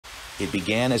It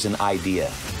began as an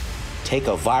idea. Take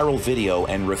a viral video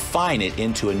and refine it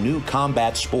into a new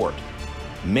combat sport.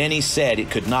 Many said it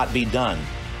could not be done,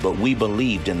 but we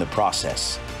believed in the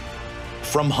process.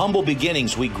 From humble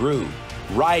beginnings, we grew,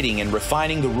 writing and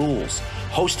refining the rules,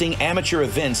 hosting amateur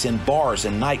events in bars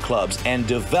and nightclubs, and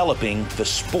developing the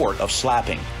sport of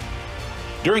slapping.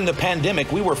 During the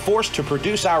pandemic, we were forced to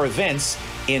produce our events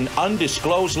in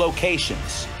undisclosed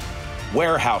locations.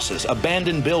 Warehouses,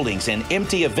 abandoned buildings, and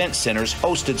empty event centers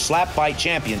hosted SlapFIGHT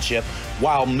Championship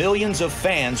while millions of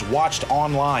fans watched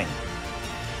online.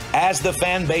 As the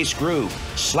fan base grew,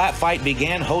 SlapFIGHT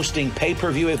began hosting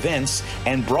pay-per-view events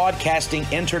and broadcasting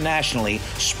internationally,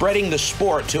 spreading the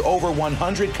sport to over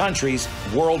 100 countries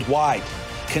worldwide,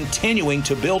 continuing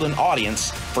to build an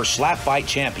audience for SlapFIGHT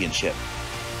Championship.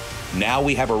 Now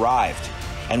we have arrived,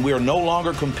 and we are no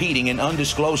longer competing in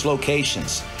undisclosed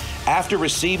locations. After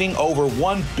receiving over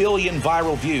 1 billion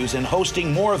viral views and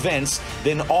hosting more events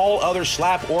than all other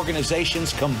slap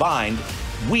organizations combined,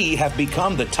 we have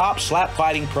become the top slap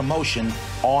fighting promotion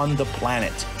on the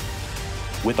planet.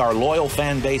 With our loyal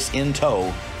fan base in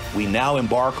tow, we now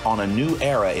embark on a new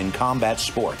era in combat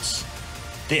sports.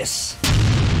 This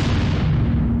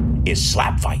is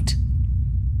SlapFIGHT.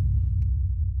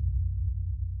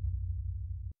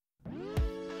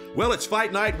 Well, it's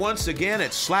fight night once again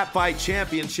at SlapFIGHT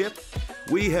Championship.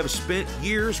 We have spent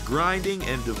years grinding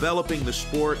and developing the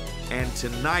sport, and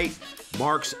tonight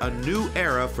marks a new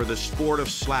era for the sport of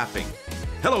slapping.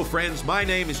 Hello, friends. My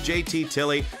name is JT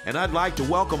Tilley, and I'd like to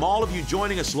welcome all of you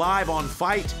joining us live on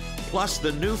FIGHT, plus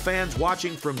the new fans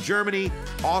watching from Germany,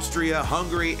 Austria,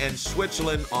 Hungary, and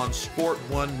Switzerland on Sport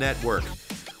One Network.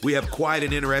 We have quite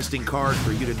an interesting card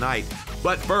for you tonight.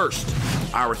 But first,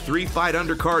 our three-fight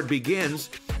undercard begins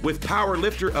with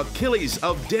powerlifter Achilles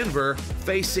of Denver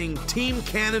facing Team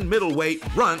Cannon middleweight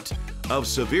Runt of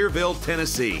Sevierville,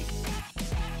 Tennessee.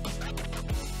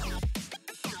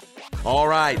 All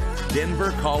right,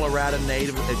 Denver, Colorado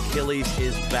native Achilles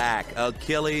is back.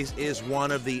 Achilles is one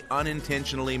of the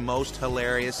unintentionally most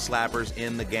hilarious slappers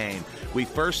in the game. We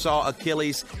first saw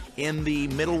Achilles in the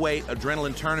middleweight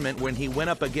adrenaline tournament when he went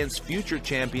up against future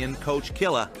champion Coach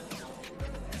Killa.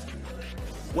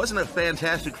 Wasn't a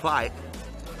fantastic fight,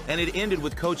 and it ended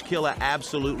with Coach Killa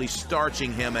absolutely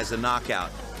starching him as a knockout.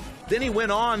 Then he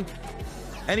went on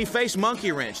and he faced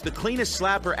Monkey Wrench, the cleanest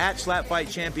slapper at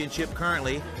SlapFIGHT Championship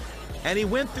currently. And he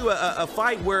went through a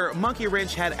fight where Monkey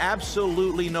Wrench had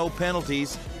absolutely no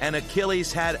penalties and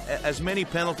Achilles had as many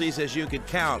penalties as you could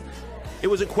count. It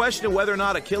was a question of whether or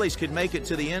not Achilles could make it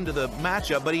to the end of the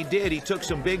matchup, but he did. He took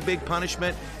some big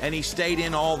punishment, and he stayed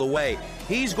in all the way.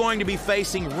 He's going to be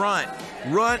facing Runt.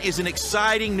 Runt is an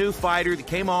exciting new fighter that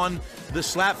came on the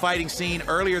slap fighting scene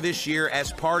earlier this year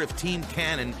as part of Team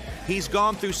Cannon. He's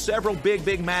gone through several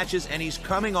big matches, and he's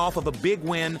coming off of a big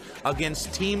win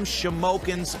against Team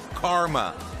Shamokin's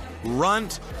Karma.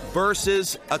 Runt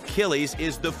versus Achilles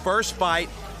is the first fight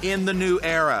in the new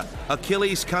era.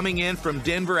 Achilles coming in from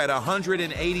Denver at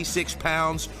 186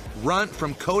 pounds. Runt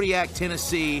from Kodiak,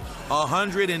 Tennessee,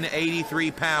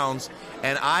 183 pounds.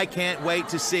 And I can't wait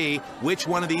to see which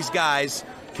one of these guys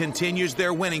continues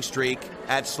their winning streak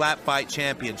at SlapFIGHT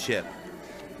Championship.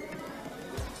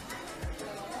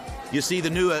 You see the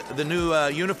new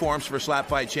uniforms for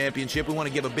SlapFIGHT Championship. We want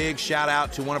to give a big shout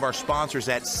out to one of our sponsors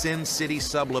at Sin City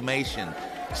Sublimation.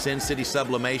 Sin City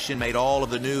Sublimation made all of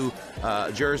the new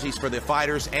jerseys for the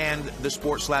fighters and the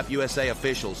Sport Slap USA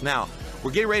officials. Now,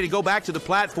 we're getting ready to go back to the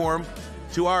platform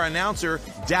to our announcer,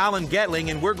 Dallin Getling,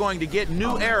 and we're going to get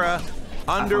new era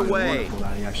underway.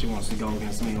 He actually wants to go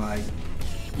against me, like,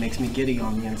 makes me giddy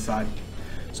on the inside.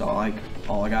 So, like,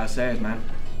 all I gotta say is, man,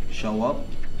 show up,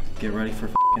 get ready for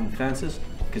f***ing fences,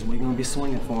 because we're gonna be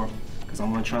swinging for him, because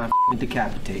I'm gonna try and f***ing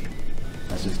decapitate him.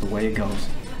 That's just the way it goes.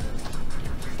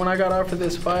 When I got offered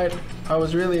this fight, I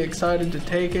was really excited to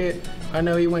take it. I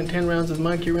know he went 10 rounds with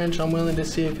Monkey Wrench. I'm willing to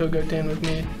see if he'll go 10 with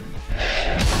me.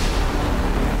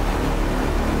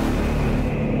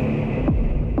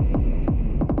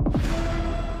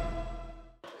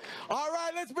 All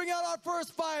right, let's bring out our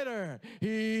first fighter.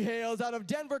 He hails out of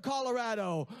Denver,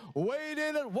 Colorado, weighed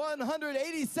in at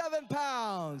 187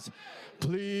 pounds.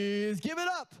 Please give it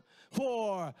up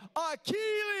for Achilles.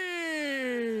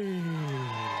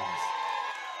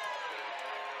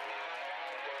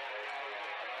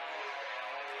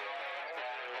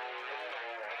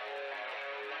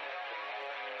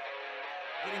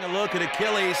 Getting a look at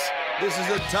Achilles. This is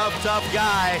a tough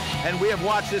guy, and we have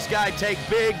watched this guy take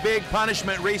big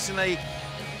punishment recently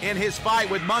in his fight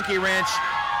with Monkey Wrench.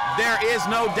 There is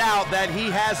no doubt that he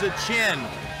has a chin.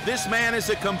 This man is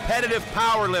a competitive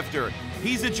power lifter.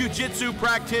 He's a jiu-jitsu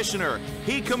practitioner.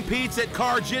 He competes at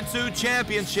Jiu-Jitsu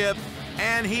Championship,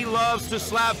 and he loves to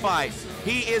slap fight.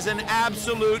 He is an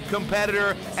absolute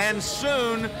competitor and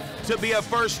soon to be a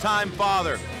first-time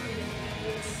father.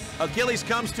 Achilles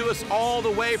comes to us all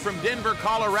the way from Denver,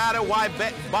 Colorado,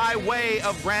 by way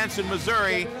of Branson,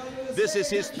 Missouri. This is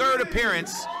his third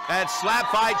appearance at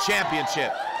SlapFIGHT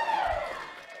Championship.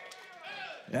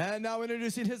 And now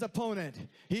introducing his opponent.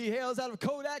 He hails out of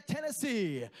Kodak,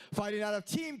 Tennessee, fighting out of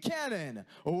Team Cannon,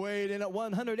 weighed in at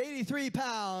 183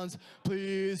 pounds.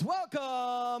 Please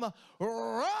welcome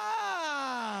Runt.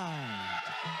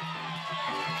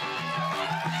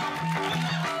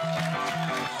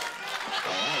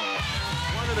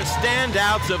 One of the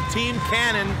standouts of Team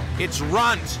Cannon, it's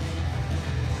Runt.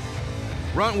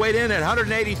 Runt weighed in at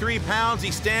 183 pounds.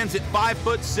 He stands at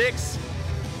 5'6".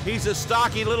 He's a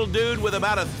stocky little dude with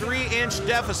about a 3-inch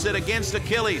deficit against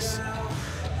Achilles.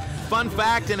 Fun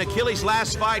fact, in Achilles'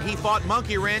 last fight, he fought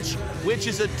Monkey Wrench, which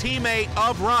is a teammate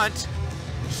of Runt.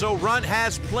 So Runt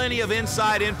has plenty of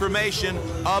inside information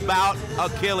about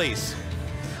Achilles.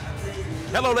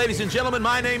 Hello, ladies and gentlemen.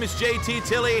 My name is JT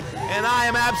Tilley, and I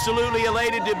am absolutely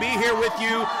elated to be here with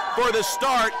you for the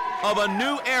start of a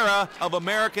new era of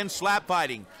American slap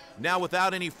fighting. Now,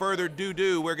 without any further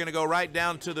ado, we're going to go right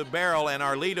down to the barrel and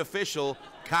our lead official,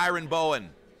 Kyron Bowen.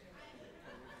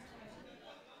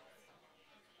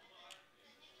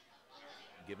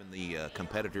 Giving the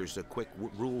competitors a quick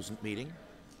rules meeting,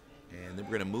 and then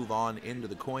we're going to move on into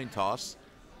the coin toss.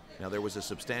 Now, there was a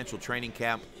substantial training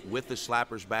camp with the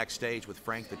slappers backstage with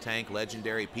Frank the Tank,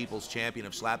 legendary people's champion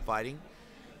of slap fighting.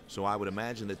 So I would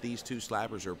imagine that these two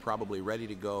slappers are probably ready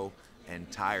to go and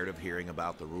tired of hearing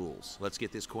about the rules. Let's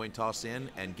get this coin toss in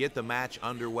and get the match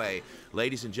underway.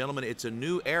 Ladies and gentlemen, it's a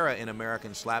new era in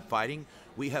American slap fighting.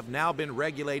 We have now been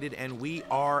regulated, and we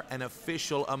are an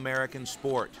official American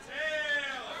sport.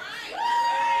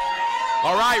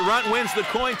 All right, Runt wins the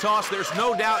coin toss. There's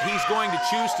no doubt he's going to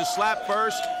choose to slap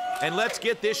first, and let's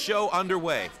get this show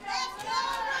underway.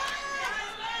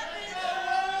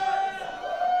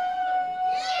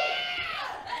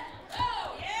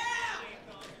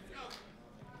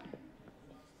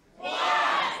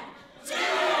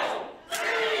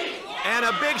 And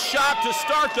a big shot to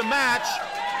start the match.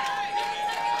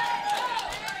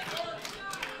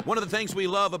 One of the things we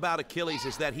love about Achilles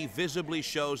is that he visibly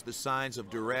shows the signs of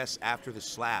duress after the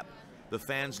slap. The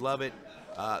fans love it.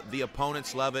 The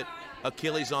opponents love it.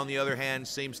 Achilles, on the other hand,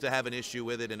 seems to have an issue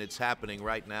with it, and it's happening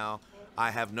right now.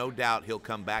 I have no doubt he'll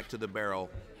come back to the barrel.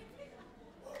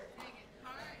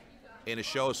 In a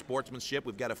show of sportsmanship,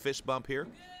 we've got a fist bump here.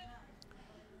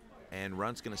 And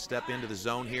Runt's going to step into the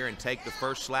zone here and take the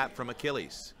first slap from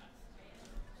Achilles.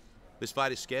 This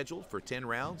fight is scheduled for 10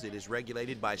 rounds. It is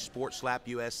regulated by Sport Slap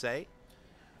USA.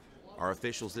 Our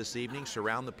officials this evening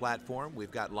surround the platform.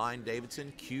 We've got line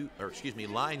judge Q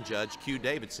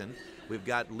Davidson. We've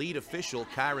got lead official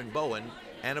Kyron Bowen,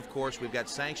 and of course we've got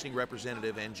sanctioning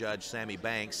representative and judge Sammy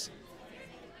Banks.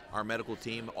 Our medical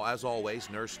team, as always,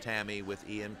 Nurse Tammy with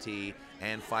EMT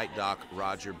and fight doc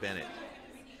Roger Bennett.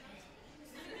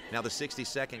 Now the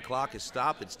 60-second clock is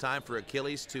stopped. It's time for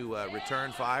Achilles to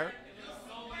return fire.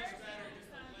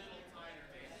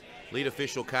 Lead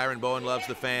official Kyron Bowen loves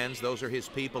the fans. Those are his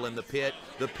people in the pit.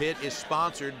 The pit is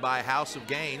sponsored by House of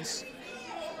Gains,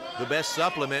 the best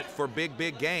supplement for big,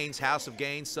 big gains. House of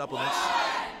Gains supplements.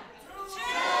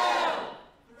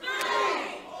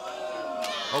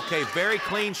 Okay, very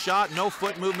clean shot, no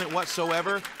foot movement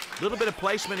whatsoever. A little bit of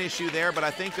placement issue there, but I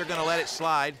think they're going to let it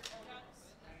slide.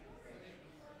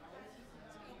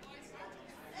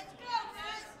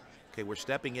 Okay, we're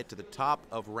stepping it to the top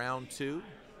of round 2.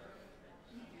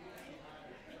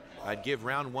 I'd give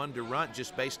round 1 to Runt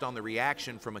just based on the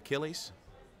reaction from Achilles.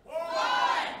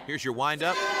 Here's your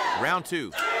windup. Round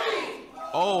 2.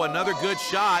 Oh, another good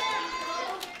shot.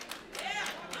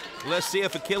 Let's see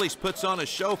if Achilles puts on a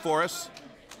show for us.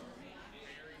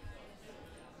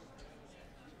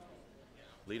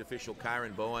 Lead official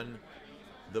Kyron Bowen,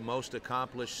 the most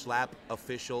accomplished slap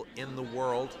official in the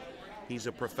world. He's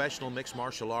a professional mixed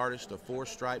martial artist, a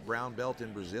 4-stripe brown belt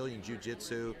in Brazilian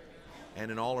Jiu-Jitsu, and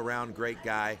an all-around great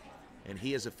guy. And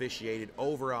he has officiated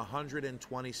over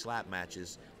 120 slap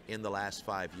matches in the last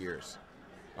 5 years.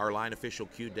 Our line official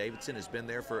Q Davidson has been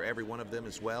there for every one of them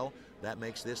as well. That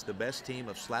makes this the best team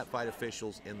of slap fight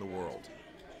officials in the world.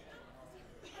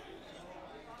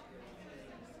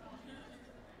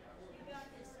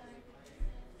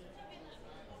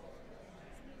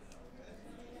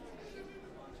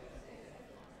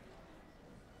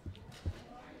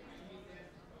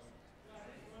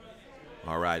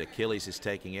 All right, Achilles is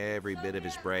taking every bit of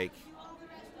his break.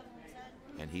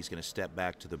 And he's going to step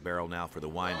back to the barrel now for the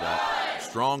windup.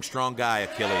 Strong, strong guy,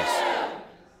 Achilles.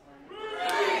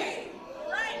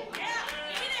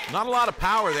 Not a lot of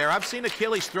power there. I've seen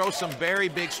Achilles throw some very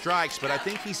big strikes, but I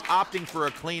think he's opting for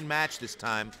a clean match this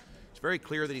time. It's very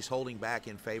clear that he's holding back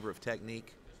in favor of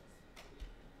technique.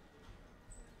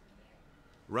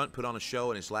 Runt put on a show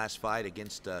in his last fight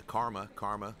against Karma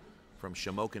from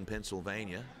Shamokin,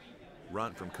 Pennsylvania.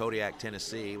 Runt from Kodiak,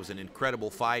 Tennessee. It was an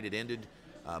incredible fight. It ended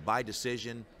by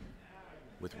decision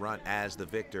with Runt as the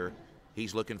victor.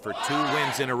 He's looking for 2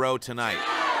 wins in a row tonight.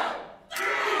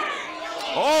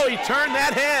 Oh, he turned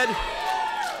that head.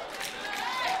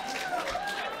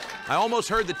 I almost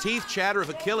heard the teeth chatter of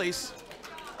Achilles.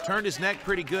 Turned his neck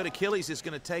pretty good. Achilles is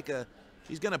going to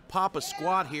he's going to pop a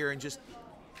squat here and just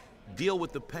deal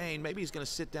with the pain. Maybe he's going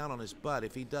to sit down on his butt.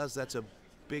 If he does, that's a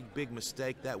big, big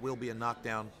mistake. That will be a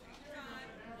knockdown.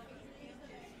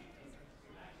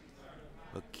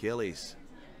 Achilles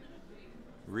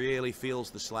really feels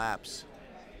the slaps.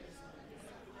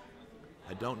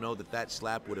 I don't know that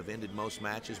slap would have ended most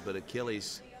matches, but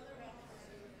Achilles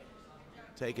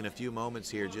taking a few moments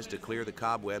here just to clear the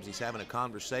cobwebs. He's having a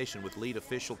conversation with lead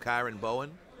official Kyron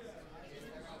Bowen.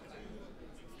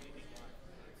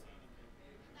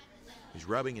 He's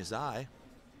rubbing his eye.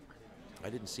 I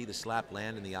didn't see the slap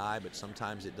land in the eye, but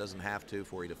sometimes it doesn't have to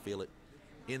for you to feel it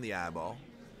in the eyeball.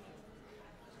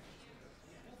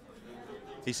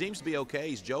 He seems to be okay.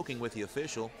 He's joking with the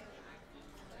official.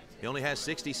 He only has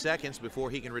 60 seconds before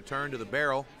he can return to the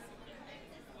barrel.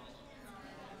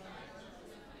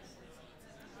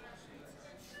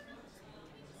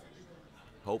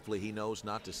 Hopefully he knows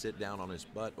not to sit down on his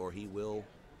butt or he will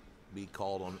be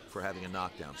called on for having a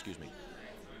knockdown. Excuse me.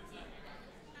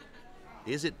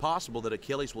 Is it possible that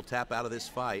Achilles will tap out of this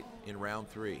fight in round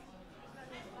 3?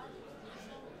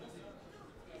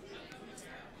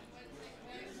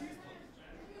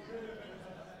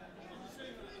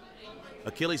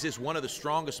 Achilles is one of the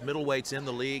strongest middleweights in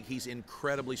the league. He's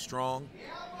incredibly strong.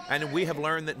 And we have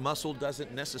learned that muscle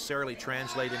doesn't necessarily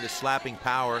translate into slapping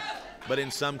power, but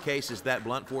in some cases that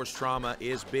blunt force trauma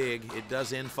is big. It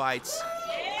does end fights.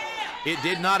 It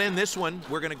did not end this one.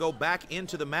 We're going to go back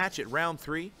into the match at round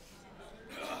 3.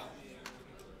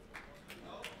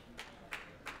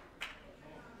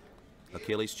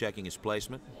 Achilles checking his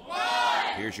placement.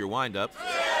 Here's your windup.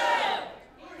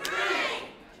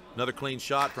 Another clean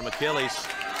shot from Achilles.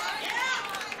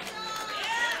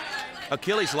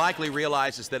 Achilles likely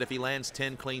realizes that if he lands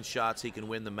 10 clean shots, he can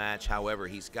win the match. However,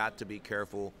 he's got to be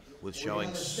careful with showing.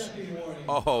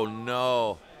 Oh,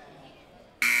 no.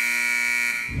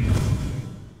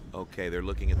 Okay, they're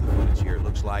looking at the footage here. It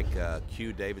looks like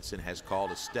Q Davidson has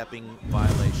called a stepping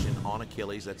violation on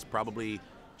Achilles. That's probably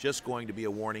just going to be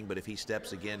a warning, but if he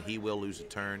steps again, he will lose a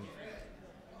turn.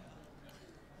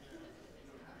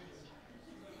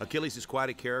 Achilles is quite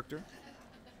a character.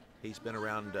 He's been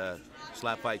around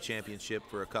SlapFIGHT Championship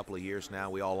for a couple of years now.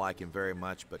 We all like him very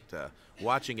much, but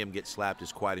watching him get slapped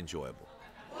is quite enjoyable.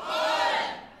 1,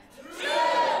 2,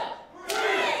 3.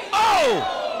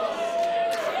 Oh!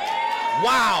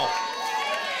 Wow!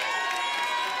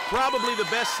 Probably the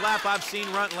best slap I've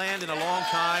seen Runt land in a long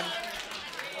time.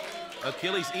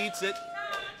 Achilles eats it.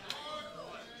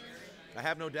 I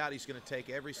have no doubt he's going to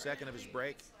take every second of his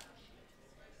break.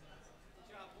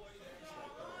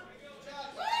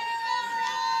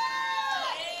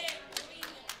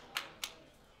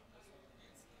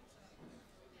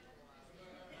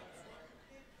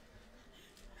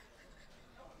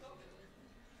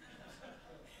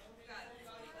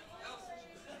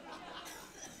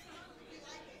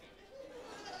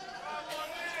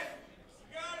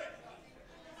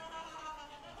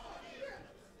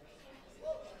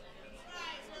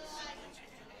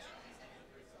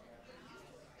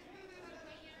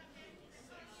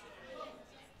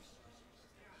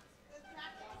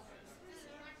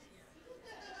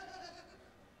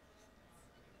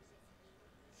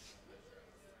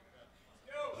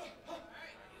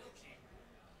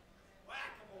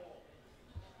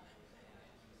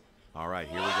 All right,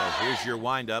 here we go. Here's your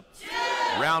windup.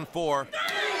 Round 4.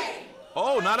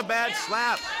 Oh, not a bad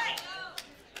slap.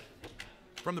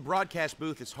 From the broadcast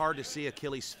booth, it's hard to see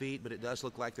Achilles' feet, but it does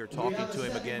look like they're talking to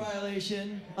him again.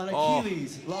 Violation on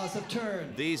Achilles, loss of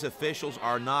turn. These officials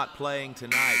are not playing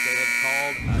tonight. They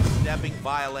have called a stepping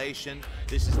violation.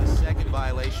 This is the second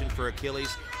violation for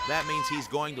Achilles. That means he's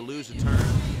going to lose a turn.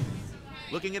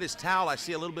 Looking at his towel, I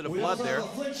see a little bit of blood there. We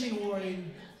also have a flinching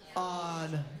warning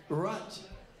on Runt.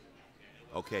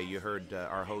 Okay, you heard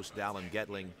our host, Dallin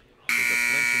Getling. There's a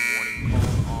flinching warning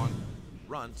called on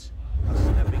Runt, a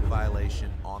stepping violation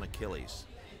on Achilles.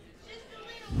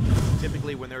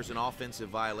 Typically, when there's an offensive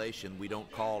violation, we don't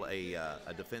call a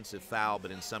defensive foul,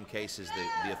 but in some cases,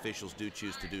 the officials do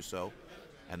choose to do so,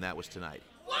 and that was tonight.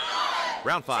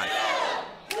 Round 5.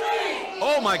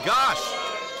 Oh my gosh!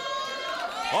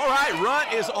 All right,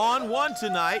 Runt is on 1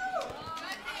 tonight.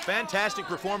 Fantastic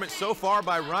performance so far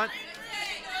by Runt.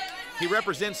 He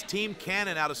represents Team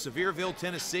Cannon out of Sevierville,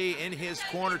 Tennessee. In his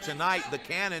corner tonight, the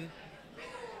Cannon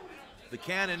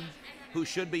who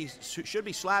should be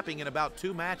slapping in about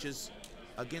 2 matches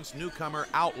against newcomer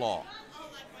Outlaw.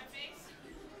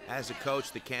 As a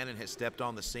coach, the Cannon has stepped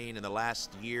on the scene in the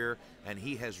last year, and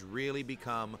he has really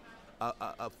become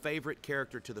a favorite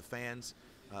character to the fans.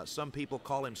 Some people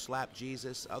call him Slap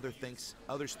Jesus.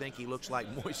 Others think he looks like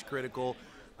Moist Critical,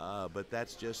 but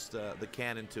that's just the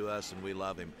Cannon to us, and we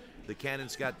love him. The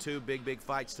Cannon's got 2 big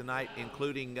fights tonight,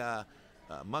 including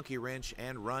Monkey Wrench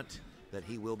and Runt, that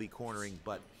he will be cornering,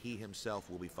 but he himself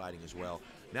will be fighting as well.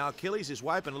 Now Achilles is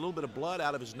wiping a little bit of blood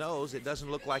out of his nose. It doesn't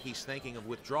look like he's thinking of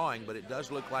withdrawing, but it does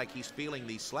look like he's feeling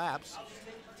these slaps.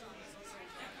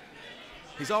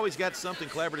 He's always got something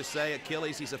clever to say.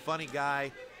 Achilles, he's a funny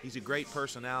guy. He's a great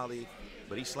personality,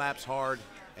 but he slaps hard,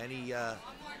 and he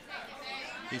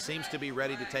seems to be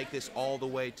ready to take this all the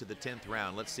way to the 10th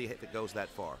round. Let's see if it goes that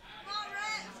far.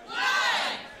 1,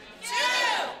 2,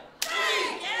 3.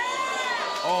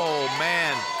 Oh,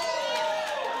 man.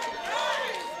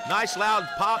 Nice loud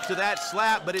pop to that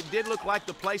slap, but it did look like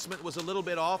the placement was a little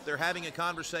bit off. They're having a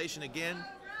conversation again.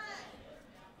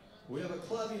 We have a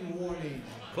clubbing warning.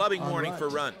 Clubbing warning for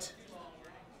Runt.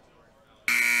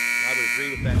 I would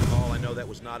agree with that call. I know that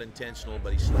was not intentional,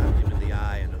 but he slapped him in the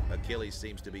eye, and Achilles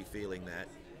seems to be feeling that.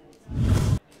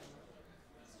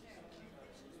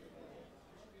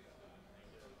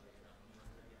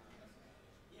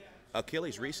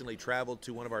 Achilles recently traveled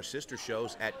to one of our sister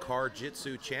shows at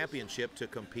Jiu-Jitsu Championship to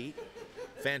compete.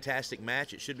 Fantastic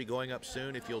match. It should be going up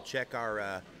soon. If you'll check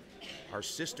our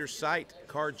sister site,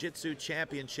 Jiu-Jitsu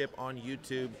Championship on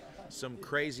YouTube. Some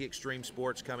crazy extreme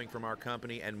sports coming from our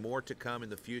company and more to come in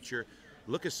the future.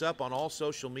 Look us up on all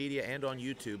social media and on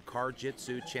YouTube,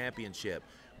 Jiu-Jitsu Championship.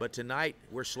 But tonight,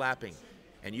 we're slapping.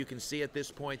 And you can see at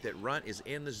this point that Runt is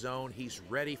in the zone. He's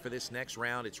ready for this next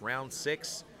round. It's round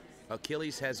 6.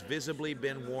 Achilles has visibly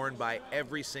been warned by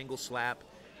every single slap.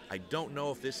 I don't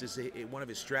know if this is one of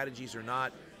his strategies or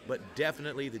not, but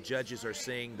definitely the judges are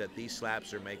seeing that these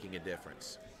slaps are making a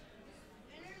difference.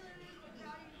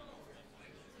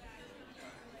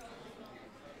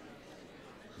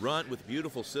 Runt with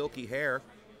beautiful silky hair.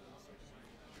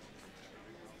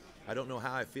 I don't know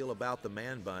how I feel about the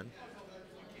man bun,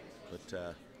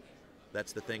 but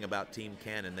that's the thing about Team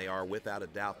Cannon. They are without a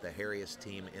doubt the hairiest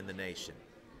team in the nation.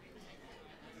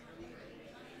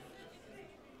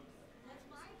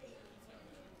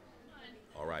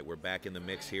 All right, we're back in the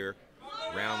mix here.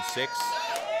 Round 6.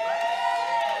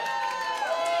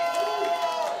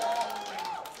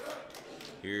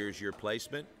 Here's your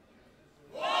placement.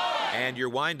 And your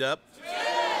windup. 2,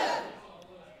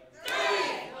 3.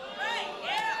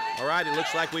 All right, it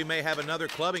looks like we may have another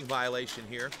clubbing violation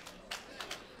here.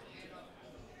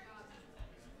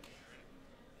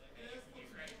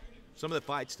 Some of the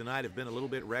fights tonight have been a little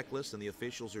bit reckless, and the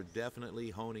officials are definitely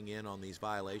honing in on these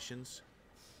violations.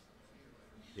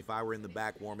 If I were in the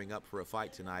back warming up for a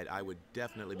fight tonight, I would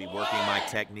definitely be working my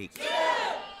technique. 2,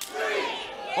 3.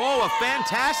 Oh, a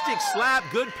fantastic slap,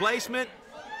 good placement.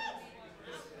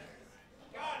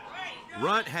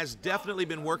 Runt has definitely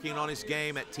been working on his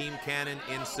game at Team Cannon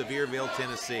in Sevierville,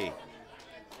 Tennessee.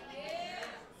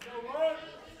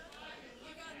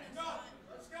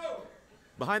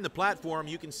 Behind the platform,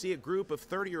 you can see a group of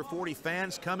 30 or 40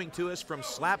 fans coming to us from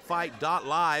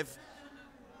SlapFIGHT.live.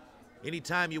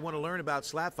 Anytime you want to learn about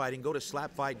slap fighting, go to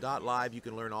SlapFIGHT.live. You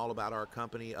can learn all about our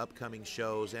company, upcoming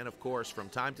shows, and of course, from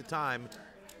time to time,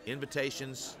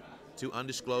 invitations to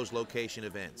undisclosed location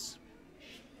events.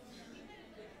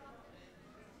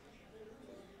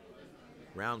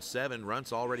 Round 7,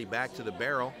 Runt's already back to the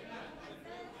barrel.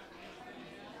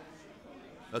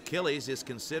 Achilles is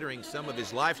considering some of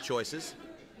his life choices.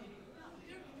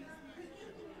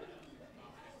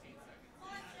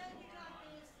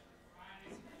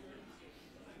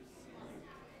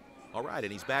 All right,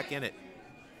 and he's back in it.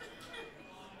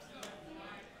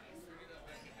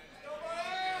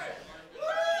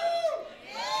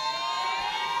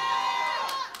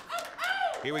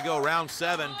 Here we go, round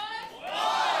 7. 1,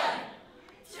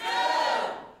 2,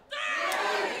 3.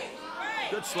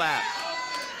 Good slap.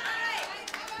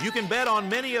 You can bet on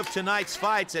many of tonight's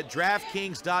fights at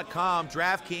DraftKings.com.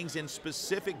 DraftKings in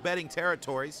specific betting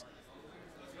territories.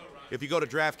 If you go to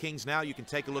DraftKings now, you can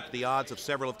take a look at the odds of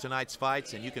several of tonight's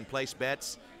fights, and you can place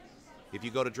bets If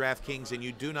you go to DraftKings and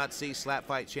you do not see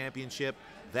SlapFIGHT Championship,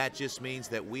 that just means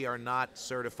that we are not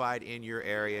certified in your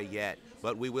area yet.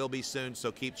 But we will be soon,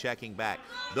 so keep checking back.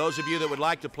 Those of you that would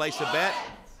like to place a bet.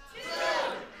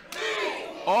 1, 2, 3.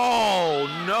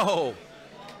 Oh, no.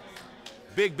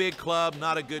 Big club,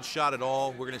 not a good shot at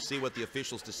all. We're going to see what the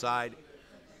officials decide.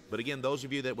 But again, those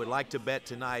of you that would like to bet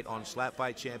tonight on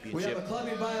SlapFIGHT Championship. We have a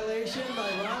clubbing violation by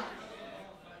Runt.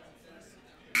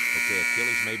 Okay,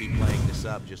 Achilles may be playing this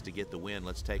up just to get the win.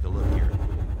 Let's take a look here.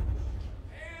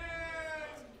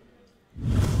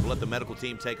 We'll let the medical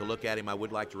team take a look at him. I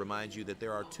would like to remind you that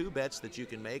there are 2 bets that you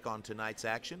can make on tonight's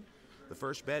action. The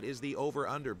first bet is the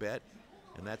over-under bet,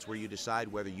 and that's where you decide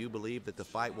whether you believe that the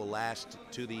fight will last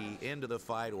to the end of the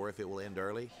fight or if it will end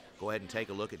early. Go ahead and take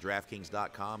a look at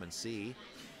DraftKings.com and see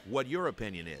what your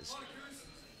opinion is.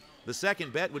 The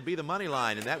second bet would be the money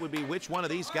line, and that would be which one of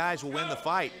these guys will win the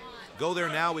fight. Go there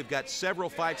now. We've got several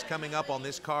fights coming up on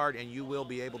this card, and you will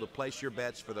be able to place your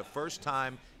bets for the first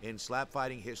time in slap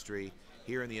fighting history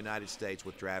here in the United States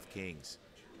with DraftKings.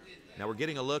 Now we're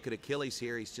getting a look at Achilles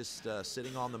here. He's just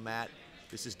sitting on the mat.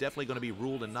 This is definitely going to be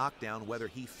ruled a knockdown, whether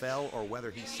he fell or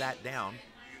whether he sat down.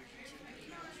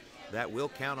 That will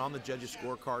count on the judges'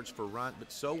 scorecards for Runt,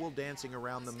 but so will dancing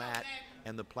around the mat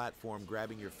and the platform,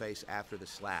 grabbing your face after the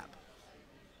slap.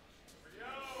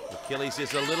 Achilles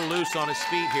is a little loose on his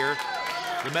feet here.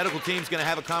 The medical team's going to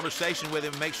have a conversation with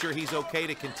him, make sure he's okay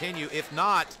to continue. If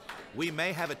not, we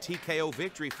may have a TKO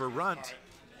victory for Runt.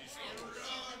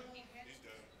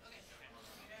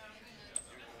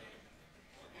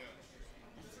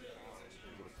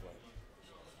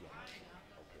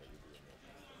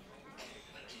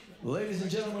 Ladies and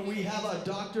gentlemen, we have a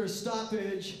doctor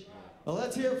stoppage. Now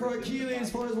let's hear for Achilles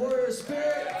for his warrior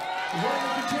spirit. He's ready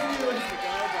to continue.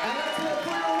 And let's hear for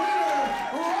your winner,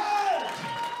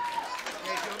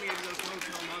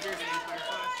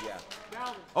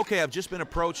 Runt! Okay, I've just been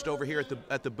approached over here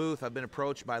at the booth. I've been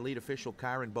approached by lead official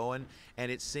Kyron Bowen,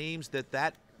 and it seems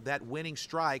that winning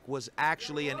strike was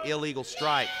actually an illegal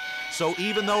strike. So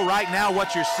even though right now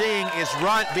what you're seeing is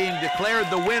Runt being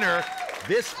declared the winner,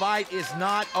 this fight is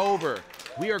not over.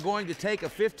 We are going to take a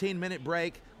 15-minute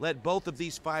break, let both of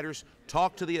these fighters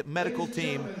talk to the medical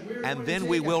team, and then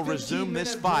we will resume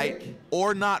this fight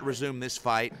or not resume this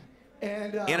fight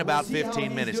in about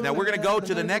 15 minutes. Now we're going to go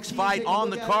to the next fight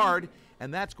on the card,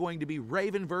 and that's going to be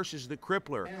Raven versus the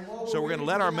Crippler. So we're going to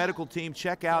let our medical team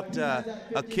check out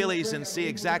Achilles and see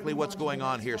exactly what's going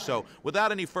on here. So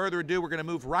without any further ado, we're going to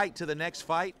move right to the next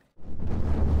fight.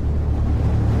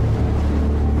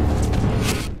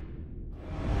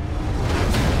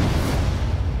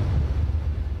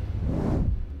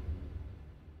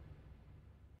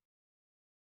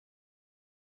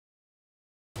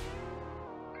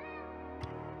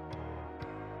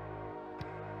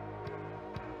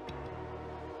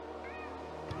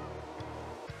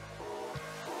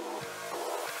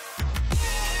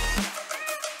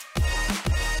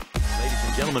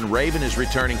 Gentlemen, Raven is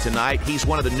returning tonight. He's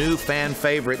one of the new fan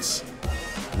favorites.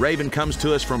 Raven comes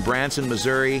to us from Branson,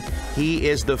 Missouri. He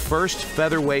is the first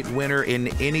featherweight winner in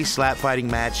any slap fighting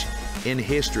match in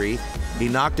history. He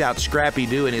knocked out Scrappy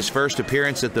Doo in his first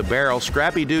appearance at the Barrel.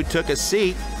 Scrappy Doo took a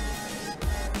seat,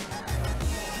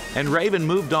 and Raven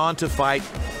moved on to fight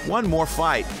one more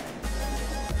fight.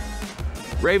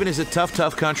 Raven is a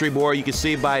tough country boy. You can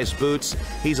see by his boots.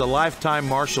 He's a lifetime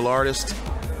martial artist.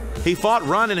 He fought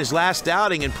Runt in his last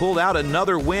outing and pulled out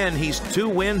another win. He's 2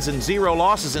 wins and 0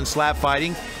 losses in slap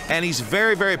fighting, and he's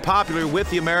very popular with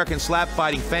the American slap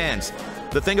fighting fans.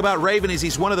 The thing about Raven is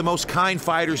he's one of the most kind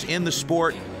fighters in the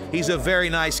sport. He's a very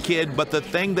nice kid, but the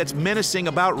thing that's menacing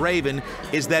about Raven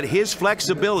is that his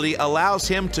flexibility allows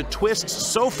him to twist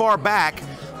so far back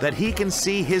that he can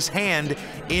see his hand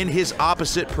in his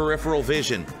opposite peripheral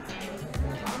vision.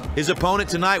 His opponent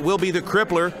tonight will be the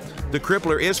Crippler. The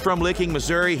Crippler is from Licking,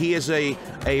 Missouri. He is a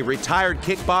retired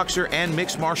kickboxer and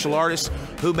mixed martial artist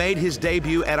who made his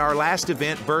debut at our last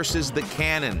event versus the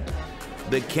Cannon.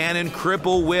 The Cannon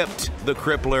cripple whipped the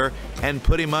Crippler and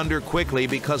put him under quickly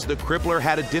because the Crippler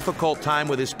had a difficult time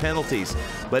with his penalties.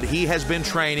 But he has been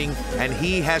training and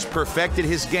he has perfected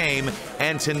his game,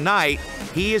 and tonight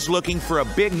he is looking for a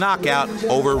big knockout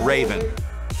over Raven.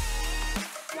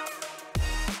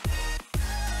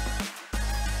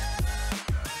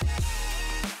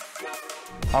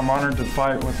 I'm honored to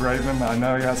fight with Raven. I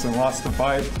know he hasn't lost a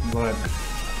fight, but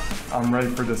I'm ready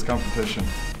for this competition.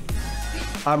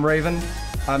 I'm Raven.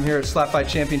 I'm here at SlapFIGHT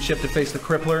Championship to face the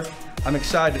Crippler. I'm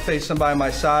excited to face somebody my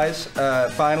size,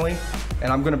 finally,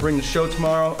 and I'm going to bring the show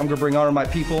tomorrow. I'm going to bring honor to my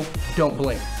people. Don't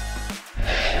blink.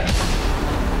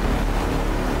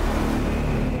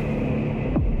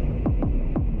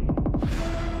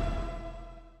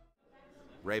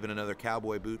 Raven, another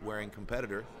cowboy boot wearing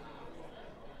competitor.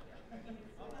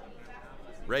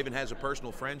 Raven has a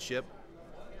personal friendship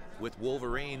with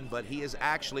Wolverine, but he is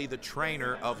actually the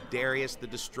trainer of Darius the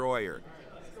Destroyer.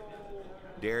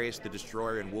 Darius the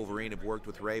Destroyer and Wolverine have worked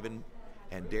with Raven,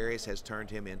 and Darius has turned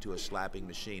him into a slapping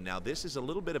machine. Now, this is a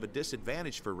little bit of a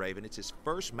disadvantage for Raven. It's his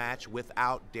first match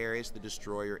without Darius the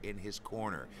Destroyer in his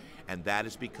corner, and that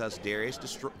is because Darius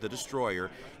the Destroyer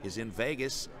is in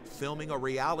Vegas filming a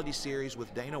reality series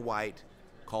with Dana White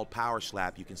called Power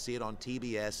Slap. You can see it on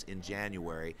TBS in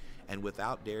January, and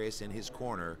without Darius in his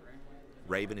corner,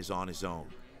 Raven is on his own.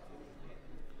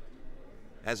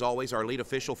 As always, our lead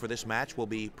official for this match will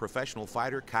be professional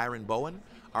fighter Kyron Bowen.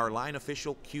 Our line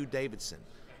official, Q Davidson.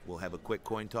 We'll have a quick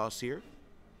coin toss here.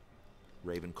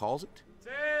 Raven calls it.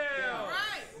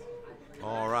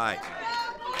 All right.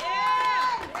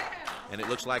 And it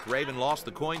looks like Raven lost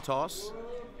the coin toss.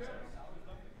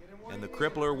 And the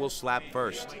Crippler will slap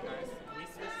first.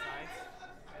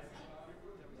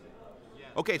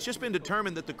 Okay, it's just been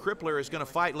determined that the Crippler is going to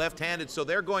fight left-handed, so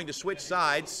they're going to switch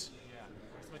sides.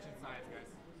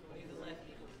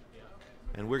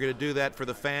 And we're going to do that for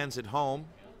the fans at home.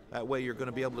 That way you're going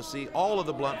to be able to see all of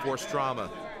the blunt force trauma.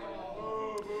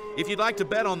 If you'd like to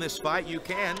bet on this fight, you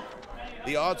can.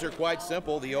 The odds are quite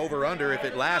simple. The over-under, if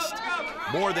it lasts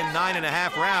more than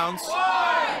 9.5 rounds,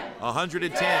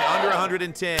 110, under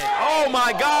 110. Oh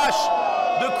my gosh!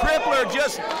 The Crippler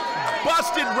just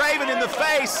busted Raven in the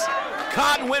face.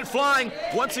 Cotton went flying.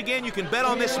 Once again, you can bet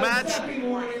on this match.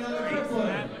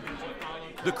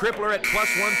 The Crippler at plus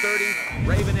 130,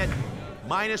 Raven at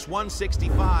minus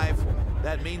 165.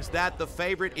 That means that the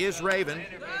favorite is Raven.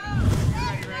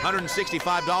 $165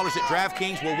 at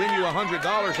DraftKings will win you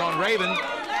 $100 on Raven.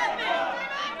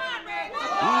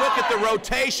 Look at the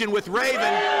rotation with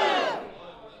Raven.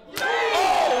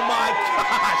 Oh my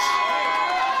gosh!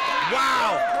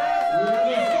 Wow!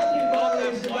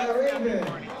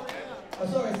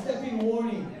 Sorry, stepping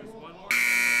warning.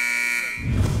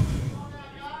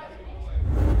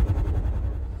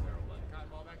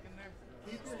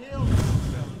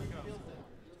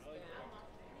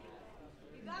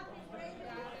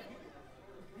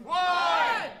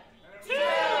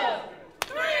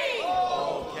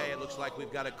 Okay, it looks like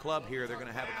we've got a club here. They're going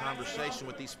to have a conversation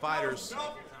with these fighters.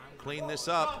 Clean this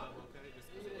up.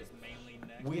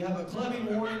 We have a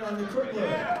clubbing warning on the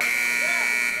Crippler.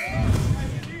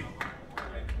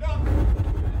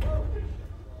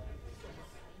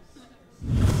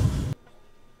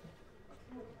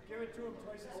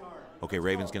 Okay,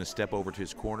 Raven's going to step over to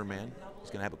his corner man. He's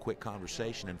going to have a quick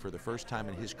conversation, and for the first time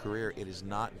in his career, it is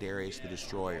not Darius the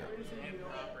Destroyer.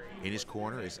 In his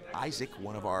corner is Isaac,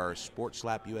 one of our Sport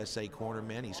Slap USA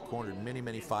cornermen. He's cornered many,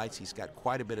 many fights. He's got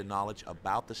quite a bit of knowledge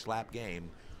about the slap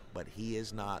game, but he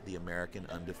is not the American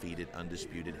undefeated,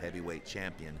 undisputed heavyweight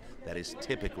champion that is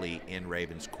typically in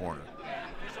Raven's corner.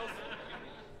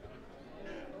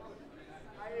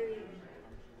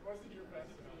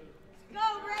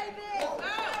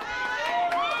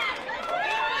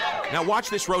 Now watch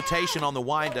this rotation on the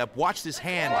windup. Watch this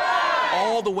hand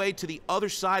all the way to the other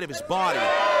side of his body.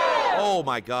 Oh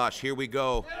my gosh, here we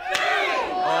go.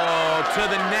 Oh, to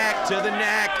the neck, to the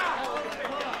neck.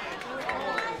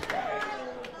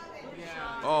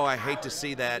 Oh, I hate to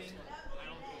see that.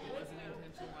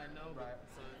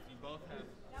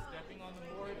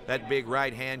 That big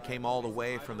right hand came all the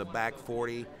way from the back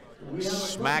 40.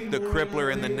 Smacked the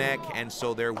Crippler in the neck, and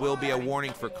so there will be a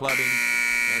warning for clubbing.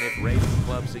 And if Raven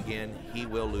clubs again, he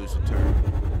will lose a turn.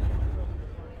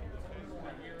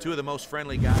 Two of the most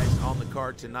friendly guys on the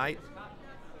card tonight.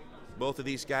 Both of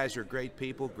these guys are great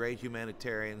people, great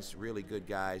humanitarians, really good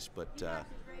guys, but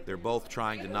they're both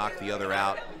trying to knock the other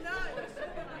out.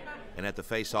 And at the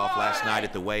face-off last night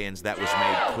at the weigh-ins, that was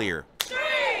made clear.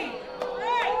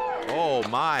 Oh,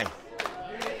 my.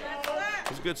 It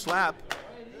was a good slap.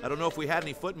 I don't know if we had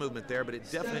any foot movement there, but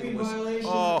it definitely was.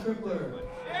 Oh.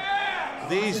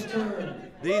 These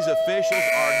officials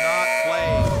are not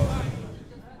playing.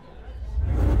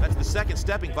 That's the second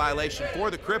stepping violation for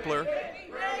the Crippler.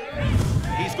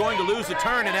 He's going to lose a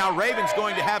turn, and now Raven's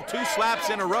going to have 2 slaps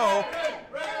in a row.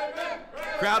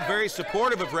 Crowd very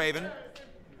supportive of Raven.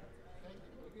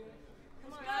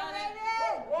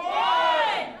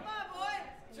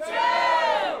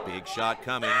 Big shot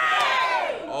coming.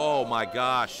 Oh my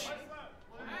gosh.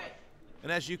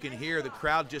 And as you can hear, the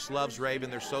crowd just loves Raven.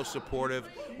 They're so supportive.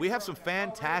 We have some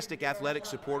fantastic athletic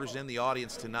supporters in the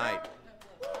audience tonight.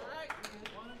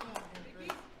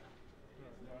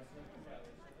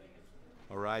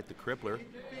 All right, the Crippler.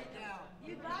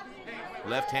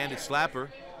 Left-handed slapper.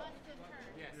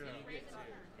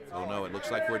 Oh no, it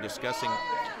looks like we're discussing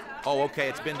Oh, okay,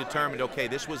 it's been determined. Okay,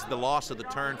 this was the loss of the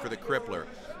turn for the Crippler.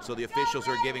 So the officials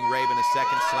are giving Raven a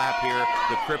second slap here.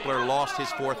 The Crippler lost his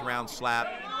 4th round slap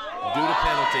due to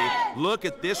penalty. Look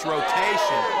at this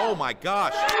rotation. Oh my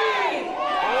gosh. Oh.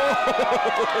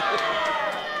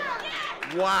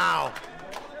 Wow.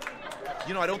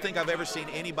 You know, I don't think I've ever seen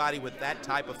anybody with that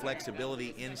type of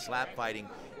flexibility in slap fighting.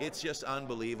 It's just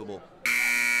unbelievable.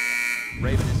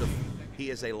 Raven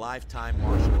is a lifetime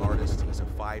martial artist. He's a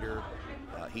fighter.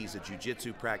 He's a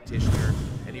jiu-jitsu practitioner,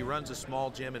 and he runs a small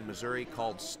gym in Missouri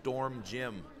called Storm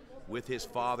Gym with his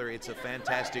father. It's a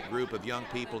fantastic group of young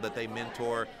people that they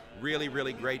mentor. Really,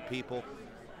 really great people.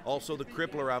 Also, the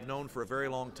Crippler I've known for a very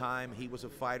long time. He was a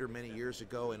fighter many years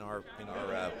ago in our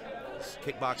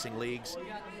kickboxing leagues,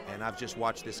 and I've just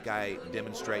watched this guy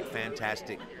demonstrate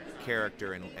fantastic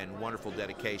character and wonderful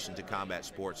dedication to combat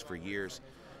sports for years.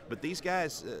 But these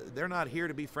guys, they're not here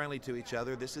to be friendly to each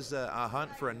other. This is a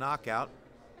hunt for a knockout.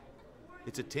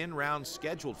 It's a 10-round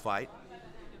scheduled fight.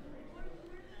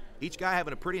 Each guy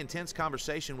having a pretty intense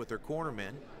conversation with their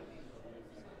cornermen.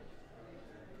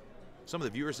 Some of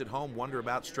the viewers at home wonder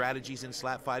about strategies in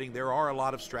slap fighting. There are a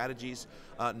lot of strategies.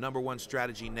 Number one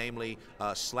strategy, namely,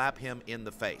 slap him in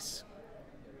the face.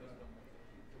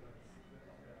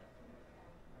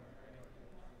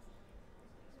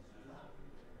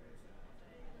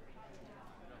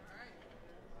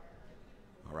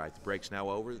 All right, the break's now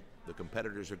over. The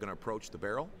competitors are going to approach the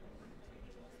barrel.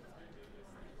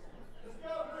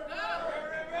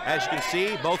 As you can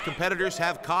see, both competitors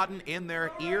have cotton in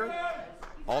their ear.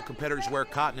 All competitors wear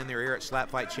cotton in their ear at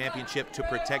SlapFIGHT Championship to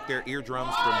protect their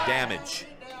eardrums from damage.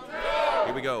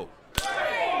 Here we go.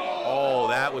 Oh,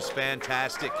 that was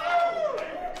fantastic.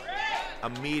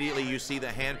 Immediately you see the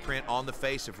handprint on the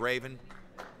face of Raven.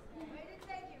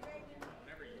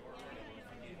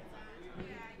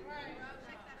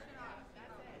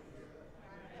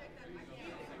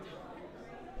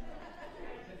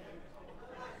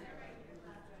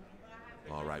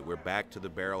 All right, we're back to the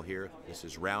barrel here. This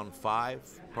is round 6.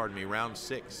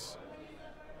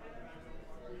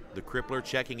 The Crippler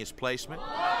checking his placement. 1,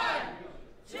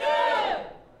 2,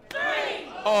 3.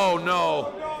 Oh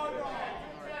no!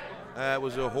 That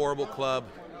was a horrible club.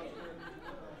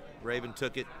 Raven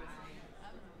took it.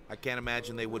 I can't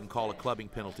imagine they wouldn't call a clubbing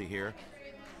penalty here.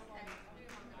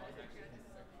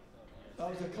 That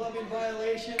was a clubbing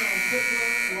violation on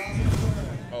Crippler, lost a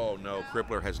turn. Oh no,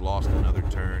 Crippler has lost another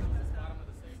turn.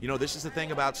 You know, this is the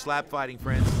thing about slap fighting,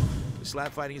 friends.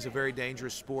 Slap fighting is a very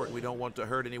dangerous sport. We don't want to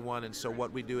hurt anyone, and so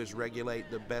what we do is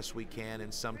regulate the best we can,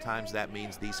 and sometimes that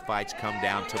means these fights come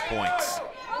down to points.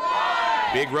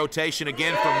 Big rotation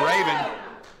again from Raven.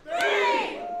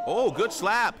 Oh, good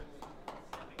slap.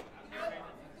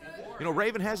 You know,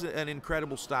 Raven has an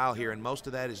incredible style here, and most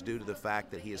of that is due to the fact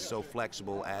that he is so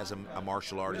flexible as a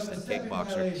martial artist and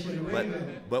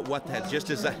kickboxer. But what that,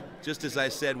 just as I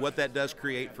said, what that does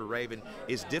create for Raven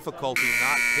is difficulty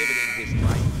not pivoting his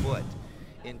right foot.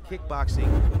 In kickboxing,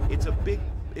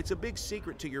 it's a big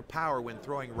secret to your power when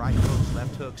throwing right hooks,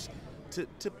 left hooks, to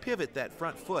pivot that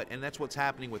front foot, and that's what's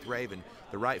happening with Raven.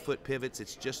 The right foot pivots.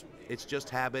 It's just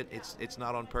habit. It's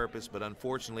not on purpose, but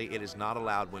unfortunately, it is not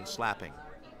allowed when slapping.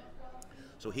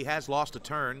 So he has lost a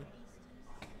turn,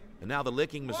 and now the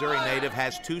Licking, Missouri native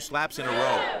has 2 slaps in a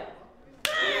row.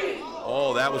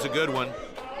 Oh, that was a good one.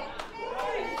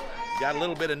 Got a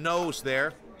little bit of nose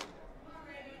there.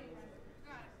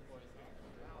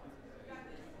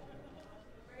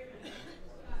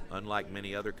 Unlike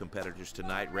many other competitors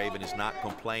tonight, Raven is not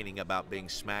complaining about being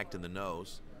smacked in the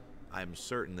nose. I'm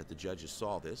certain that the judges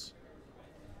saw this.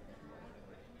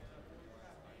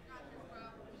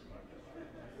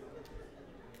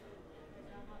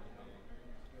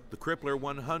 The Crippler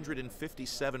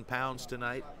 157 pounds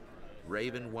tonight,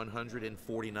 Raven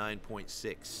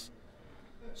 149.6.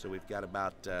 So we've got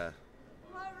about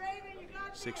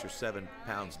 6 or 7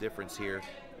 pounds difference here,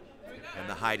 and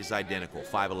the height is identical,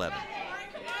 5'11".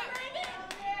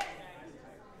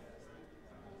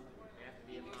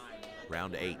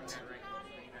 Round 8.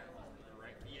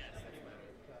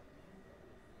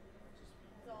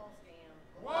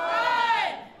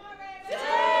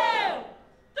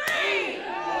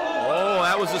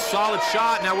 Was a solid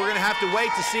shot. Now we're going to have to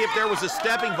wait to see if there was a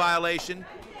stepping violation.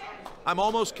 I'm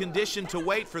almost conditioned to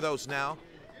wait for those now.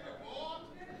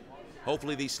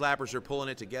 Hopefully these slappers are pulling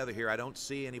it together here. I don't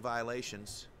see any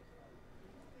violations.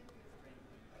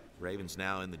 Raven's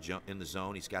now in the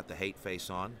zone. He's got the hate face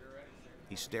on.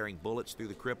 He's staring bullets through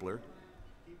the Crippler.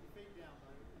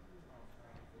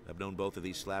 I've known both of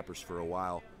these slappers for a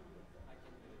while.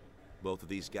 Both of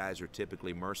these guys are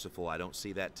typically merciful. I don't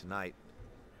see that tonight.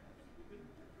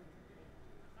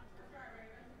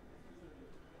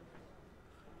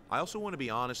 I also want to be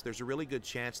honest, there's a really good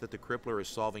chance that the Crippler is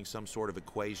solving some sort of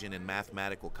equation and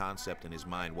mathematical concept in his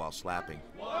mind while slapping.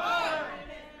 1,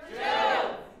 2,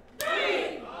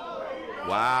 3.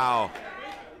 Wow.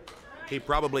 He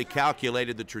probably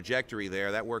calculated the trajectory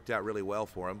there. That worked out really well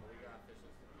for him.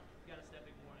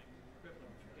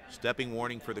 Stepping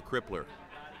warning for the Crippler.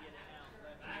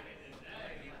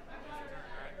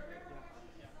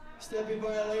 Stepping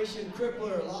violation,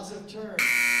 Crippler, loss of turn.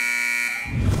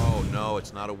 Oh no,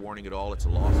 it's not a warning at all. It's a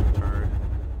loss of turn.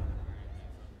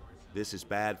 This is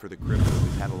bad for the Crippler.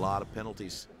 We've had a lot of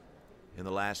penalties in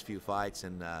the last few fights,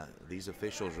 and these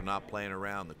officials are not playing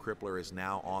around. The Crippler is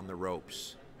now on the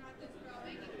ropes.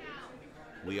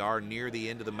 We are near the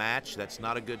end of the match. That's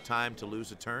not a good time to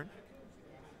lose a turn.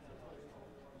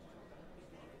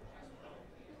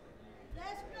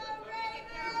 Let's go, Raven!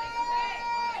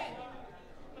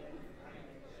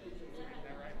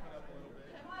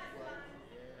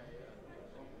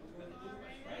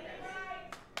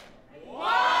 1,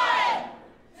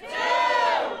 2, 3.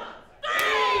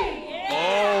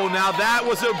 Oh, now that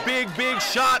was a big, big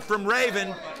shot from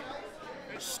Raven.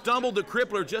 Stumbled the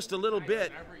Crippler just a little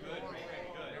bit.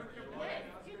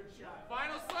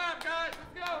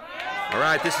 All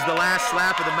right, this is the last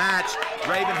slap of the match.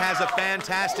 Raven has a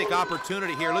fantastic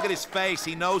opportunity here. Look at his face.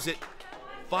 He knows it.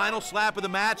 Final slap of the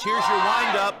match. Here's your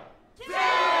windup. 2, 3.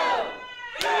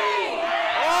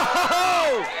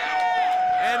 Oh!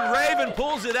 And Raven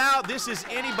pulls it out. This is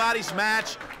anybody's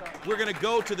match. We're going to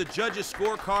go to the judges'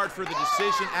 scorecard for the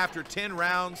decision after 10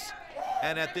 rounds.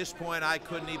 And at this point, I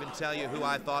couldn't even tell you who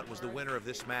I thought was the winner of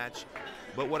this match.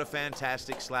 But what a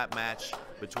fantastic slap match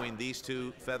between these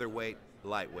two featherweight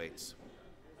lightweights.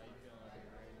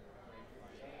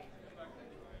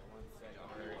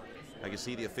 I can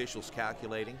see the officials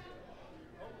calculating,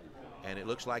 and it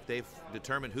looks like they've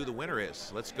determined who the winner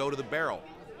is. Let's go to the barrel.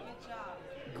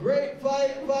 Great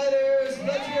fight, fighters.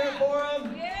 Let's hear it for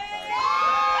them.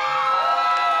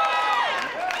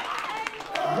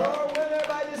 Your winner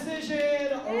by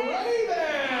decision,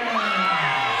 Raven.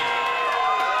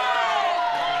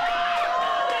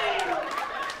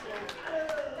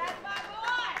 That's my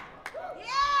boy!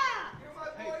 Yeah! You're my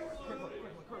boy!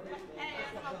 Hey,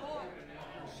 that's my boy.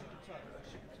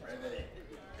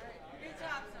 Good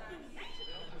job, son.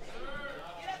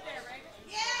 Get up there, Raven.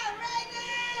 Yeah,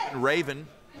 Raven! Raven,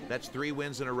 that's 3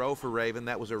 wins in a row for Raven.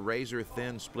 That was a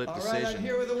razor-thin split All decision. right, I'm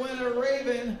here with the winner,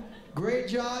 Raven. Great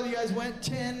job. You guys went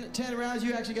 10 rounds.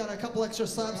 You actually got a couple extra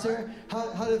slaps there.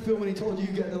 How did it feel when he told you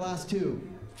you got the last 2?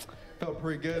 Felt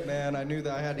pretty good, man. I knew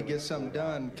that I had to get something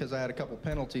done because I had a couple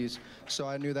penalties, so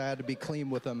I knew that I had to be clean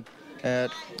with them. And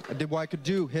I did what I could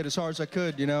do, hit as hard as I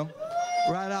could, you know?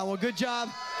 Right on. Well, good job.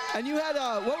 And you had,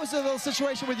 what was the little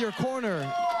situation with your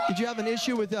corner? Did you have an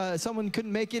issue with someone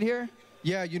couldn't make it here?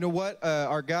 Yeah, you know what?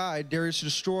 Our guy, Darius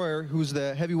Destroyer, who's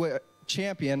the heavyweight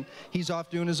champion, he's off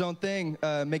doing his own thing,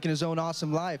 making his own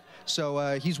awesome life.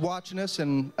 So he's watching us,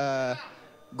 and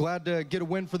glad to get a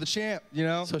win for the champ, you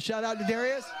know? So shout out to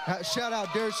Darius. Shout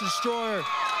out Darius Destroyer.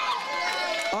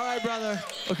 All right, brother.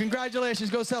 Well, congratulations.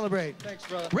 Go celebrate. Thanks,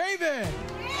 brother. Raven.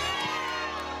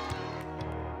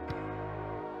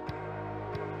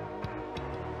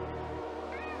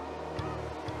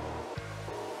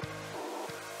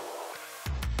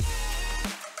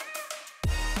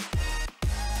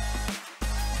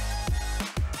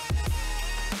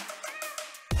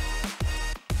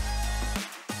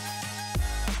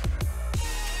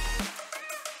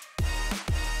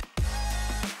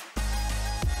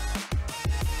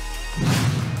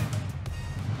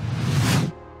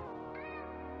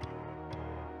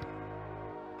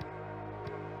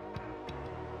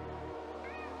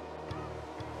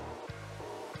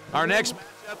 Our next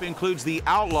matchup includes the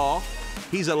Outlaw.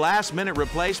 He's a last-minute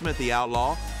replacement, the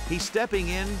Outlaw. He's stepping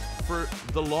in for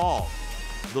the Law.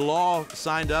 The Law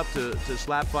signed up to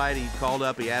slap fight. He called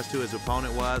up, he asked who his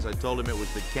opponent was. I told him it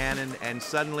was the Cannon, and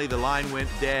suddenly the line went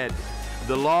dead.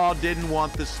 The Law didn't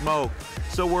want the smoke.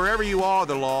 So wherever you are,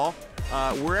 the Law,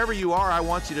 wherever you are, I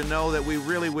want you to know that we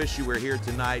really wish you were here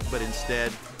tonight, but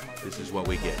instead, this is what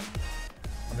we get.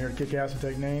 I'm here to kick ass and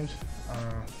take names.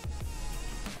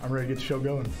 I'm ready to get the show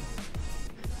going.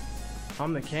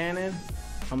 I'm the Cannon.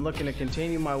 I'm looking to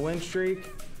continue my win streak.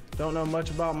 Don't know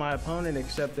much about my opponent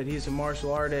except that he's a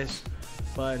martial artist,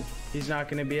 but he's not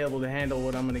going to be able to handle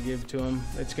what I'm going to give to him.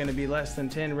 It's going to be less than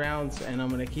 10 rounds, and I'm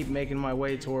going to keep making my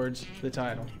way towards the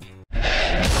title.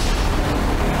 Let's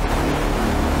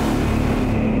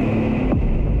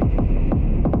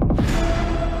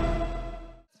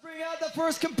bring out the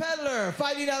first competitor,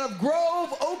 fighting out of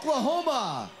Grove,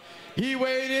 Oklahoma. He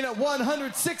weighed in at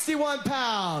 161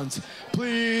 pounds.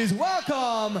 Please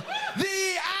welcome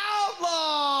the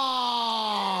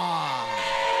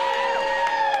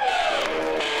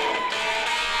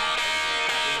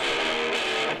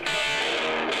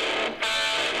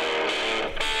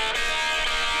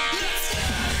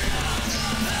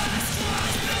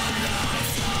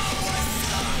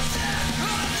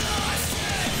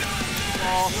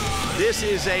Outlaw. This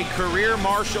is a career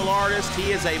martial artist.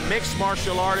 He is a mixed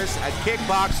martial artist, a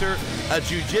kickboxer, a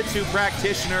jiu-jitsu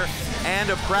practitioner, and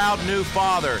a proud new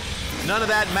father. None of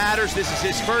that matters. This is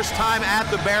his first time at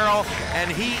the barrel,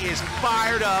 and he is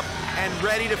fired up and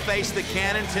ready to face the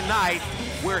Cannon tonight,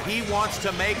 where he wants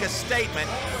to make a statement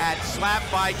at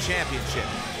SlapFIGHT Championship.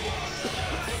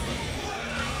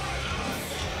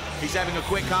 He's having a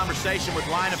quick conversation with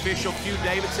line official Q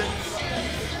Davidson,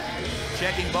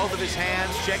 checking both of his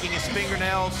hands, checking his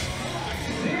fingernails.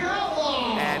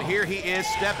 And here he is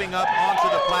stepping up onto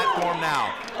the platform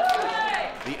now.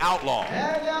 The Outlaw.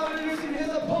 And now introducing his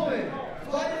opponent,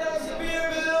 fighting out of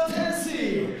Sevierville,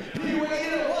 Tennessee. He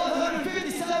weighed in at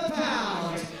 157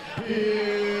 pounds.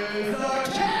 Here's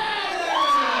the Cannon!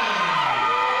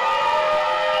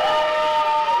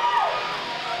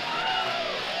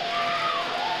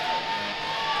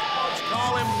 Others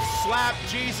call him Slap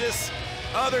Jesus.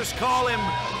 Others call him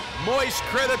Moist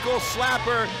Critical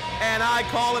Slapper, and I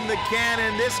call him the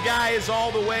Cannon. This guy is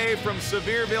all the way from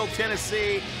Sevierville,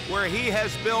 Tennessee, where he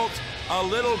has built a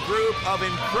little group of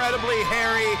incredibly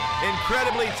hairy,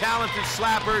 incredibly talented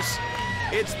slappers.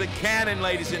 It's the Cannon,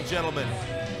 ladies and gentlemen.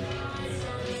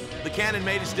 The Cannon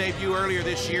made his debut earlier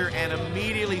this year and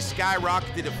immediately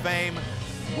skyrocketed to fame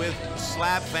with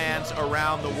slap fans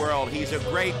around the world. He's a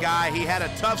great guy. He had a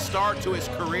tough start to his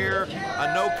career,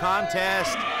 a no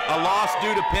contest, a loss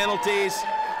due to penalties,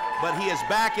 but he is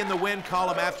back in the win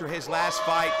column after his last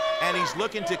fight, and he's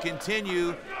looking to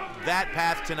continue that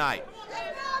path tonight.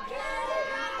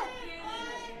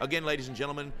 Again, ladies and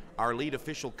gentlemen, our lead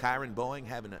official, Kyron Bowen,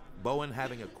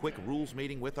 having a quick rules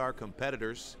meeting with our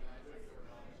competitors,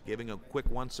 giving a quick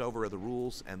once-over of the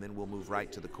rules, and then we'll move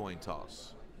right to the coin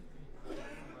toss.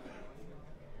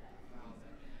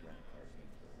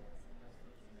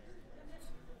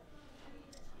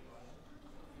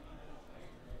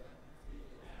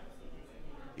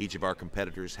 Each of our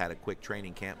competitors had a quick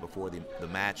training camp before the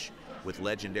match with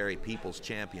legendary People's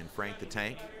Champion Frank the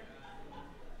Tank.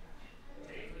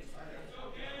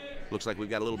 Looks like we've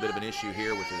got a little bit of an issue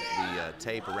here with the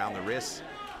tape around the wrists.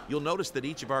 You'll notice that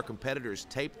each of our competitors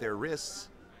taped their wrists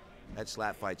at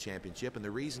SlapFIGHT Championship, and the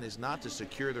reason is not to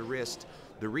secure the wrist.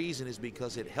 The reason is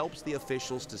because it helps the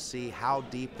officials to see how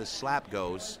deep the slap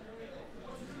goes.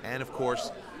 And of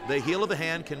course, the heel of the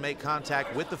hand can make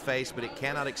contact with the face, but it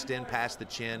cannot extend past the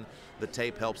chin. The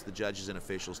tape helps the judges and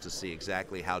officials to see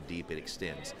exactly how deep it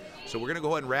extends. So we're gonna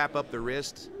go ahead and wrap up the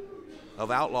wrist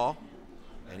of Outlaw,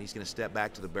 and he's gonna step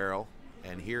back to the barrel,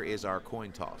 and here is our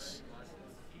coin toss.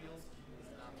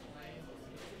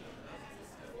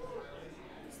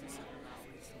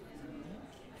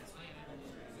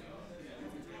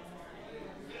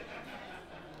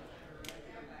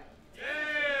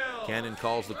 Cannon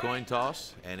calls the coin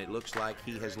toss, and it looks like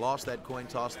he has lost that coin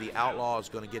toss. The Outlaw is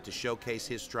going to get to showcase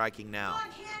his striking now.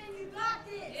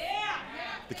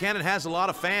 The Cannon has a lot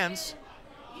of fans,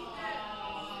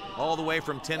 all the way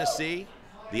from Tennessee.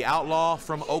 The Outlaw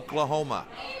from Oklahoma.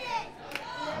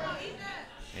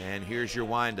 And here's your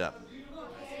windup.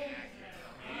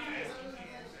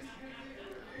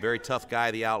 Very tough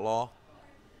guy, the Outlaw,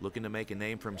 looking to make a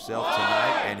name for himself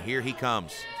tonight, and here he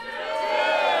comes.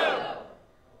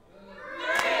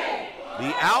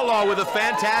 The Outlaw with a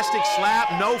fantastic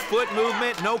slap, no foot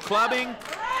movement, no clubbing.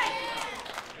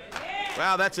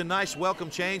 Wow, that's a nice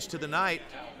welcome change to the night.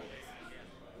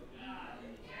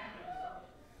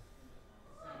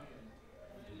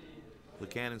 The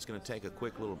Cannon's going to take a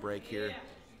quick little break here.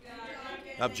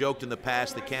 I've joked in the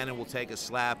past the Cannon will take a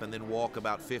slap and then walk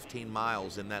about 15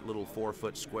 miles in that little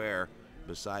 4-foot square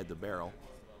beside the barrel.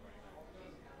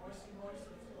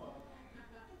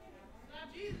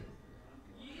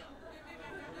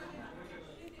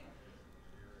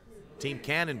 Team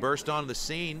Cannon burst onto the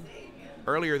scene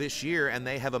earlier this year, and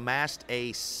they have amassed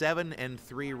a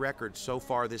 7-3 record so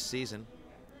far this season.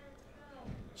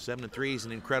 7-3 is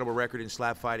an incredible record in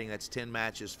slap fighting. That's 10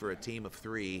 matches for a team of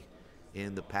 3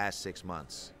 in the past 6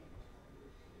 months.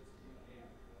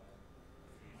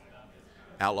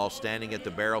 Outlaw standing at the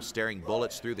barrel, staring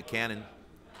bullets through the Cannon.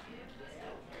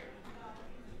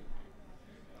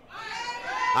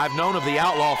 I've known of the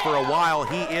Outlaw for a while.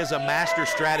 He is a master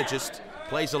strategist.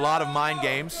 Plays a lot of mind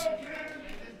games.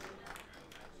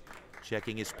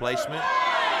 Checking his placement.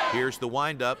 Here's the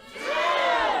windup.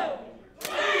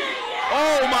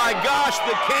 Oh my gosh,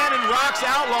 the Cannon rocks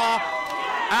Outlaw.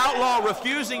 Outlaw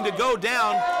refusing to go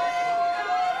down.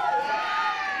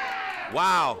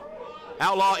 Wow.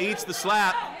 Outlaw eats the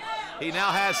slap. He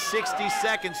now has 60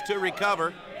 seconds to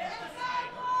recover.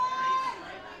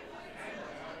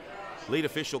 Lead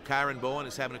official Kyron Bowen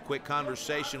is having a quick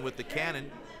conversation with the Cannon.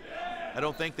 I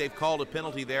don't think they've called a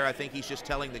penalty there. I think he's just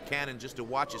telling the Cannon just to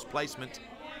watch his placement.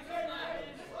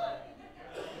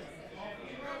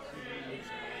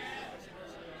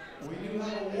 We do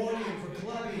have a warning for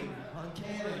clubbing on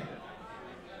Cannon.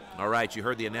 All right, you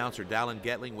heard the announcer, Dallin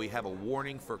Getling. We have a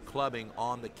warning for clubbing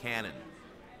on the Cannon.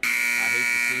 I hate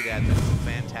to see that. That's a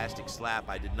fantastic slap.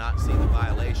 I did not see the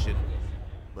violation,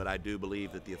 but I do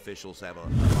believe that the officials have a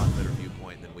lot better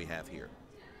viewpoint than we have here.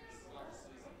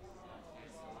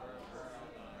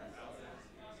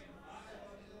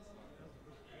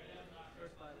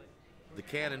 The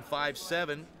Cannon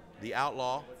 5'7", the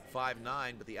Outlaw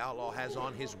 5'9", but the Outlaw has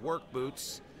on his work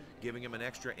boots, giving him an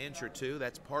extra inch or two.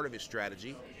 That's part of his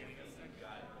strategy.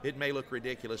 It may look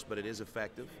ridiculous, but it is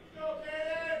effective.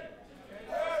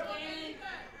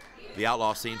 The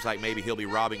Outlaw seems like maybe he'll be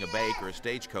robbing a bake or a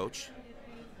stagecoach.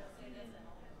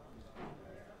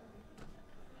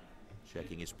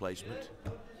 Checking his placement.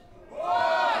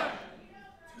 1,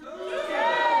 2,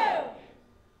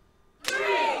 3.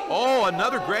 Oh,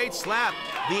 another great slap.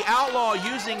 The Outlaw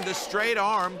using the straight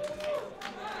arm.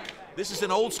 This is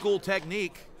an old school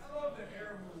technique.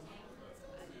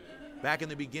 Back in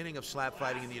the beginning of slap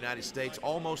fighting in the United States,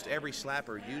 almost every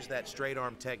slapper used that straight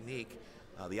arm technique.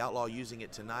 The Outlaw using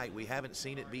it tonight. We haven't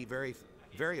seen it be very,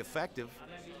 very effective.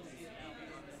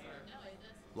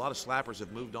 A lot of slappers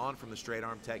have moved on from the straight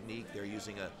arm technique. They're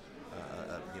using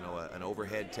an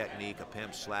overhead technique, a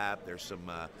pimp slap. There's some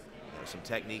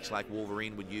techniques like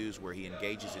Wolverine would use where he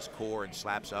engages his core and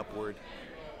slaps upward.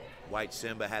 White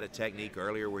Simba had a technique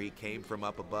earlier where he came from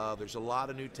up above. There's a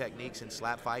lot of new techniques in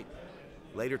slap fight.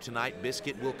 Later tonight,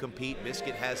 Biscuit will compete.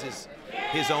 Biscuit has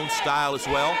his own style as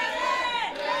well.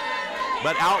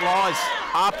 But Outlaw is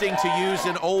opting to use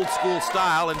an old school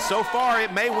style, and so far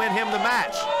it may win him the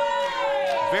match.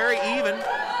 Very even.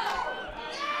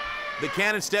 The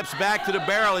Cannon steps back to the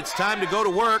barrel. It's time to go to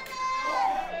work.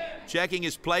 Checking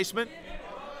his placement.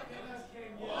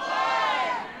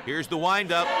 Here's the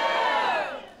windup.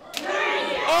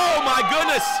 Oh my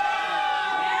goodness!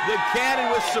 The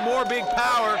Cannon with some more big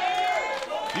power.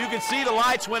 You can see the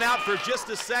lights went out for just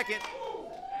a second,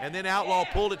 and then Outlaw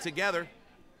pulled it together.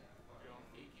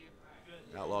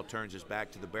 Outlaw turns his back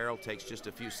to the barrel, takes just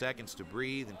a few seconds to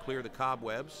breathe and clear the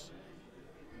cobwebs.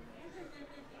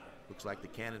 Looks like the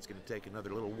Cannon's going to take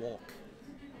another little walk.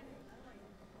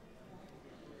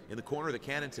 In the corner of the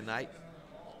Cannon tonight,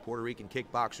 Puerto Rican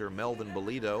kickboxer Melvin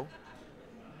Bolito.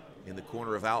 In the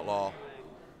corner of Outlaw,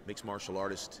 mixed martial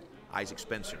artist Isaac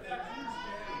Spencer.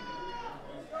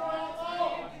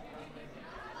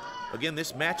 Again,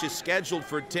 this match is scheduled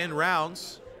for 10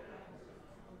 rounds.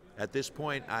 At this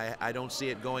point, I don't see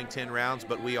it going 10 rounds,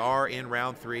 but we are in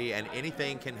round 3, and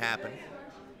anything can happen.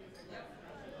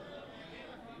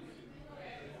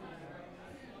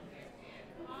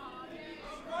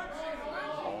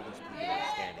 All these people that are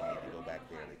standing need to go back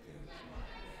there.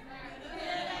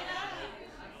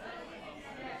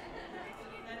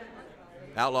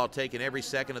 Outlaw taking every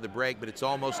second of the break, but it's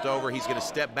almost over. He's going to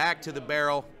step back to the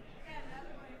barrel.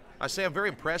 I say I'm very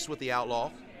impressed with the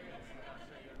Outlaw.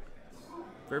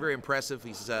 Very, very impressive.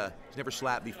 He's never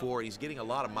slapped before. He's getting a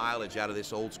lot of mileage out of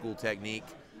this old school technique.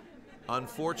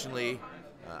 Unfortunately,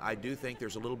 I do think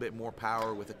there's a little bit more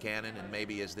power with the Cannon, and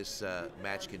maybe as this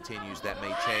match continues, that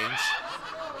may change.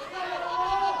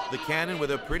 The Cannon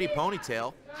with a pretty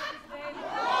ponytail.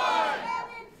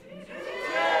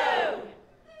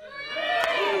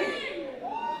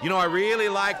 You know, I really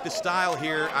like the style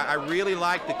here. I really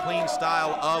like the clean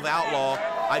style of Outlaw.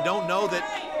 I don't know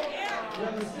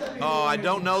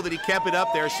that he kept it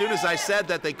up there. As soon as I said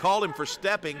that, they called him for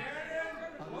stepping.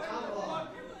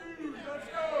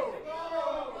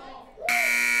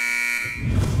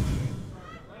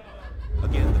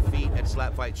 Again, the feet at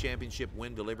SlapFIGHT Championship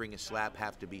when delivering a slap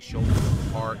have to be shoulder width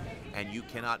apart, and you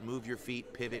cannot move your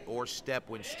feet, pivot, or step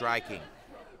when striking.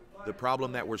 The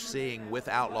problem that we're seeing with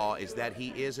Outlaw is that he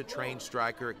is a trained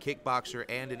striker, a kickboxer,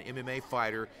 and an MMA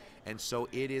fighter, and so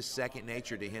it is second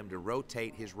nature to him to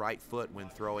rotate his right foot when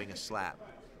throwing a slap.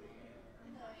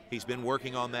 He's been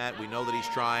working on that. We know that he's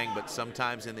trying, but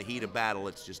sometimes in the heat of battle,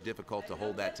 it's just difficult to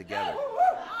hold that together.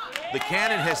 The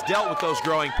Cannon has dealt with those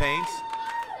growing pains.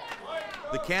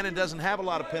 The Cannon doesn't have a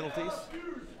lot of penalties.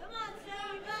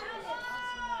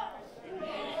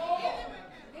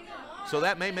 So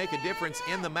that may make a difference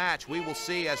in the match. We will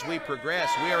see as we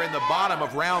progress. We are in the bottom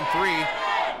of round 3.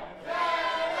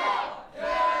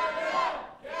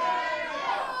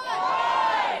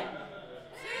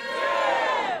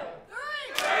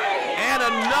 And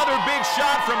another big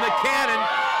shot from the Cannon.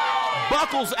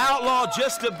 Buckles Outlaw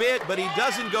just a bit, but he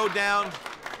doesn't go down.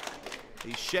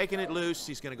 He's shaking it loose.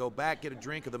 He's going to go back, get a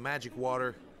drink of the magic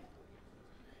water.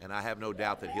 and I have no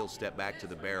doubt that he'll step back to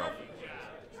the barrel.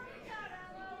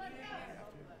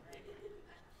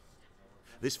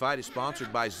 This fight is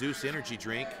sponsored by Zeus Energy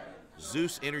Drink,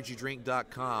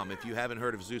 ZeusEnergyDrink.com. If you haven't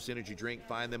heard of Zeus Energy Drink,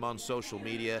 find them on social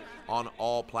media on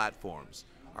all platforms.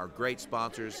 Our great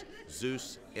sponsors,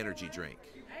 Zeus Energy Drink.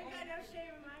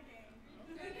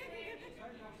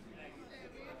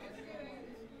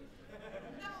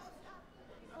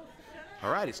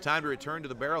 All right, it's time to return to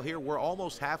the barrel here. We're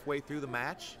almost halfway through the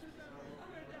match.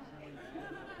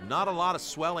 Not a lot of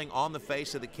swelling on the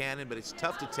face of the Cannon, but it's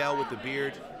tough to tell with the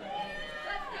beard.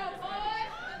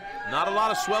 Not a lot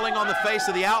of swelling on the face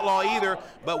of the Outlaw either,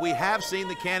 but we have seen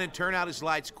the Cannon turn out his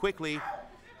lights quickly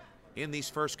in these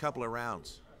first couple of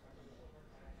rounds.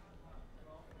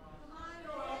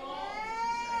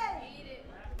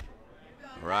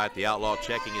 All right, the Outlaw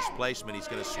checking his placement. He's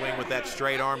going to swing with that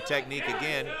straight arm technique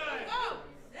again.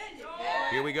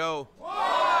 Here we go.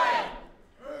 1,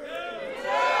 2,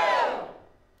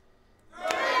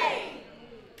 3.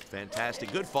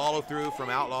 Fantastic. Good follow through from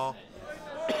Outlaw.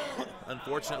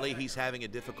 Unfortunately, he's having a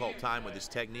difficult time with his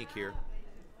technique here.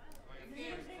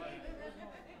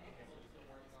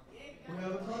 We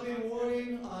have a clubbing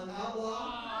warning on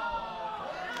Outlaw.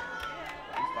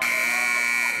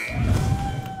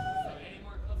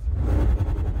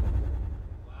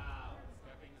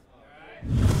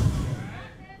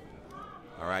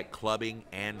 All right, clubbing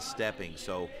and stepping.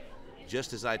 So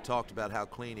just as I talked about how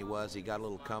clean he was, he got a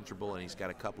little comfortable, and he's got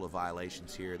a couple of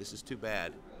violations here. This is too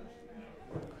bad.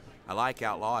 I like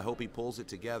Outlaw. I hope he pulls it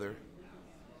together.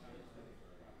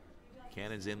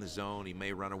 Cannon's in the zone. He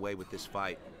may run away with this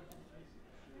fight.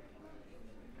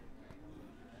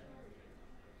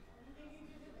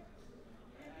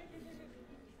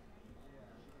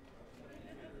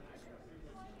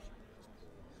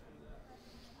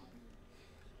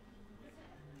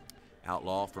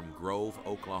 Outlaw from Grove,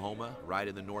 Oklahoma, right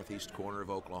in the northeast corner of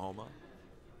Oklahoma.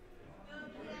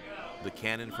 The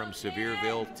Cannon from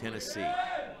Sevierville, Tennessee.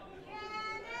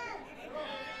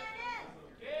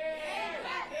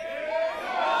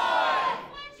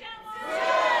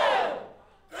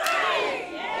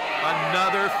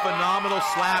 Another phenomenal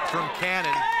slap from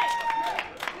Cannon.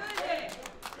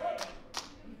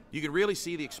 You can really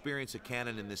see the experience of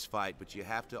Cannon in this fight, but you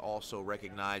have to also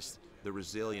recognize the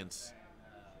resilience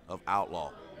of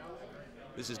Outlaw.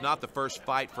 This is not the first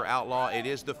fight for Outlaw. It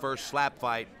is the first slap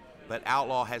fight, but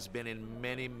Outlaw has been in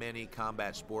many, many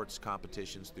combat sports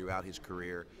competitions throughout his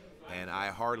career, and I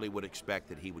hardly would expect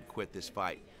that he would quit this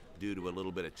fight due to a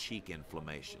little bit of cheek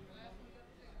inflammation.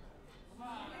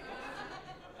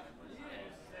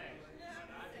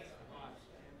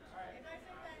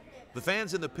 The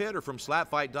fans in the pit are from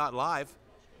SlapFIGHT.live.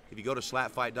 If you go to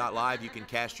SlapFIGHT.live, you can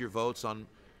cast your votes on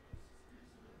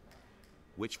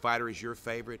which fighter is your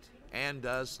favorite, and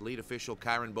does lead official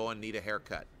Kyron Bowen need a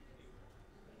haircut?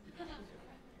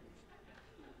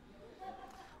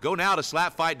 Go now to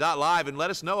SlapFIGHT.live and let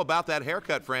us know about that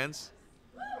haircut, friends.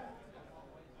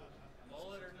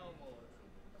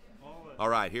 All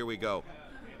right, here we go.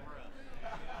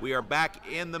 We are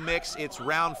back in the mix. It's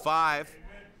round 5.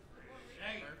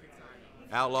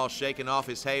 Outlaw shaking off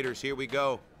his haters. Here we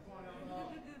go.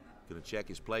 Gonna check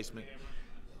his placement.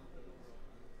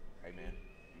 Hey, man,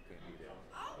 you can't do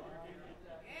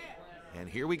that. And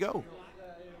here we go.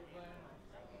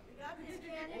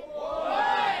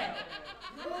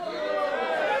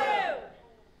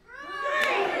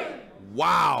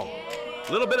 Wow.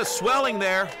 A little bit of swelling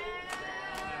there.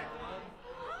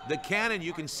 The Cannon,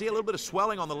 you can see a little bit of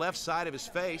swelling on the left side of his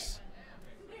face.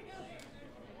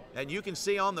 And you can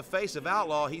see on the face of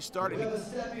Outlaw, he's starting to...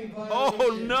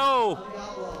 Oh, no!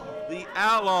 The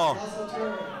Outlaw.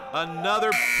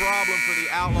 Another problem for the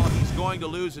Outlaw. He's going to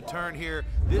lose a turn here.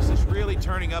 This is really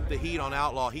turning up the heat on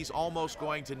Outlaw. He's almost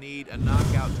going to need a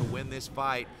knockout to win this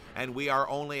fight, and we are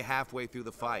only halfway through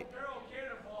the fight.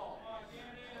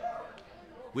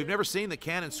 We've never seen the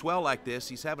Cannon swell like this.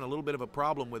 He's having a little bit of a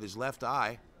problem with his left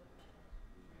eye.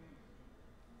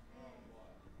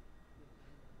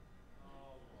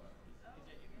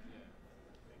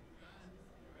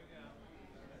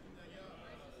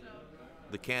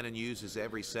 The Cannon uses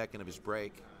every second of his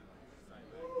break.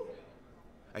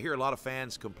 I hear a lot of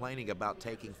fans complaining about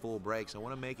taking full breaks. I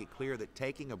want to make it clear that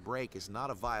taking a break is not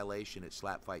a violation at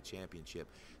SlapFIGHT Championship.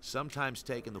 Sometimes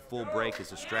taking the full break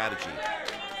is a strategy.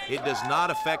 It does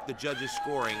not affect the judges'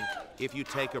 scoring if you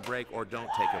take a break or don't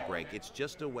take a break. It's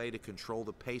just a way to control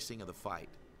the pacing of the fight.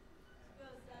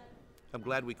 I'm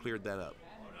glad we cleared that up.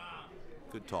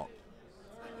 Good talk.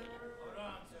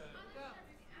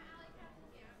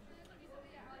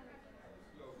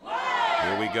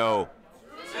 Here we go.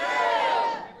 2,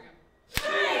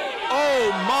 3.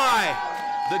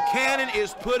 Cannon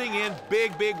is putting in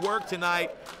big, big work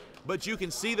tonight, but you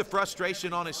can see the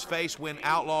frustration on his face when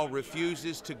Outlaw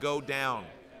refuses to go down.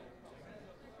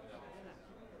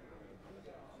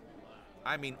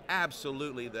 I mean,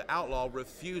 absolutely, the Outlaw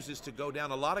refuses to go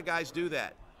down. A lot of guys do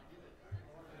that.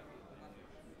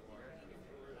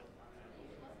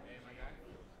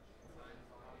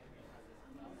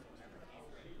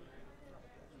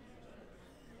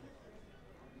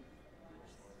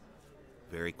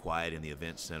 Very quiet in the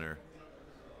event center.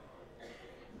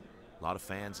 A lot of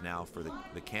fans now for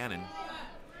the Cannon.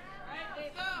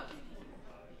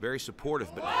 Very supportive,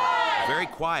 but very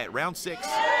quiet. Round 6.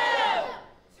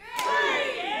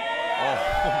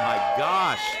 Oh my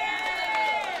gosh.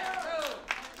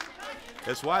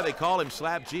 That's why they call him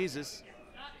Slap Jesus.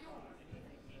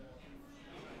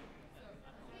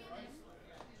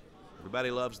 Everybody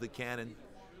loves the Cannon.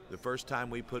 The first time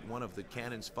we put one of the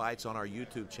Cannon's fights on our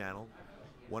YouTube channel,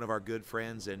 one of our good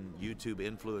friends and YouTube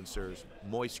influencers,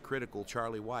 Moist Critical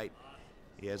Charlie White,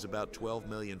 he has about 12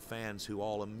 million fans who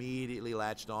all immediately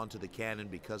latched on to the Cannon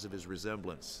because of his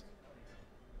resemblance.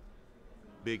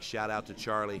 Big shout out to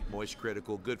Charlie, Moist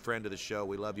Critical, good friend of the show.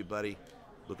 We love you, buddy.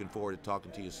 Looking forward to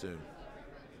talking to you soon.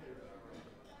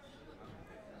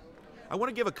 I want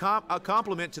to give a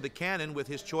compliment to the Cannon with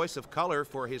his choice of color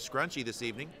for his scrunchie this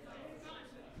evening.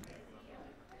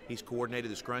 He's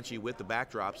coordinated the scrunchie with the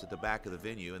backdrops at the back of the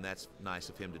venue, and that's nice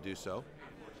of him to do so.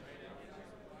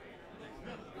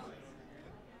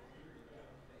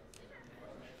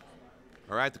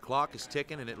 All right, the clock is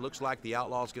ticking, and it looks like the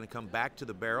Outlaw is going to come back to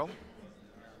the barrel.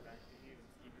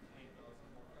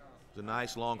 It's a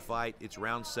nice long fight. It's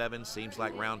round 7, seems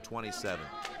like round 27.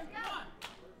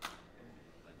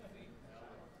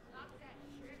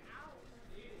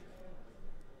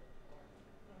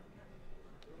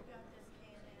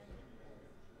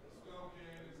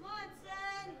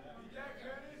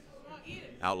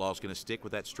 Outlaw's going to stick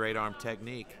with that straight arm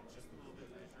technique.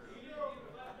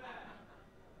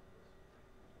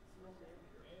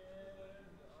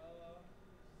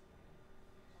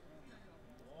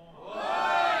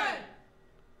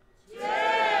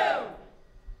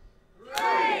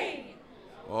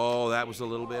 Oh, that was a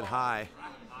little bit high.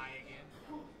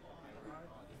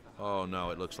 Oh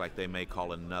no, it looks like they may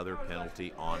call another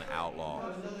penalty on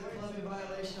Outlaw.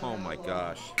 Oh my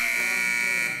gosh.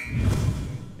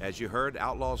 As you heard,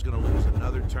 Outlaw's going to lose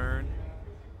another turn.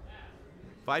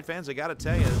 Fight fans, I got to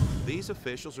tell you, these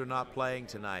officials are not playing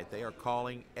tonight. They are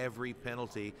calling every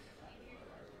penalty.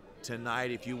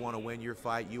 Tonight, if you want to win your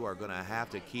fight, you are going to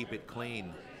have to keep it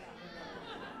clean.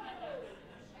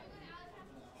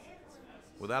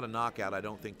 Without a knockout, I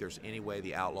don't think there's any way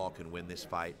the Outlaw can win this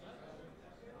fight.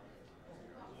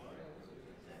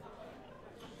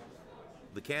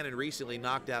 The Cannon recently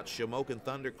knocked out Shamokin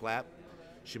Thunderclap.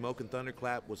 Shamokin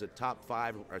Thunderclap was a top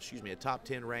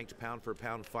 10 ranked pound for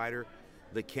pound fighter.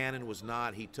 The Cannon was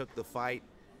not. He took the fight,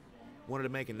 wanted to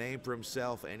make a name for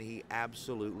himself, and he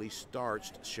absolutely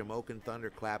starched Shamokin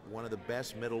Thunderclap, one of the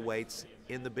best middleweights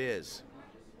in the biz.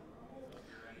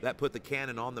 That put the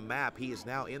Cannon on the map. He is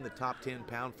now in the top 10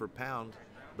 pound for pound,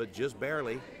 but just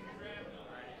barely.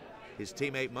 His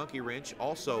teammate Monkey Wrench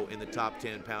also in the top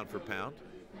 10 pound for pound.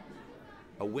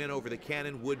 A win over the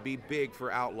Cannon would be big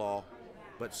for Outlaw,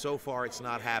 but so far it's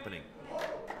not happening.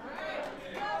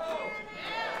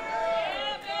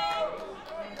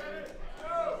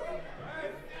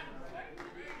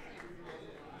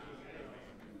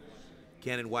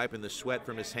 Cannon wiping the sweat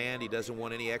from his hand. He doesn't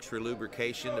want any extra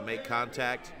lubrication to make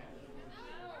contact.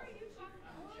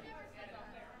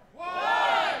 1,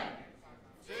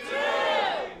 2,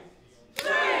 3,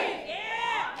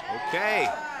 yeah! Okay.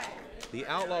 The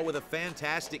Outlaw with a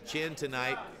fantastic chin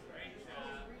tonight.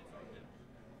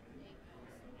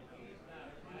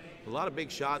 A lot of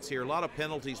big shots here, a lot of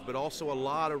penalties, but also a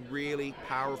lot of really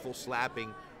powerful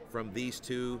slapping from these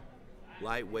two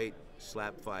lightweight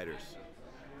slap fighters.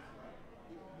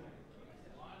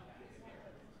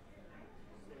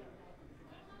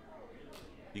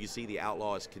 You can see the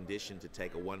Outlaw is conditioned to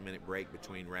take a 1-minute break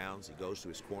between rounds. He goes to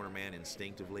his corner man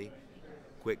instinctively,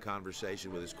 quick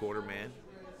conversation with his corner man,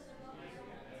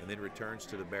 and then returns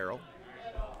to the barrel.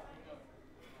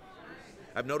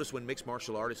 I've noticed when mixed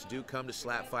martial artists do come to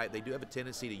slap fight, they do have a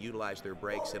tendency to utilize their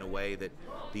breaks in a way that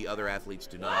the other athletes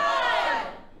do not.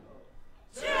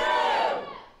 1, 2,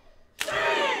 3.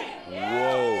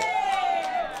 Whoa.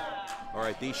 All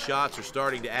right, these shots are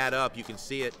starting to add up. You can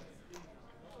see it.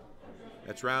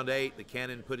 That's round 8. The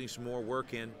Cannon putting some more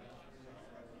work in.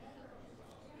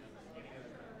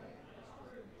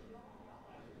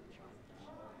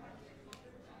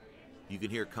 You can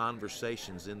hear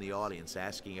conversations in the audience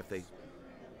asking if they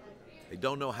They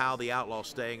don't know how the Outlaw's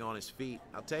staying on his feet.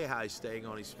 I'll tell you how he's staying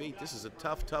on his feet. This is a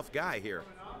tough, tough guy here.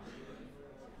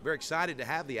 Very excited to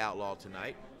have the Outlaw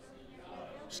tonight.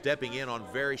 Stepping in on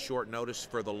very short notice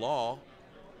for the Law,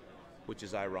 which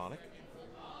is ironic.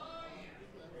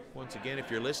 Once again, if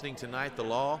you're listening tonight, the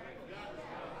Law,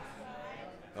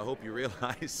 I hope you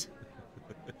realize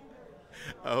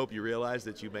I hope you realize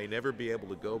that you may never be able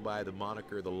to go by the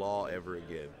moniker the Law ever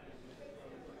again.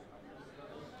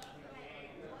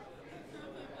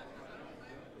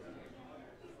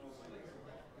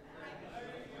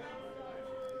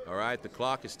 All right, the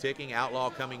clock is ticking. Outlaw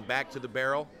coming back to the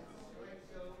barrel.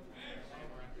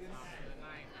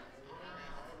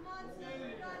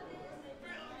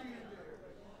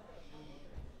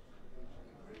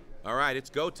 All right, it's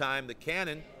go time. The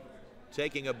Cannon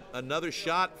taking another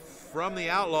shot from the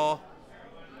Outlaw.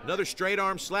 Another straight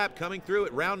arm slap coming through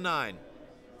at round 9.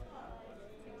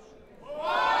 1,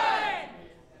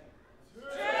 2,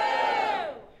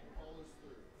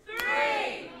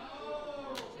 3.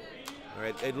 All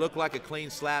right, it looked like a clean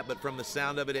slap, but from the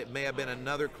sound of it, it may have been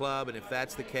another club, and if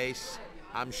that's the case,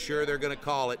 I'm sure they're going to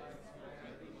call it.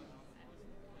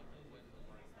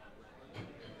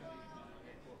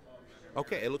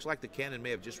 Okay, it looks like the Cannon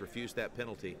may have just refused that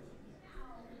penalty.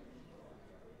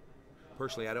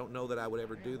 Personally, I don't know that I would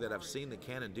ever do that. I've seen the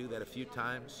Cannon do that a few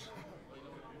times.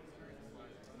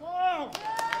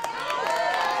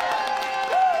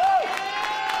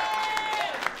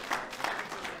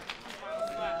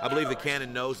 I believe the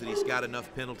Cannon knows that he's got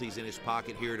enough penalties in his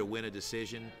pocket here to win a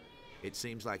decision. It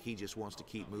seems like he just wants to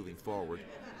keep moving forward.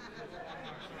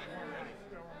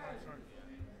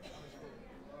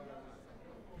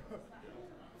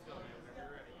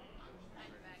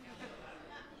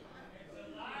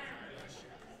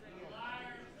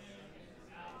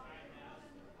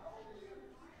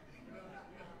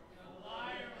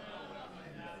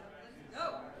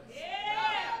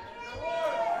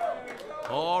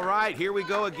 All right, here we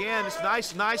go again. It's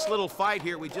nice little fight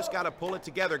here. We just got to pull it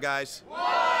together, guys. 1,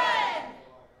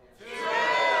 2,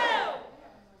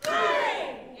 3.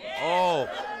 Oh,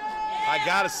 I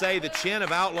got to say, the chin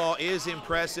of Outlaw is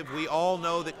impressive. We all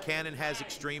know that Cannon has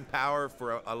extreme power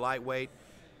for a lightweight,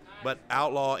 but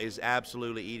Outlaw is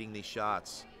absolutely eating these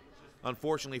shots.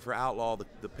 Unfortunately for Outlaw,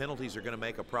 the penalties are going to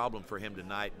make a problem for him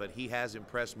tonight, but he has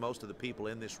impressed most of the people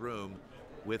in this room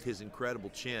with his incredible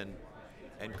chin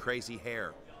and crazy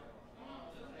hair.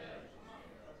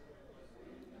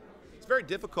 It's very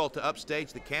difficult to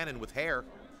upstage the Cannon with hair.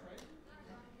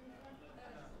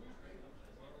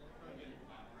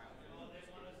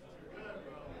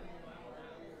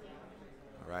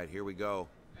 All right, here we go.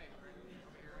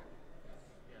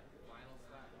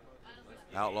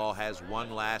 Outlaw has one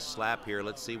last slap here.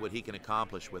 Let's see what he can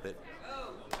accomplish with it.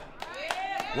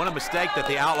 One mistake that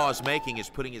the Outlaw is making is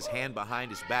putting his hand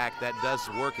behind his back. That does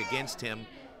work against him.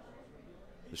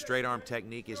 The straight arm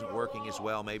technique isn't working as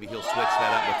well. Maybe he'll switch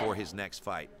that up before his next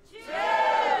fight. 2,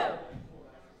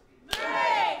 3.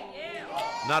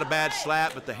 Not a bad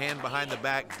slap, but the hand behind the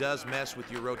back does mess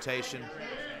with your rotation.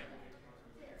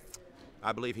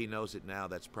 I believe he knows it now.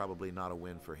 That's probably not a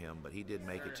win for him, but he did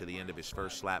make it to the end of his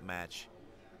first slap match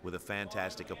with a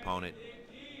fantastic opponent.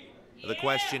 The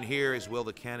question here is, will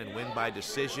the Cannon win by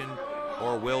decision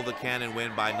or will the Cannon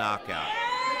win by knockout?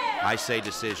 I say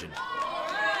decision.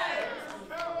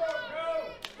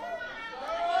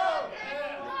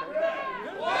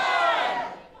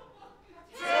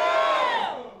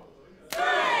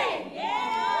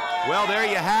 Well, there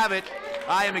you have it.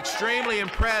 I am extremely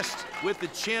impressed with the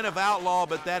chin of Outlaw,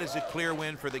 but that is a clear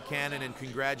win for the Cannon, and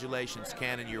congratulations,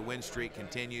 Cannon. Your win streak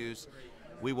continues.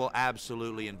 We will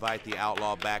absolutely invite the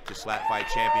Outlaw back to SlapFIGHT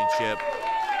Championship,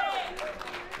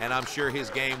 and I'm sure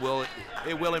his game will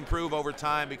improve over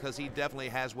time because he definitely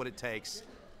has what it takes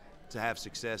to have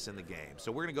success in the game.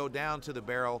 So we're going to go down to the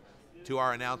barrel to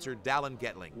our announcer, Dallin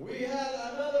Getling. We had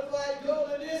another fight go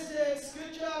the distance.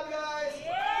 Good job, guys.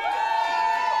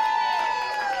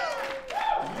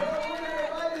 Your winner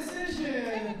by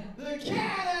decision, the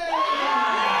Cannon.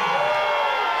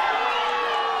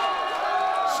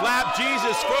 Slap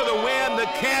Jesus for the win. The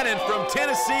Cannon from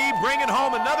Tennessee bringing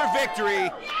home another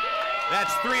victory.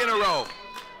 That's 3 in a row.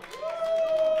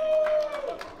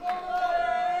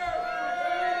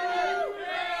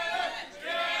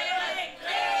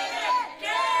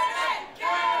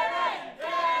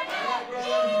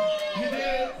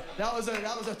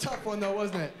 That was a tough one though,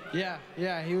 wasn't it?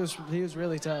 Yeah, he was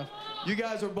really tough. You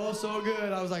guys were both so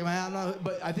good. I was like, man, I'm not.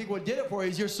 But I think what did it for you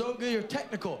is you're so good. You're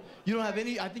technical. You don't have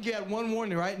any. I think you had one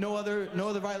warning, right? No other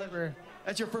violent.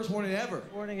 That's your first warning ever.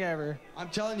 Warning ever. I'm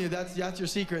telling you, that's your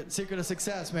secret of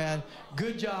success, man.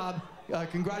 Good job.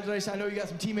 Congratulations. I know you got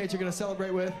some teammates you're going to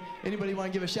celebrate with. Anybody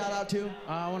want to give a shout out to?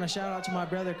 I want to shout out to my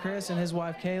brother Chris and his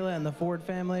wife Kayla and the Ford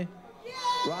family.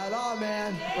 Right on,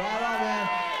 man. Right on, man.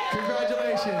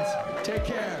 Congratulations. Take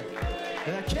care.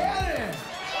 And a cannon.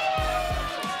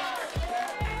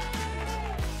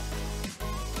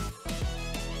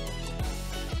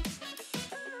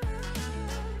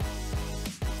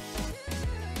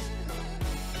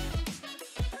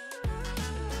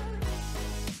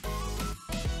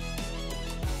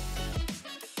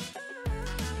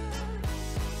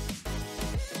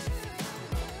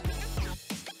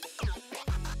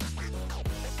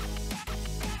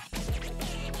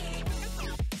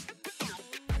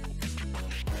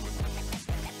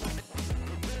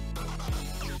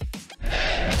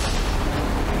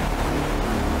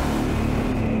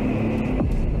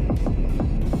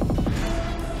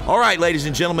 All right, ladies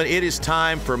and gentlemen, it is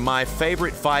time for my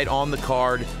favorite fight on the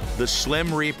card, the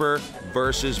Slim Reaper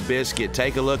versus Biscuit.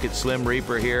 Take a look at Slim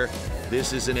Reaper here.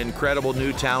 This is an incredible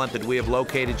new talent that we have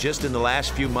located just in the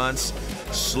last few months.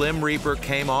 Slim Reaper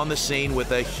came on the scene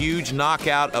with a huge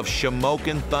knockout of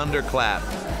Shamokin Thunderclap.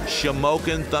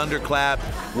 Shamokin Thunderclap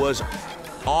was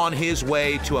on his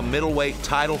way to a middleweight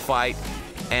title fight,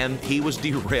 and he was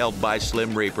derailed by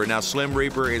Slim Reaper. Now, Slim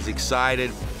Reaper is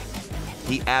excited.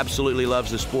 He absolutely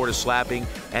loves the sport of slapping,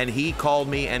 and he called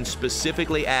me and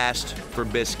specifically asked for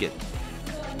Biscuit.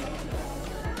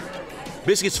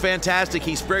 Biscuit's fantastic.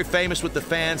 He's very famous with the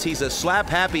fans. He's a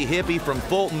slap-happy hippie from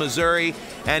Fulton, Missouri,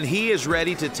 and he is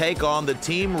ready to take on the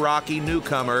Team Rocky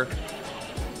newcomer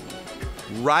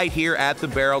right here at the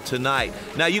Barrel tonight.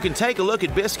 Now, you can take a look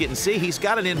at Biscuit and see he's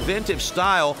got an inventive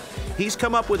style. He's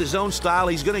come up with his own style.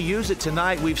 He's going to use it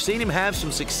tonight. We've seen him have some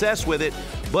success with it,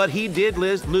 but he did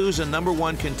lose a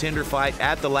 #1 contender fight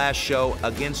at the last show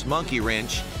against Monkey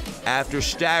Wrench after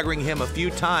staggering him a few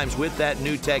times with that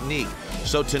new technique.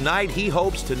 So tonight he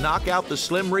hopes to knock out the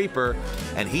Slim Reaper,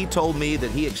 and he told me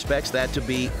that he expects that to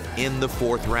be in the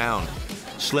 4th round.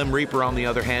 Slim Reaper, on the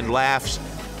other hand, laughs,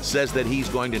 says that he's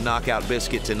going to knock out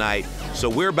Biscuit tonight. So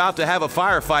we're about to have a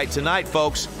firefight tonight,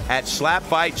 folks, at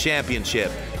SlapFIGHT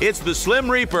Championship. It's the Slim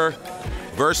Reaper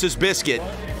versus Biscuit,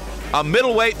 a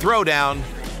middleweight throwdown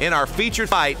in our featured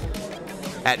fight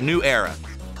at New Era.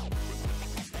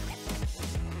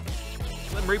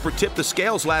 Slim Reaper tipped the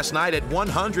scales last night at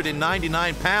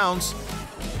 199 pounds.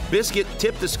 Biscuit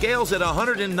tipped the scales at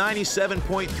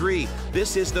 197.3.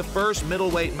 This is the first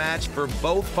middleweight match for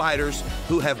both fighters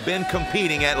who have been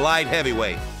competing at light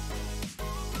heavyweight.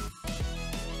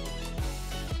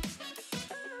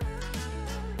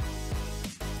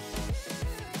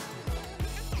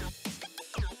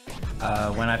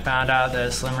 When I found out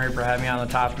that Slim Reaper had me on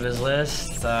the top of his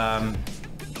list, I'm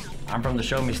from the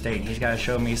show me state, and he's got to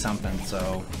show me something.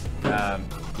 So,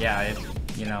 yeah,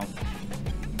 you know,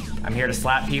 I'm here to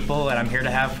slap people, and I'm here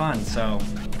to have fun, so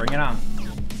bring it on.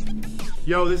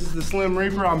 Yo, this is the Slim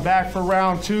Reaper. I'm back for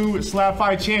round 2 at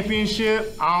SlapFIGHT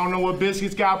Championship. I don't know what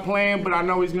Biscuit's got planned, but I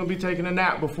know he's going to be taking a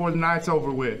nap before the night's over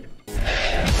with.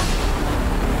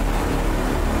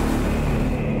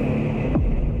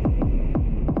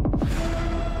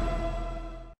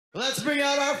 Let's bring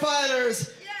out our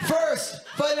fighters. First,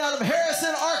 fighting out of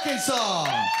Harrison, Arkansas.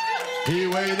 He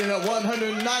weighed in at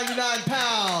 199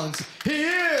 pounds. He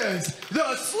is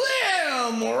the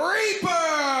Slim Reaper.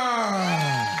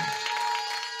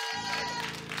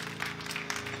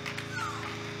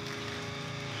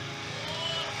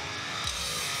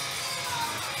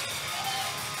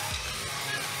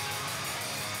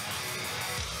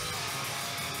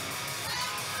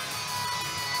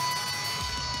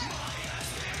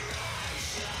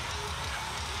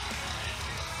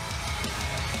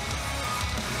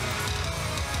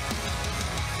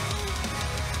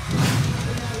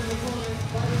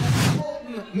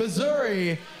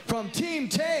 Missouri, from Team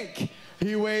Tank.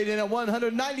 He weighed in at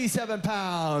 197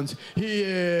 pounds. He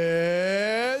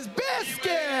is Biscuit!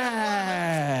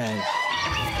 And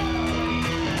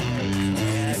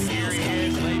here he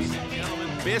is, ladies and gentlemen,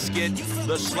 Biscuit,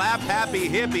 the slap-happy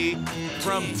hippie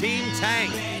from Team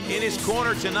Tank. In his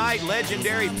corner tonight,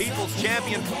 legendary People's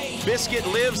Champion Biscuit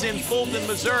lives in Fulton,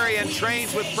 Missouri, and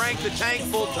trains with Frank the Tank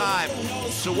full-time.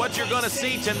 So what you're going to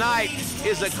see tonight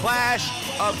is a clash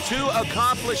of 2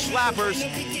 accomplished slappers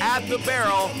at the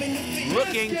Barrel,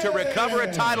 looking to recover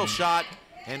a title shot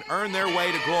and earn their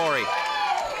way to glory.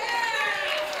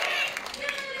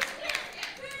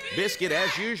 Biscuit,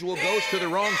 as usual, goes to the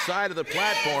wrong side of the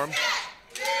platform.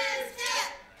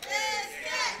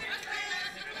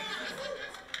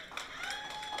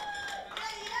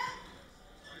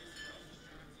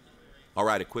 All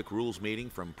right, a quick rules meeting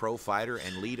from pro fighter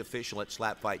and lead official at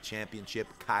SlapFIGHT Championship,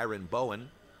 Kyron Bowen.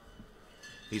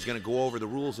 He's going to go over the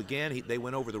rules again. They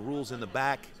went over the rules in the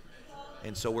back,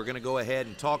 and so we're going to go ahead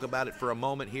and talk about it for a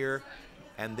moment here,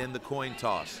 and then the coin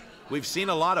toss. We've seen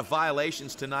a lot of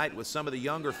violations tonight with some of the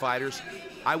younger fighters.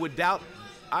 I would doubt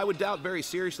very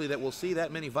seriously that we'll see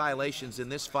that many violations in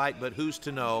this fight, but who's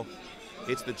to know?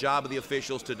 It's the job of the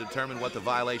officials to determine what the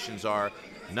violations are,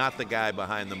 not the guy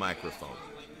behind the microphone.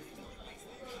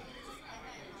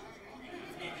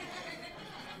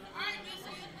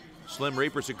 Slim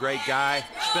Reaper's a great guy.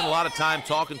 Spent a lot of time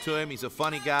talking to him. He's a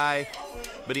funny guy,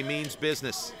 but he means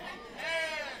business.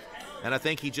 And I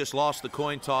think he just lost the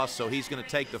coin toss, so he's going to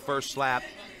take the first slap.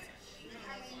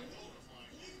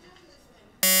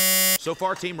 So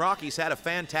far, Team Rocky's had a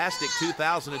fantastic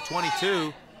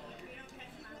 2022.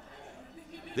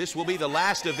 This will be the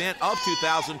last event of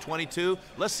 2022.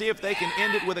 Let's see if they can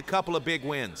end it with a couple of big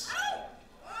wins.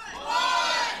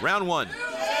 Round one.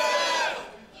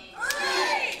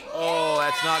 Oh,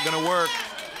 that's not going to work.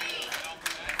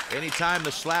 Anytime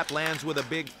the slap lands with a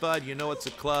big thud, you know it's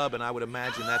a club, and I would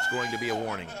imagine that's going to be a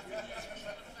warning.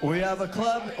 We have a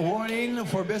club warning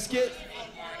for Biscuit.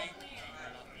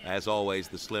 As always,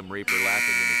 the Slim Reaper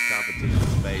laughing in his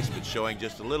competition's face, but showing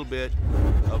just a little bit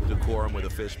of decorum with a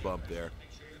fist bump there.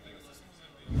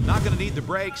 Not going to need the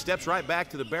break, steps right back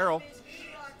to the barrel.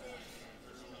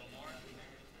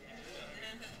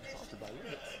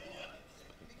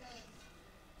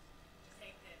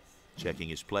 Checking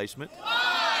his placement.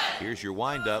 Here's your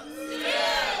windup.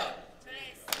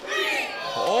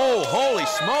 Oh, holy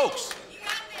smokes!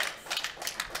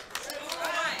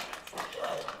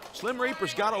 Slim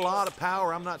Reaper's got a lot of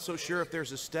power. I'm not so sure if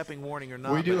there's a stepping warning or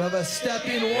not. We do have a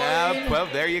stepping warning. Yeah, well,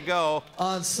 there you go.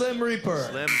 On Slim Reaper.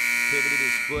 Slim pivoted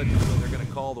his foot, so they're going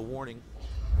to call the warning.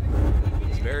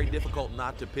 It's very difficult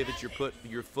not to pivot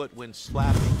your foot when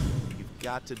slapping.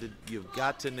 You've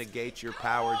got to negate your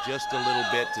power just a little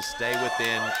bit to stay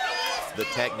within the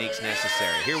techniques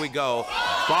necessary. Here we go.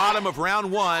 Bottom of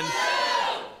round one.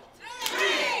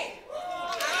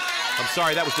 I'm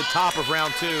sorry, that was the top of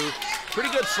round two. Pretty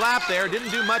good slap there,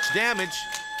 didn't do much damage.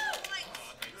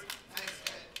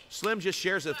 Slim just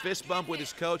shares a fist bump with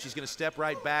his coach. He's going to step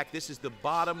right back. This is the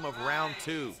bottom of round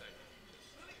two.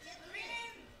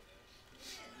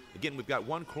 Again, we've got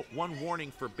one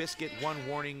warning for Biscuit, one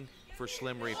warning for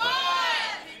Slim Reaper.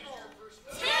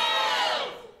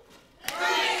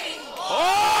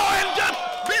 Oh,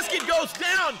 and Biscuit goes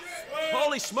down.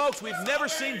 Holy smokes, we've never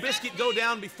seen Biscuit go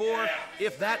down before.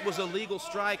 If that was a legal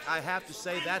strike, I have to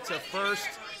say that's a first.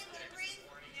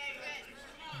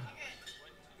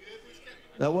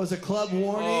 That was a club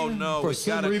warning for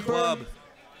Slim Reaper. Club.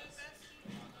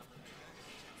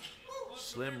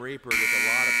 Slim Reaper with a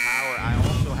lot of power. I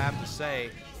also have to say,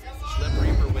 Slim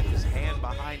Reaper with his hand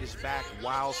behind his back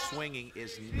while swinging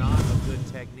is not a good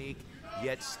technique,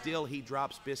 yet still he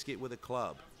drops Biscuit with a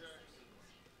club.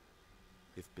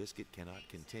 If Biscuit cannot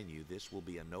continue, this will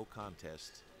be a no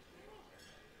contest.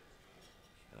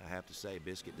 And I have to say,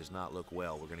 Biscuit does not look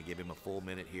well. We're going to give him a full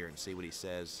minute here and see what he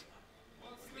says.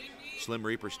 Slim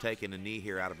Reaper's taking a knee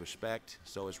here out of respect.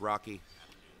 So is Rocky.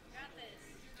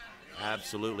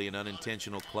 Absolutely an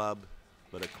unintentional club,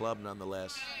 but a club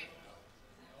nonetheless.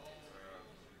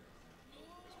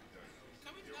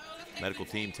 Medical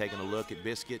team taking a look at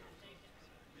Biscuit.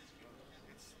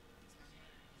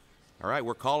 All right,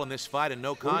 we're calling this fight a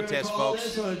no contest,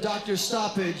 folks. This doctor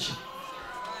stoppage.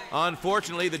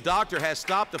 Unfortunately, the doctor has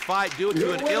stopped the fight due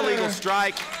to an illegal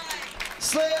strike.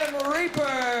 Slim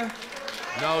Reaper.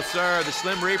 No, sir, the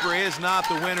Slim Reaper is not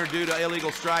the winner due to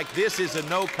illegal strike. This is a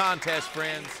no contest,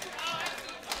 friends.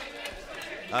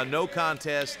 A no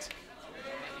contest.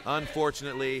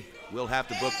 Unfortunately, we'll have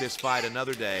to book this fight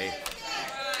another day.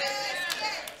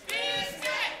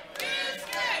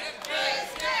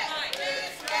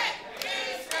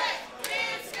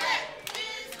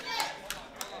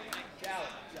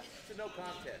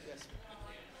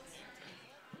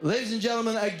 Ladies and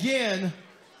gentlemen, again,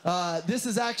 this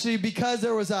is actually because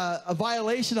there was a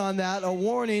violation on that, a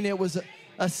warning. It was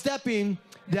a stepping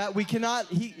that we cannot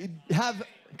have.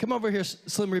 Come over here,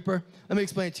 Slim Reaper. Let me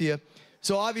explain it to you.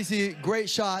 So obviously, great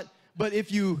shot, but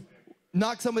if you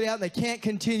knock somebody out and they can't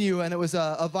continue and it was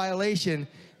a violation,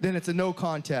 then it's a no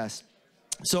contest.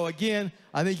 So again,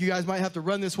 I think you guys might have to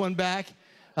run this one back.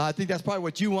 I think that's probably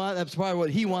what you want. That's probably what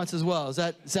he wants as well. Does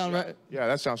that sound right? Yeah,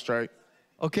 that sounds straight.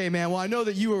 Okay, man. Well, I know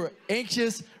that you were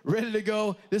anxious, ready to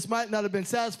go. This might not have been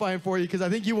satisfying for you because I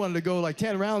think you wanted to go like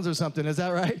 10 rounds or something. Is that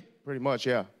right? Pretty much,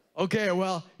 yeah. Okay,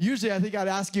 well, usually I think I'd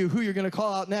ask you who you're going to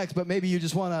call out next, but maybe you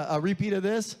just want a repeat of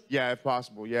this? Yeah, if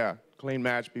possible, yeah. clean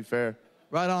match, be fair.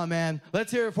 Right on, man.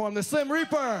 Let's hear it for him, the Slim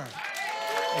Reaper.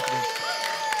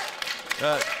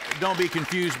 Don't be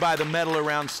confused by the medal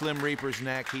around Slim Reaper's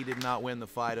neck. He did not win the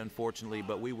fight, unfortunately,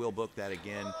 but we will book that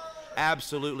again.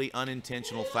 Absolutely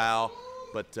unintentional foul,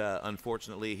 but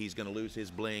unfortunately, he's going to lose his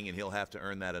bling, and he'll have to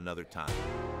earn that another time.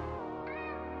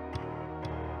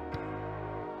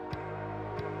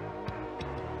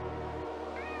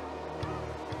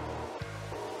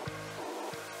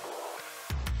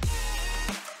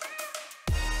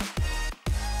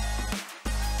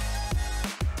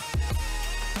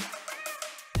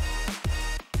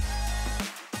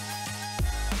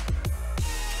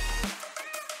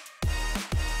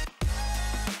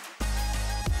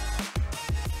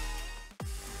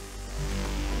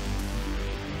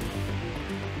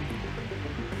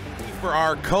 For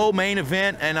our co-main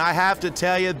event, and I have to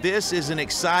tell you, this is an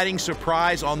exciting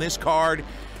surprise on this card.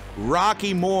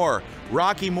 Rocky Moore.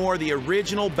 Rocky Moore, the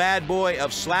original bad boy of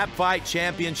SlapFIGHT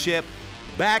Championship.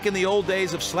 Back in the old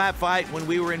days of SlapFIGHT, when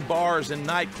we were in bars and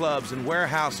nightclubs and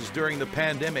warehouses during the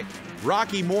pandemic,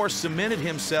 Rocky Moore cemented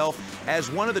himself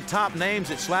as one of the top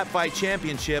names at SlapFIGHT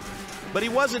Championship, but he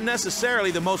wasn't necessarily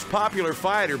the most popular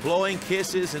fighter, blowing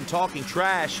kisses and talking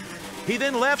trash. He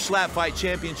then left SlapFIGHT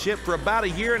Championship for about a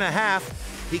year and a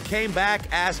half. He came back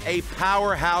as a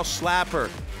powerhouse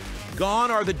slapper. Gone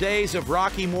are the days of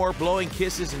Rocky Moore blowing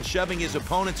kisses and shoving his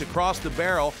opponents across the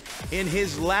barrel. In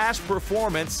his last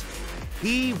performance,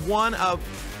 he won a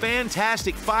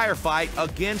fantastic firefight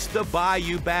against the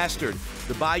Bayou Bastard.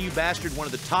 The Bayou Bastard, one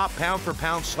of the top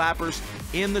pound-for-pound slappers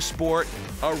in the sport,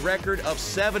 a record of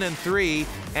 7-3,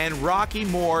 and Rocky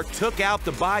Moore took out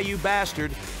the Bayou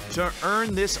Bastard to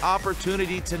earn this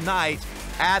opportunity tonight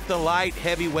at the Light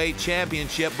Heavyweight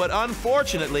Championship. But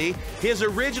unfortunately, his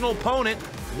original opponent,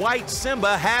 White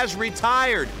Simba, has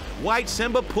retired. White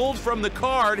Simba pulled from the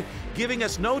card, giving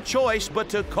us no choice but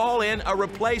to call in a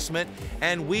replacement,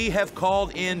 and we have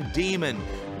called in Demon.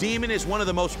 Demon is one of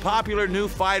the most popular new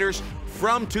fighters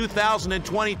from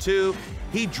 2022.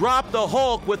 He dropped the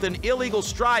Hulk with an illegal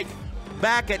strike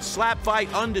back at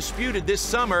SlapFIGHT Undisputed this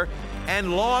summer,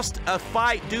 and lost a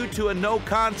fight due to a no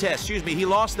contest. He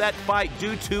lost that fight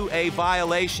due to a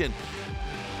violation.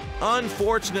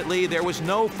 Unfortunately, there was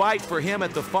no fight for him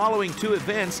at the following two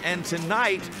events, and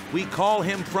tonight we call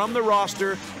him from the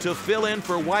roster to fill in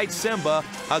for White Simba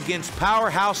against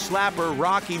powerhouse slapper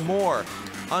Rocky Moore.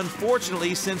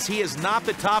 Unfortunately, since he is not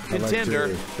the top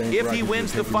contender, if he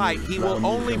wins the fight, he will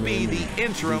only be the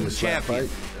interim champion.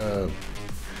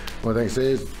 One thing I say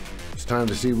is, it's time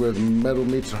to see where the metal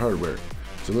meets the hardware.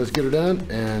 So let's get it done,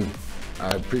 and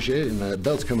I appreciate it, and that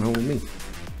belt's coming home with me.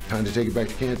 Time to take it back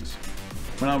to Kansas.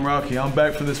 Man, I'm Rocky. I'm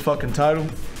back for this fucking title.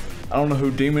 I don't know who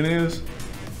Demon is,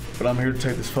 but I'm here to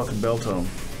take this fucking belt home.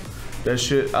 That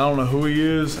shit, I don't know who he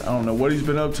is. I don't know what he's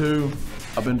been up to.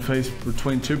 I've been faced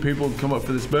between two people to come up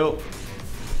for this belt.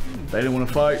 They didn't want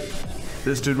to fight.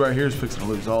 This dude right here is fixing to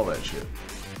lose all that shit.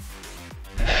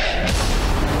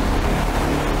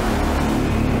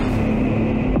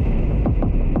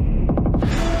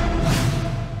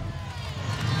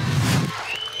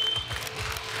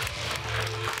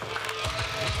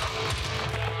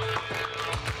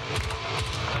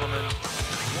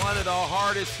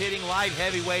 Hardest hitting light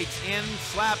heavyweights in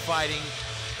slap fighting,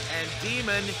 and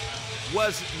Demon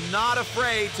was not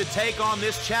afraid to take on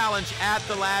this challenge at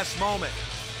the last moment.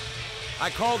 I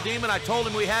called Demon, I told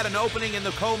him we had an opening in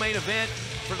the co-main event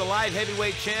for the light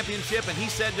heavyweight championship, and he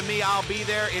said to me, I'll be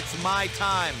there, it's my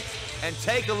time. And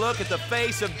take a look at the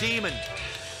face of Demon.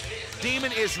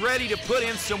 Demon is ready to put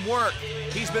in some work.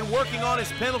 He's been working on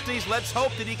his penalties. Let's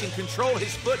hope that he can control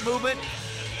his foot movement.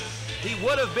 He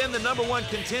would have been the #1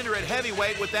 contender at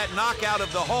heavyweight with that knockout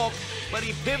of the Hulk, but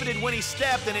he pivoted when he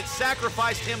stepped, and it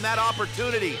sacrificed him that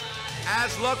opportunity.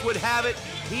 As luck would have it,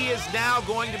 he is now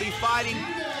going to be fighting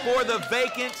for the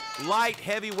vacant light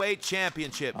heavyweight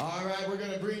championship. All right, we're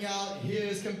going to bring out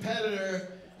his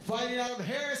competitor, fighting out of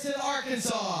Harrison,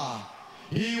 Arkansas.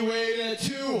 He weighed in at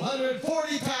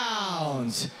 240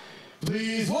 pounds.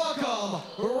 Please welcome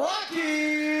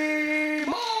Rocky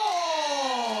Moore.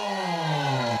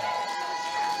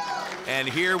 And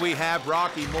here we have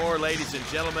Rocky Moore, ladies and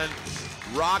gentlemen.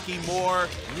 Rocky Moore,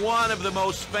 one of the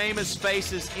most famous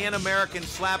faces in American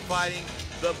slap fighting,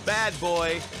 the bad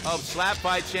boy of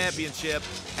SlapFIGHT Championship.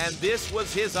 And this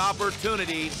was his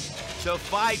opportunity to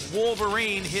fight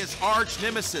Wolverine, his arch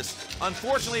nemesis.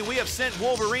 Unfortunately, we have sent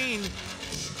Wolverine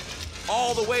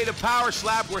all the way to Power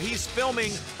Slap, where he's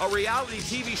filming a reality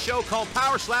TV show called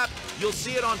Power Slap. You'll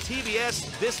see it on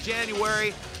TBS this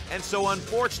January. And so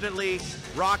unfortunately,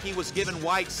 Rocky was given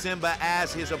White Simba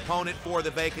as his opponent for the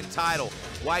vacant title.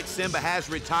 White Simba has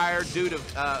retired due to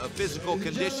a physical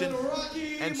condition,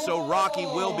 and so Rocky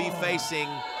will be facing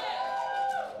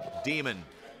Demon.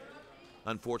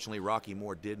 Unfortunately, Rocky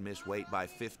Moore did miss weight by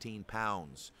 15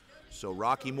 pounds. So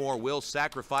Rocky Moore will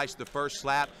sacrifice the first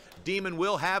slap. Demon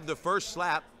will have the first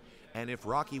slap. And if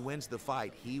Rocky wins the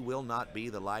fight, he will not be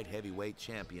the light heavyweight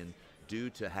champion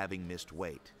due to having missed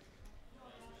weight.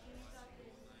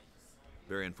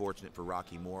 Very unfortunate for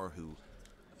Rocky Moore, who,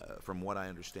 from what I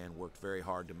understand, worked very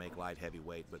hard to make light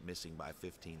heavyweight, but missing by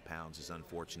 15 pounds is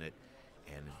unfortunate.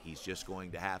 And he's just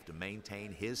going to have to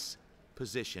maintain his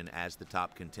position as the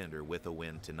top contender with a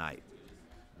win tonight.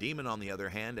 Demon, on the other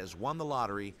hand, has won the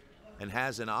lottery and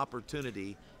has an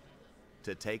opportunity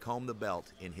to take home the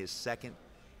belt in his second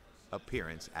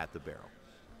appearance at the barrel.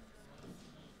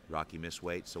 Rocky missed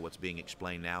weight, so what's being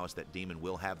explained now is that Demon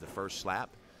will have the first slap.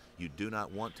 You do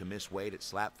not want to miss weight at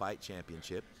SlapFIGHT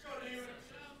Championship.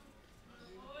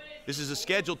 This is a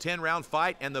scheduled 10-round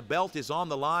fight, and the belt is on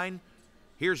the line.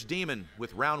 Here's Demon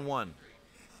with round one.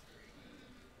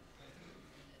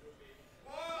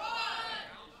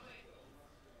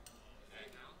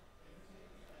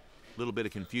 A little bit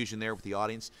of confusion there with the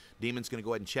audience. Demon's going to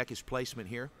go ahead and check his placement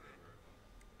here.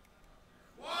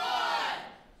 1,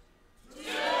 2,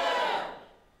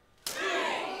 3.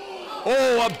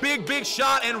 Oh, a big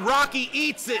shot, and Rocky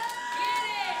eats it.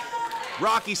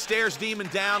 Rocky stares Demon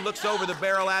down, looks over the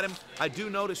barrel at him. I do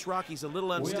notice Rocky's a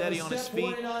little unsteady on his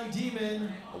feet.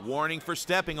 A warning for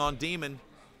stepping on Demon.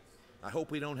 I hope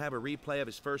we don't have a replay of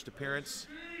his first appearance.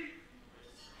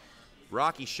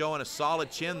 Rocky showing a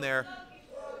solid chin there.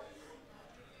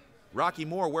 Rocky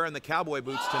Moore wearing the cowboy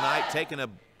boots tonight,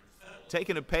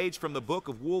 taking a page from the book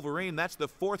of Wolverine. That's the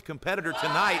fourth competitor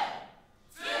tonight.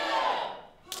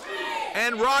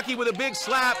 And Rocky with a big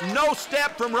slap. No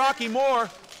step from Rocky Moore.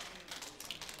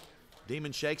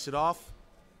 Demon shakes it off.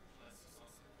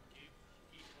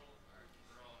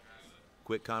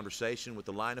 Quick conversation with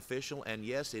the line official, and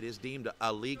yes, it is deemed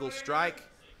a legal strike.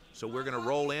 So we're going to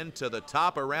roll into the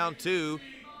top of round two.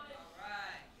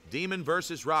 Demon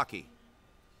versus Rocky.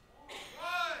 1,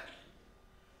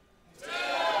 2,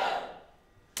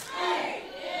 3.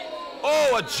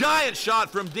 Oh, a giant shot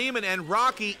from Demon, and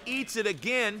Rocky eats it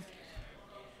again.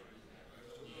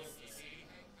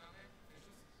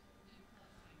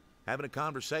 Having a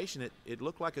conversation, it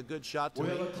looked like a good shot to me.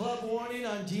 We have a club warning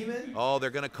on Demon. Oh, they're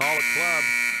going to call a club.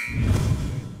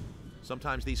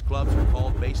 Sometimes these clubs are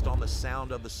called based on the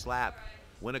sound of the slap.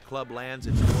 When a club lands,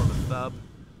 it's more of a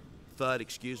thud,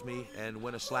 excuse me, and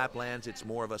when a slap lands, it's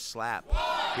more of a slap.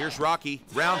 Here's Rocky,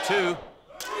 round two.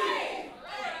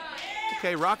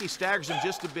 Okay, Rocky staggers him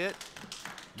just a bit.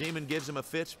 Demon gives him a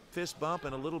fist bump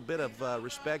and a little bit of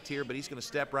respect here, but he's going to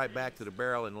step right back to the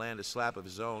barrel and land a slap of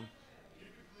his own.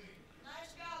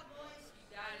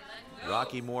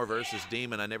 Rocky Moore versus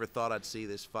Demon. I never thought I'd see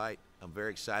this fight. I'm very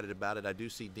excited about it. I do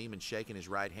see Demon shaking his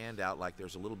right hand out like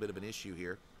there's a little bit of an issue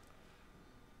here.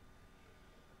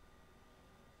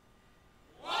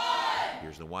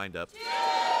 Here's the windup.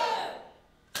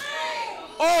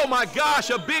 Oh my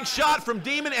gosh, a big shot from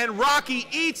Demon, and Rocky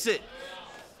eats it.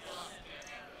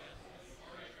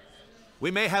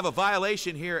 We may have a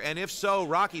violation here, and if so,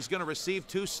 Rocky's going to receive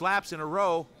 2 slaps in a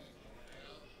row.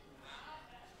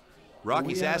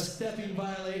 Rocky's asking. Stepping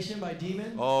violation by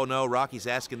Demon. Oh no, Rocky's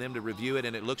asking them to review it,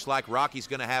 and it looks like Rocky's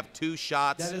going to have 2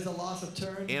 shots. That is a loss of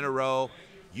turn in a row.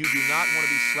 You do not want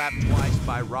to be slapped twice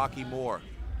by Rocky Moore.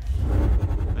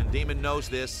 And Demon knows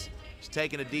this. He's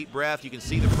taking a deep breath. You can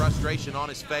see the frustration on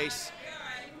his face.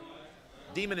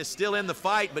 Demon is still in the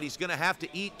fight, but he's going to have to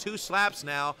eat 2 slaps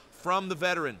now from the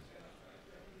veteran.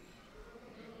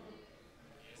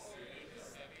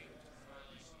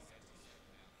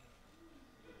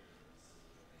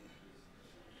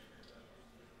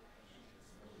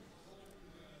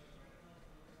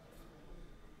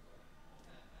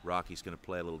 Rocky's going to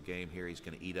play a little game here. He's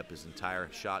going to eat up his entire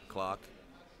shot clock.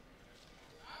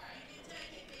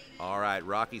 All right,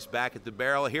 Rocky's back at the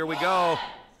barrel. Here we go.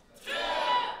 1,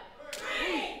 2,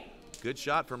 3. Good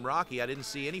shot from Rocky. I didn't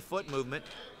see any foot movement.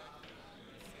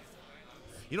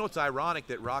 You know, it's ironic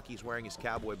that Rocky's wearing his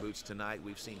cowboy boots tonight.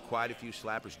 We've seen quite a few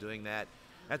slappers doing that.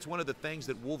 That's one of the things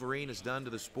that Wolverine has done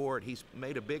to the sport. He's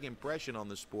made a big impression on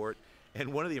the sport.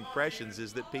 And one of the impressions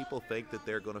is that people think that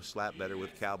they're going to slap better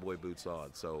with cowboy boots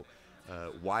on. So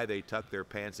why they tuck their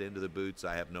pants into the boots,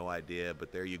 I have no idea.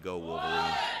 But there you go,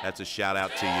 Wolverine. That's a shout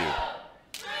out to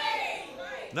you.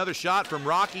 Another shot from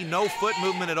Rocky. No foot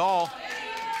movement at all.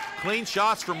 Clean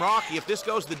shots from Rocky. If this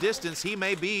goes the distance, he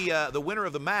may be the winner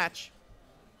of the match.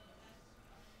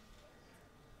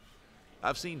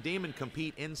 I've seen Demon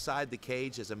compete inside the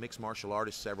cage as a mixed martial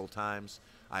artist several times.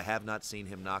 I have not seen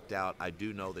him knocked out. I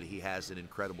do know that he has an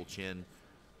incredible chin.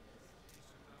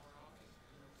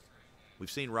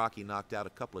 We've seen Rocky knocked out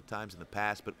a couple of times in the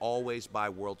past, but always by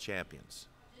world champions.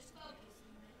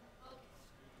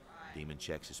 Demon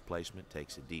checks his placement,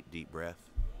 takes a deep, deep breath.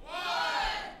 1,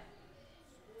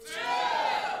 2,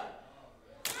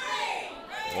 3.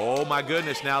 Oh my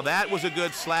goodness, now that was a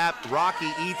good slap.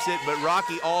 Rocky eats it, but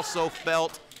Rocky also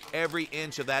felt every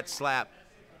inch of that slap.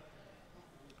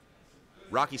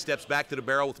 Rocky steps back to the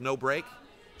barrel with no break,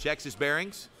 checks his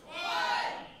bearings. 1,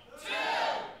 2,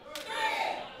 3.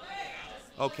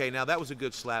 Okay, now that was a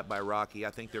good slap by Rocky.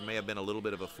 I think there may have been a little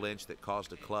bit of a flinch that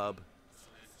caused a club.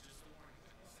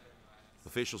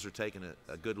 Officials are taking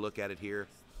a good look at it here.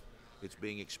 It's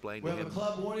being explained to him. We have a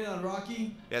club warning on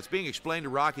Rocky. Yeah, it's being explained to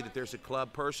Rocky that there's a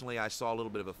club. Personally, I saw a little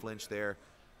bit of a flinch there,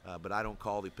 but I don't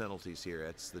call the penalties here.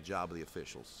 That's the job of the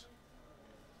officials.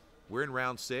 We're in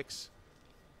round 6.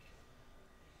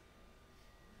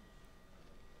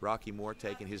 Rocky Moore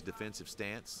taking his defensive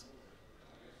stance.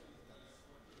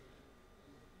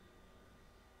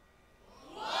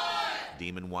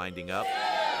 Demon winding up.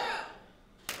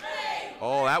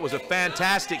 Oh, that was a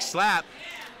fantastic slap.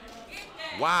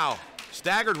 Wow.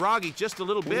 Staggered Rocky just a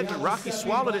little bit, but Rocky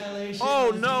swallowed it.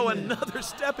 Oh no, another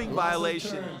stepping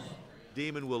violation.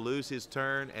 Demon will lose his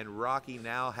turn, and Rocky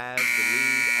now has the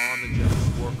lead on the judges'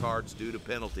 scorecards due to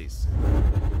penalties.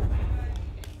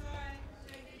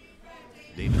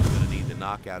 Demon's going to need the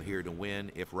knockout here to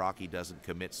win if Rocky doesn't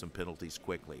commit some penalties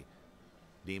quickly.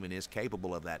 Demon is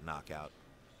capable of that knockout.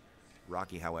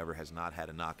 Rocky, however, has not had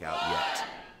a knockout yet.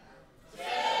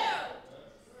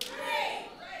 2, 3.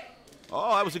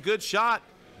 Oh, that was a good shot.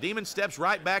 Demon steps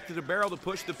right back to the barrel to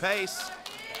push the pace.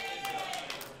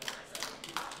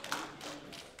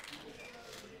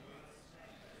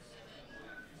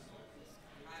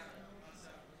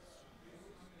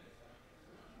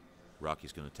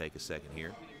 Rocky's going to take a second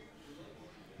here.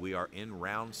 We are in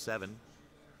round 7.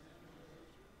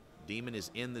 Demon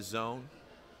is in the zone.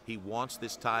 He wants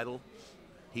this title.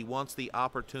 He wants the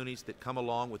opportunities that come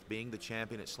along with being the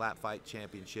champion at SlapFIGHT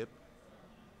Championship.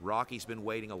 Rocky's been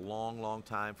waiting a long, long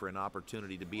time for an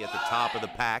opportunity to be at the top of the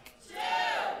pack. 2,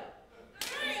 3.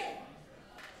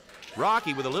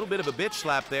 Rocky with a little bit of a bitch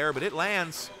slap there, but it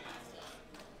lands.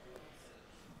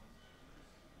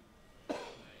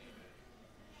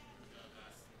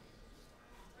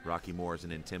 Rocky Moore is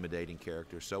an intimidating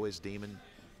character. So is Demon.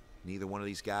 Neither one of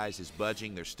these guys is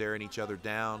budging. They're staring each other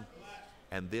down.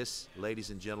 And this, ladies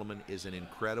and gentlemen, is an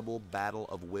incredible battle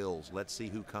of wills. Let's see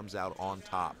who comes out on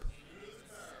top.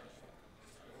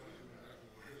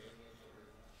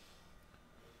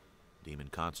 Demon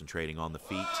concentrating on the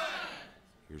feet.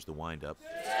 Here's the windup.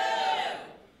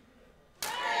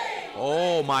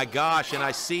 Oh my gosh, and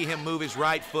I see him move his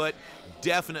right foot.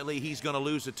 Definitely he's going to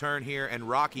lose a turn here, and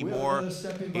Rocky Moore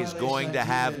is going to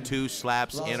have 2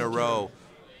 slaps in a row.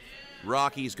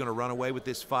 Rocky's going to run away with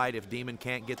this fight if Demon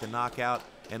can't get the knockout,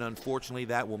 and unfortunately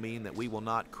that will mean that we will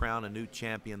not crown a new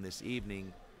champion this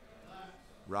evening.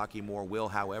 Rocky Moore will,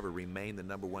 however, remain the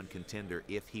 #1 contender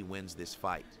if he wins this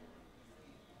fight.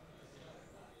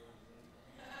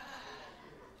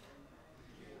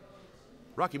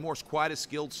 Rocky Moore's quite a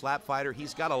skilled slap fighter.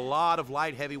 He's got a lot of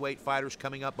light heavyweight fighters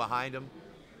coming up behind him.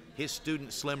 His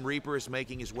student Slim Reaper is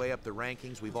making his way up the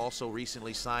rankings. We've also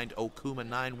recently signed Okuma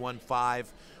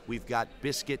 915. We've got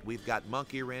Biscuit, we've got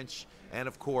Monkey Wrench, and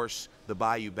of course, the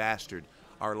Bayou Bastard.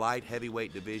 Our light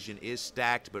heavyweight division is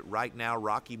stacked, but right now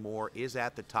Rocky Moore is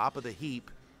at the top of the heap,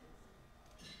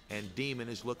 and Demon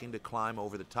is looking to climb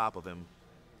over the top of him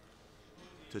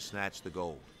to snatch the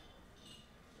gold.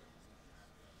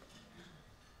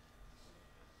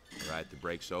 All right, the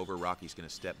break's over. Rocky's going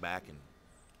to step back, and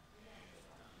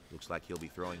looks like he'll be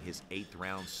throwing his 8th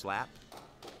round slap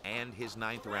and his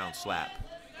 9th round slap.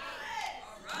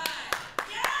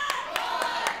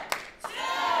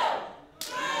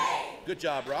 Good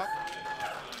job, Rock.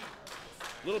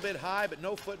 A little bit high, but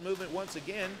no foot movement once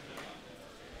again.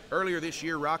 Earlier this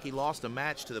year, Rocky lost a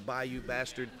match to the Bayou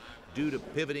Bastard due to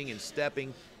pivoting and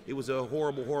stepping. It was a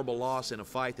horrible, horrible loss in a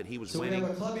fight that he was winning. We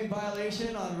have a clubbing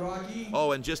violation on Rocky.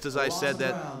 Oh, and just as I said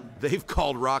that, they've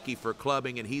called Rocky for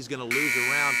clubbing, and he's going to lose a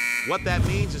round. What that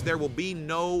means is there will be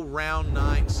no round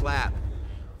 9 slap.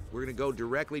 We're going to go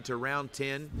directly to round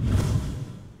 10.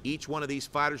 Each one of these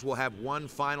fighters will have 1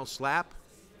 final slap.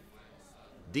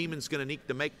 Demon is going to need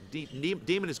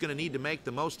to make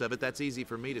the most of it. That's easy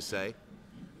for me to say.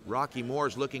 Rocky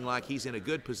Moore's looking like he's in a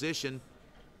good position.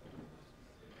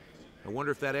 I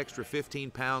wonder if that extra 15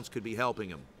 pounds could be helping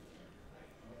him.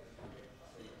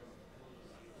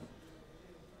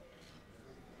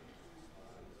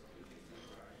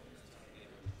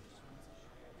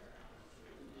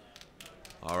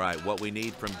 All right, what we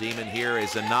need from Demon here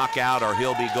is a knockout, or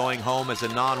he'll be going home as a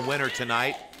non-winner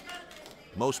tonight.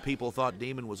 Most people thought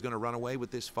Demon was going to run away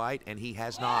with this fight, and he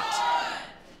has not.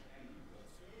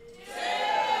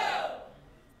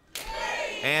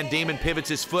 And Demon pivots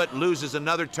his foot, loses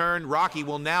another turn. Rocky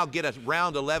will now get a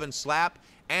round 11 slap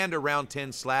and a round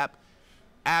 10 slap.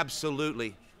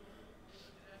 Absolutely.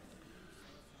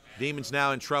 Demon's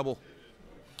now in trouble.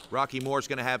 Rocky Moore's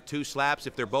going to have 2 slaps.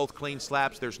 If they're both clean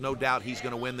slaps, there's no doubt he's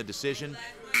going to win the decision.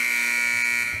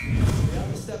 We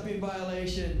have a stepping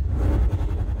violation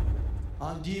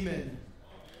on Demon.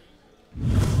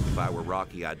 If I were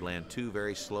Rocky, I'd land 2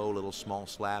 very slow little small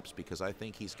slaps because I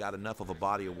think he's got enough of a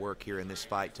body of work here in this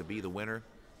fight to be the winner.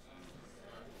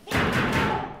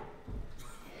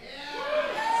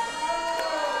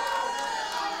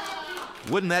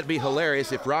 Wouldn't that be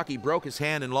hilarious if Rocky broke his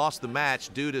hand and lost the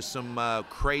match due to some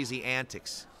crazy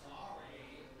antics?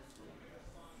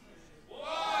 1,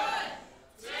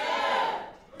 2,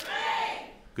 3.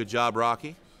 Good job,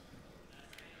 Rocky.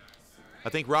 I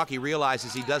think Rocky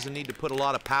realizes he doesn't need to put a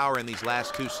lot of power in these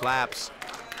last 2 slaps.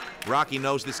 Rocky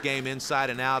knows this game inside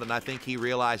and out, and I think he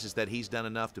realizes that he's done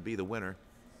enough to be the winner.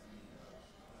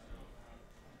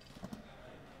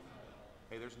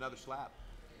 Hey, there's another slap.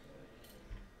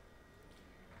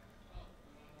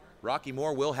 Rocky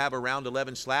Moore will have a round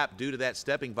 11 slap due to that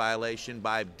stepping violation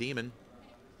by Demon.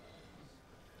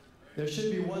 There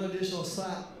should be 1 additional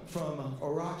slap from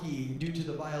Rocky due to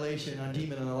the violation on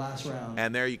Demon in the last round.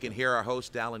 And there you can hear our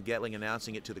host, Dallin Getling,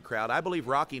 announcing it to the crowd. I believe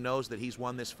Rocky knows that he's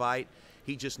won this fight.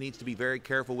 He just needs to be very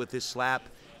careful with this slap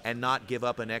and not give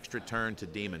up an extra turn to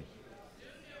Demon.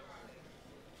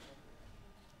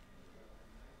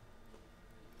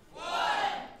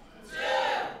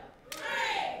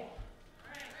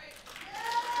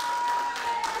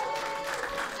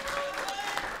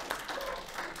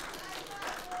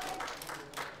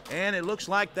 And it looks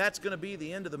like that's going to be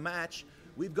the end of the match.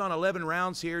 We've gone 11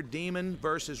 rounds here, Demon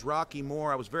versus Rocky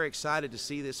Moore. I was very excited to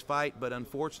see this fight, but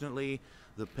unfortunately,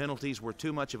 the penalties were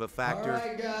too much of a factor. All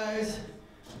right, guys.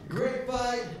 Great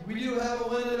fight. We do have a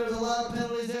winner. There's a lot of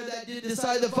penalties there that did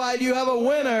decide the fight. You have a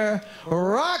winner,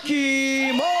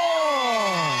 Rocky Moore.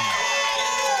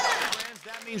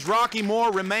 That means Rocky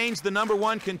Moore remains the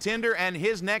 #1 contender, and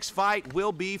his next fight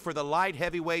will be for the light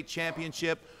heavyweight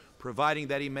championship, providing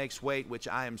that he makes weight, which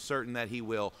I am certain that he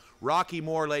will. Rocky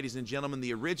Moore, ladies and gentlemen,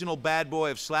 the original bad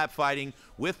boy of slap fighting,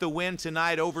 with the win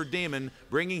tonight over Demon,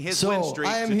 bringing his win streak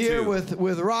to 2. I am here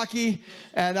with Rocky,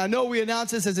 and I know we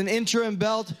announced this as an interim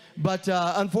belt, but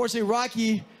unfortunately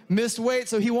Rocky missed weight,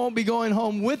 so he won't be going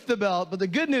home with the belt. But the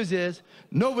good news is,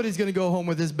 nobody's going to go home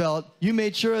with this belt. You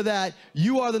made sure that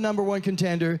you are the #1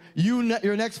 contender.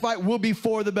 Your next fight will be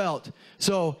for the belt.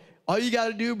 So all you got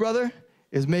to do, brother,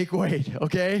 is make weight,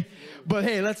 okay? But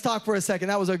hey, let's talk for a second.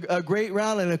 That was a great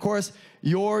round, and of course,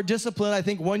 your discipline, I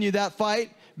think, won you that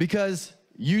fight because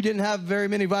you didn't have very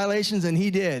many violations and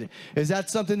he did. Is that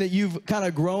something that you've kind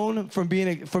of grown from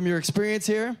your experience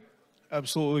here?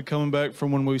 Absolutely, coming back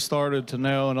from when we started to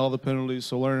now and all the penalties,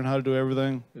 so learning how to do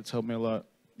everything, it's helped me a lot.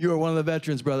 You are one of the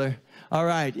veterans, brother. All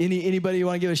right, anybody you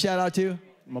want to give a shout out to?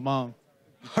 My mom.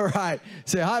 All right,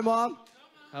 say hi, Mom.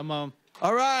 Hi, Mom.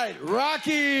 All right,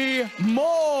 Rocky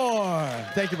Moore.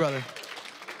 Thank you, brother.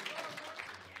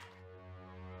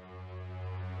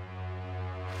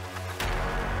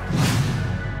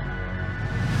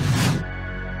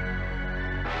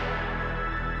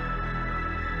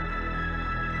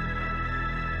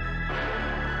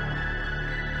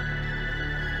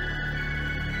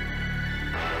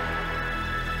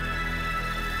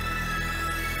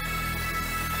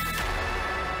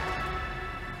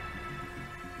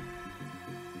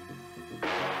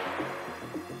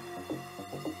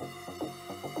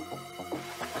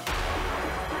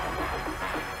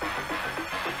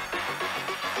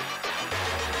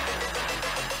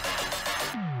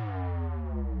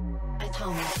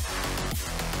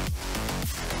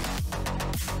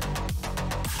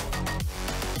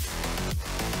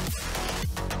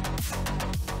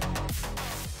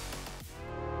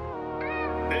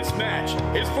 This match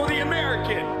is for the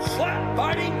American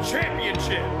SlapFIGHT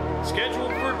Championship,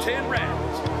 scheduled for 10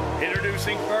 rounds.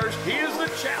 Introducing first, he is the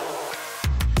challenger,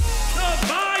 the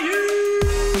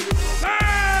Bayou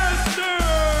Master,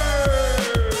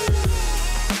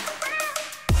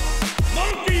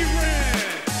 Monkey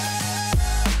Wrench.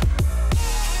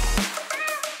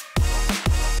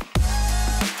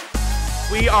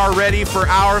 We are ready for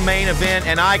our main event,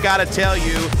 and I gotta tell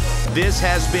you, this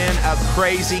has been a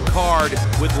crazy card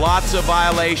with lots of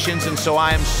violations, and so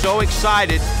I am so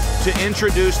excited to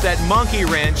introduce that monkey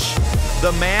wrench,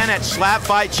 the man at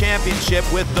SlapFIGHT Championship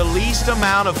with the least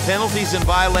amount of penalties and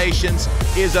violations,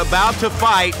 is about to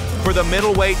fight for the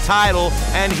middleweight title,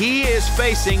 and he is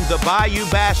facing the Bayou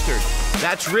Bastard.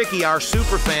 That's Ricky, our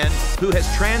superfan, who has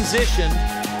transitioned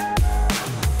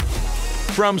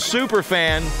from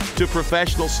superfan to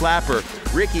professional slapper.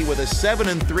 Ricky, with a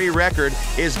 7-3 record,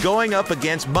 is going up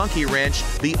against Monkey Wrench,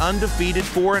 the undefeated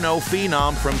 4-0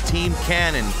 phenom from Team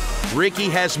Cannon. Ricky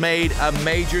has made a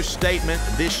major statement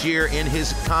this year in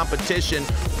his competition,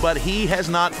 but he has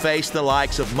not faced the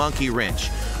likes of Monkey Wrench.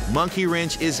 Monkey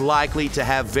Wrench is likely to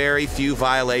have very few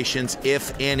violations,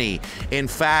 if any. In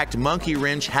fact, Monkey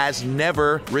Wrench has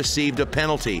never received a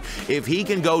penalty. If he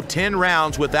can go 10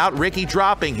 rounds without Ricky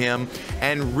dropping him,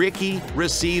 and Ricky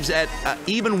receives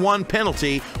even one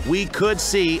penalty, we could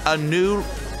see a new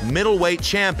middleweight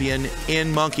champion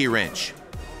in Monkey Wrench.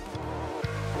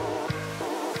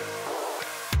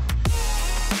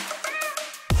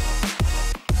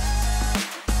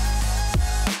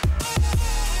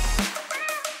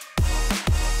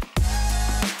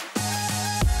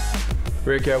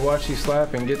 Ricky, I watched you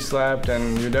slap and get slapped,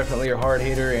 and you're definitely a hard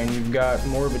hitter, and you've got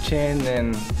more of a chin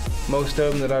than most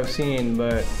of them that I've seen,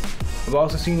 but I've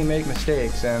also seen you make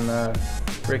mistakes, and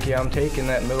Ricky, I'm taking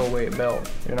that middleweight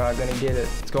belt. You're not gonna get it.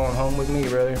 It's going home with me,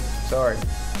 brother. Sorry.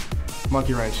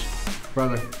 Monkey Wrench,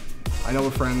 brother, I know we're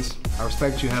friends. I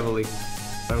respect you heavily,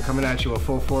 but I'm coming at you with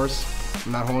full force.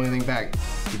 I'm not holding anything back.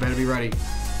 You better be ready.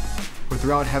 For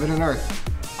throughout heaven and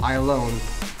earth, I alone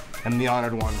am the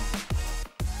honored one.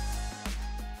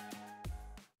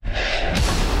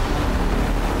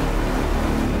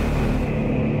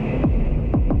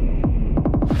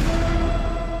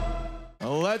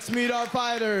 Let's meet our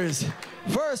fighters.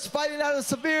 First, fighting out of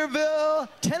Sevierville,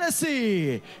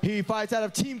 Tennessee. He fights out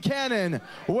of Team Cannon,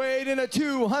 weighed in at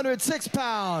 206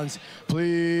 pounds.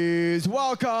 Please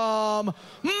welcome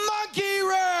Monkey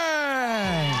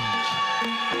Wrench.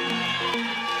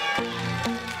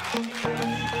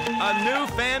 A new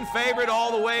fan favorite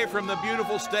all the way from the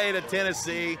beautiful state of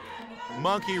Tennessee,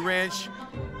 Monkey Wrench,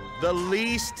 the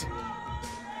least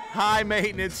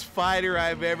high-maintenance fighter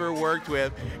I've ever worked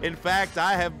with. In fact,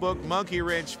 I have booked Monkey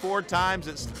Wrench 4 times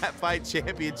at SlapFIGHT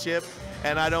Championship,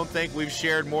 and I don't think we've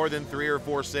shared more than 3 or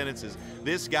 4 sentences.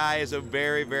 This guy is a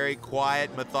very, very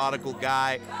quiet, methodical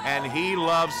guy, and he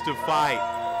loves to fight.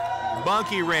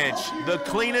 Monkey Wrench, the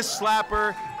cleanest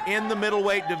slapper in the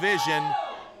middleweight division,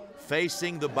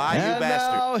 facing the Bayou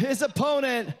Bastard. Now his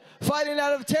opponent, fighting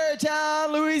out of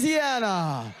Tarrytown,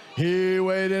 Louisiana. He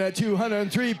weighed in at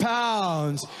 203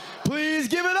 pounds. Please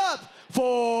give it up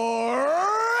for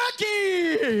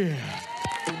Ricky.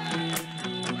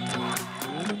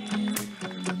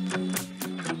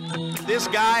 This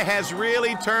guy has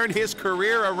really turned his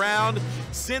career around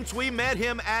since we met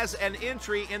him as an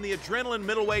entry in the Adrenaline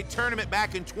Middleweight Tournament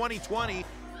back in 2020.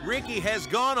 Ricky has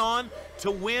gone on to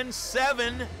win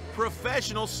 7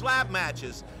 professional slap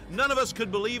matches. None of us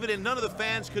could believe it, and none of the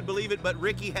fans could believe it, but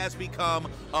Ricky has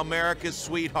become America's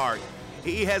sweetheart.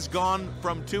 He has gone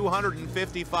from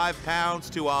 255 pounds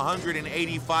to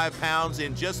 185 pounds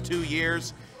in just 2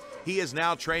 years. He is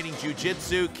now training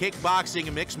jiu-jitsu, kickboxing,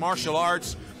 and mixed martial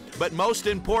arts. But most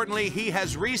importantly, he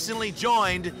has recently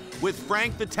joined with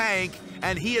Frank the Tank,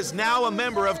 and he is now a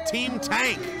member of Team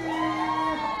Tank.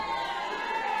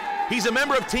 He's a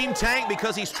member of Team Tank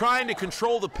because he's trying to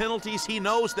control the penalties. He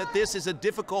knows that this is a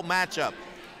difficult matchup.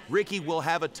 Ricky will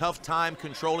have a tough time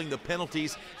controlling the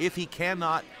penalties. If he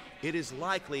cannot, it is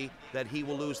likely that he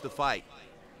will lose the fight.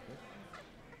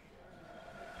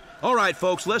 All right,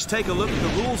 folks, let's take a look at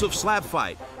the rules of slap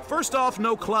fight. First off,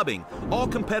 no clubbing. All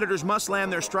competitors must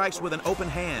land their strikes with an open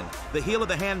hand. The heel of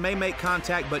the hand may make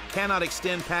contact but cannot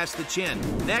extend past the chin.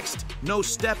 Next, no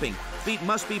stepping. Feet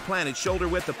must be planted shoulder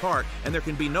width apart, and there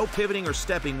can be no pivoting or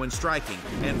stepping when striking.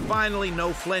 And finally,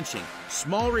 no flinching.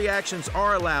 Small reactions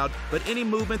are allowed, but any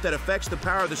movement that affects the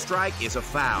power of the strike is a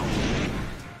foul.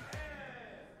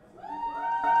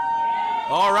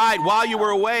 All right, while you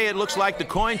were away, it looks like the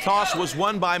coin toss was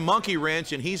won by Monkey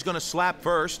Wrench, and he's going to slap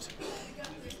first.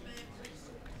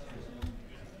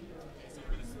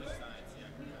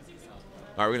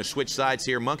 All right, we're going to switch sides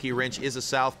here. Monkey Wrench is a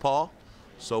southpaw,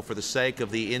 so for the sake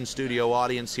of the in-studio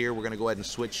audience here, we're going to go ahead and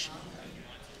switch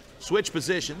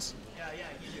positions.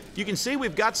 You can see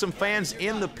we've got some fans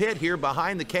in the pit here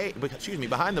behind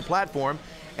the platform.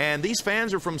 And these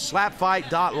fans are from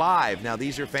SlapFIGHT.live. Now,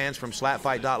 these are fans from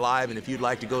SlapFIGHT.live, and if you'd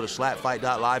like to go to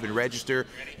SlapFIGHT.live and register,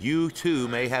 you too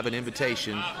may have an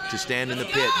invitation to stand in the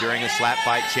pit during a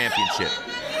SlapFIGHT Championship.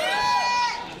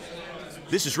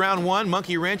 This is round 1.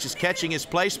 Monkey Wrench is catching his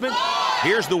placement.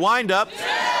 Here's the windup. 2,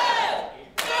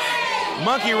 3.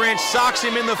 Monkey wrench socks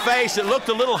him in the face. It looked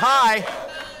a little high.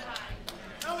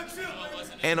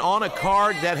 And on a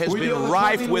card that has been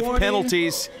rife with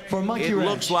penalties, it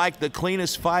looks like the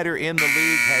cleanest fighter in the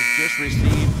league has just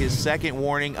received his second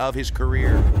warning of his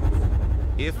career.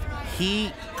 If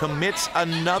he commits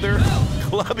another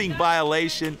clubbing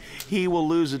violation, he will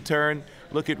lose a turn.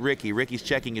 Look at Ricky. Ricky's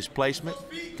checking his placement.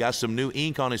 Got some new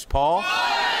ink on his paw.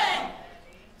 1,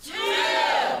 2,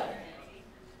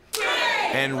 3.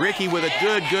 And Ricky with a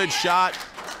good shot.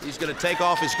 He's going to take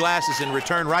off his glasses and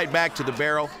return right back to the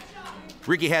barrel.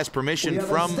 Ricky has permission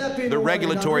from the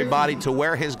regulatory body to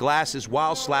wear his glasses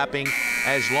while slapping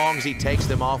as long as he takes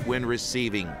them off when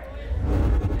receiving.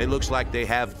 It looks like they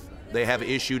have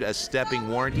issued a stepping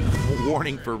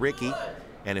warning for Ricky,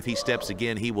 and if he steps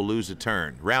again, he will lose a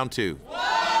turn. Round 2. 1,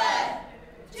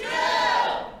 2,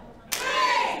 3.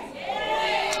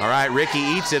 All right, Ricky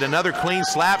eats it. Another clean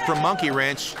slap from Monkey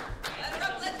Wrench.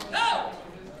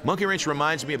 Monkey Wrench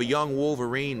reminds me of a young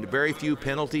Wolverine. Very few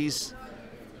penalties.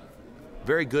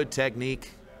 Very good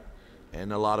technique,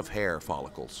 and a lot of hair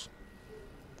follicles.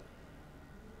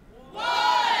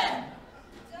 1,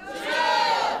 2,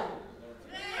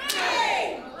 3.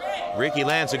 Ricky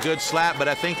lands a good slap, but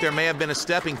I think there may have been a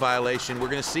stepping violation. We're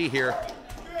going to see here.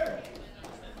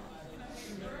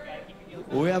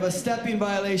 We have a stepping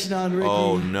violation on Ricky.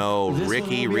 Oh no, This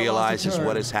Ricky one will be a lost realizes turn.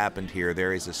 what has happened here.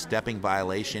 There is a stepping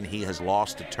violation. He has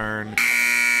lost a turn.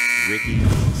 Ricky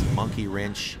needs Monkey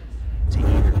Wrench to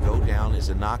either go down as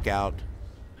a knockout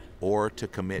or to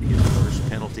commit his first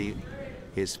penalty,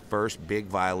 his first big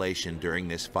violation during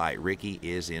this fight. Ricky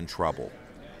is in trouble.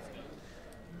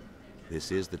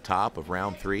 This is the top of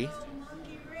round 3.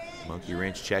 Monkey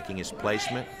Wrench checking his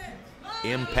placement.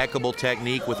 Impeccable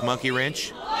technique with Monkey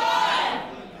Wrench. 1,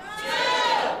 2,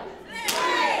 3.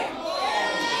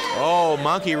 Oh,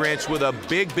 Monkey Wrench with a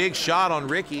big shot on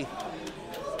Ricky.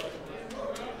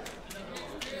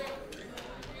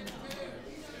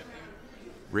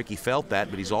 Ricky felt that,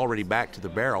 but he's already back to the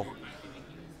barrel.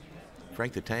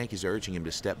 Frank the Tank is urging him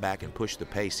to step back and push the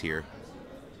pace here.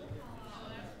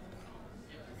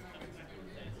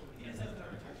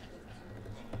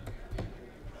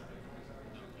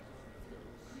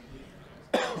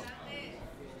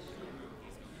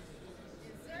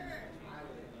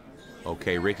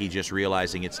 Okay, Ricky just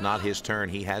realizing it's not his turn.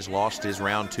 He has lost his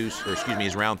round 2, or excuse me,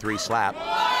 his round 3 slap.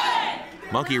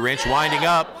 Monkey Wrench winding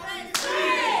up.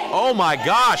 Oh my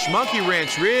gosh, Monkey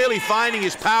Wrench really finding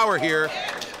his power here.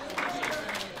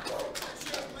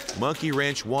 Monkey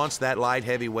Wrench wants that light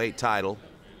heavyweight title.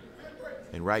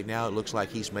 And right now it looks like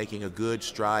he's making a good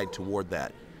stride toward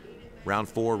that. Round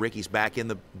 4, Ricky's back in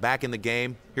the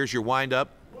game. Here's your wind up.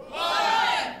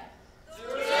 1, 2,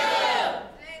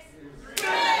 3.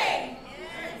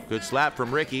 Good slap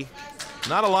from Ricky.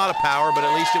 Not a lot of power, but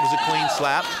at least it was a clean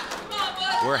slap.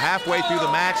 We're halfway through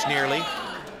the match nearly.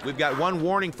 We've got 1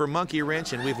 warning for Monkey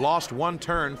Wrench, and we've lost 1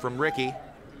 turn from Ricky.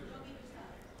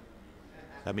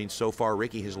 That means so far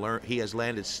Ricky has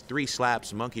landed 3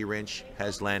 slaps. Monkey Wrench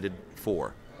has landed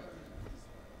 4.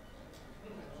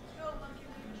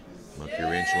 Monkey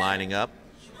Wrench lining up.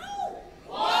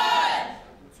 1,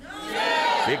 2,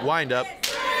 Big wind up.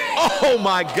 Oh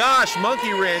my gosh,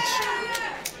 Monkey Wrench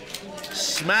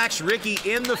smacks Ricky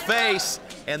in the face,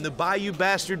 and the Bayou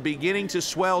bastard beginning to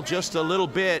swell just a little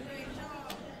bit.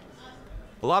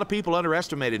 A lot of people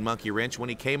underestimated Monkey Wrench when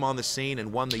he came on the scene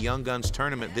and won the Young Guns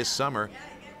tournament this summer.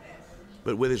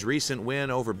 But with his recent win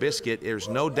over Biscuit, there's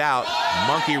no doubt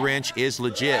Monkey Wrench is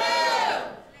legit.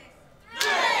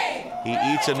 He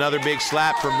eats another big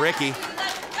slap from Ricky.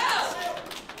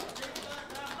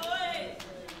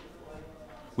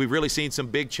 We've really seen some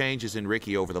big changes in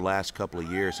Ricky over the last couple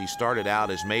of years. He started out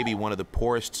as maybe one of the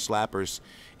poorest slappers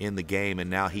in the game,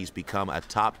 and now he's become a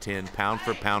top 10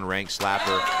 pound-for-pound ranked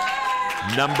slapper.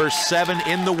 Number 7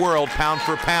 in the world, pound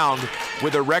for pound,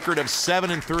 with a record of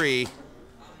 7-3,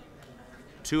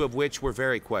 2 of which were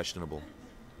very questionable.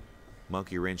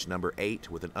 Monkey Wrench, number 8,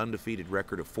 with an undefeated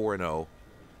record of 4-0.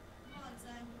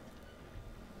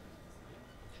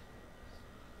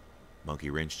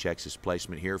 Monkey Wrench checks his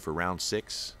placement here for round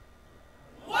 6.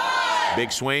 1,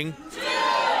 Big swing. 2,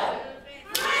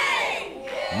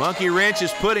 3. Monkey Wrench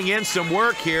is putting in some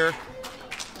work here.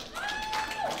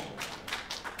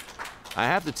 I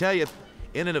have to tell you,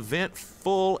 in an event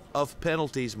full of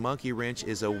penalties, Monkey Wrench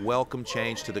is a welcome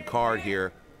change to the card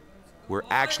here. We're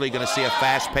actually going to see a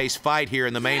fast-paced fight here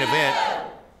in the main event.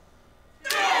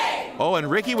 Oh, and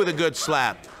Ricky with a good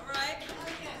slap.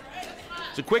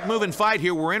 It's a quick-moving fight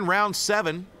here. We're in round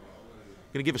 7. Going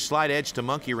to give a slight edge to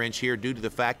Monkey Wrench here due to the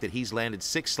fact that he's landed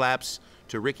 6 slaps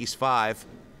to Ricky's 5.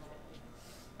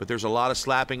 But there's a lot of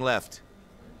slapping left.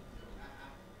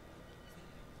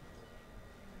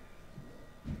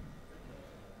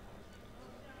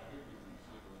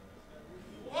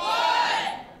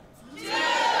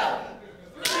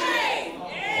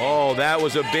 Oh, that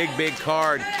was a big, big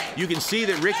card. You can see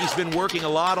that Ricky's been working a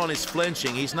lot on his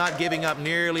flinching. He's not giving up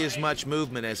nearly as much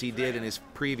movement as he did in his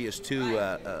previous two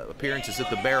appearances at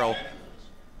the barrel.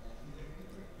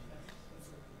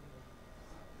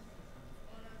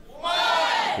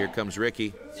 Here comes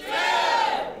Ricky.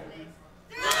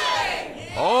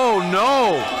 Oh,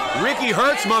 no. Ricky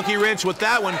hurts Monkey Wrench with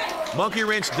that one. Monkey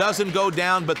Wrench doesn't go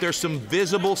down, but there's some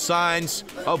visible signs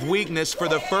of weakness for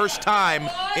the first time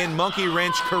in Monkey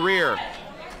Wrench career.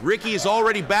 Ricky is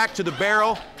already back to the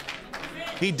barrel.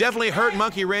 He definitely hurt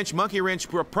Monkey Wrench. Monkey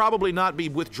Wrench will probably not be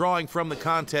withdrawing from the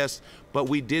contest, but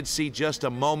we did see just a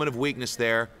moment of weakness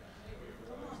there.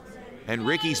 And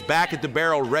Ricky's back at the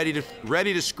barrel, ready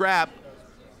to scrap.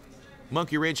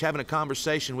 Monkey Wrench having a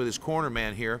conversation with his corner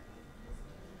man here.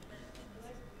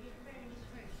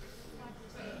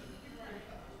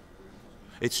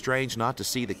 It's strange not to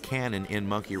see the cannon in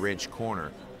Monkey Wrench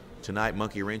corner. Tonight,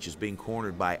 Monkey Wrench is being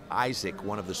cornered by Isaac,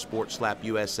 one of the Sport Slap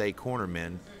USA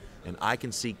cornermen, and I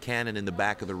can see Cannon in the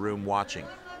back of the room watching.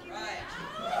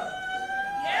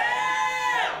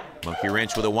 Monkey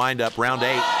Wrench with a windup, round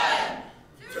 8.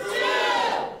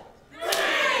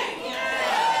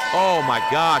 Oh my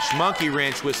gosh, Monkey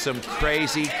Wrench with some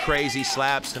crazy, crazy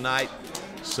slaps tonight.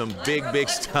 Some big, big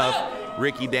stuff.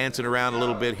 Ricky dancing around a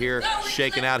little bit here,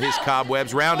 shaking out his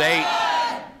cobwebs. Round 8.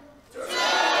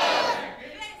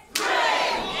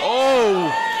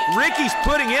 Oh, Ricky's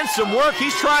putting in some work.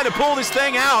 He's trying to pull this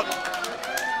thing out.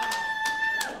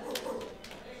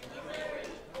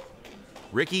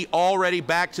 Ricky already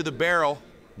back to the barrel.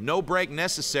 No break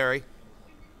necessary.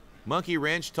 Monkey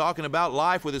Wrench talking about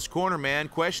life with his corner man,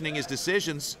 questioning his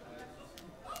decisions.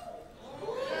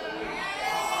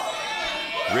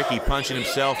 Ricky punching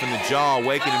himself in the jaw,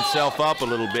 waking himself up a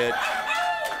little bit.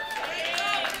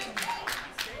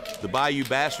 The Bayou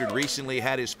Bastard recently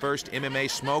had his first MMA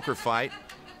smoker fight.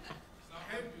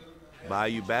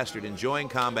 Bayou Bastard enjoying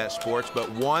combat sports, but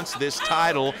wants this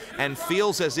title and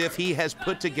feels as if he has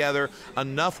put together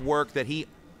enough work that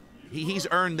he's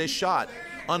earned this shot.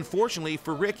 Unfortunately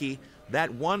for Ricky,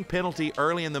 that one penalty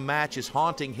early in the match is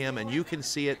haunting him, and you can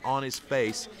see it on his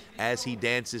face as he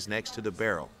dances next to the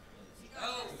barrel.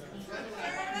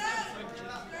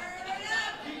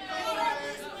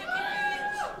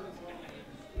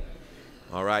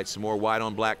 All right, some more white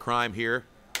on black crime here.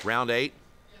 Round 8.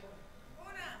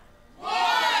 1,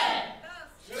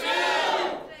 2, 3.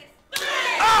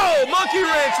 Oh, Monkey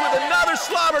Wrench with another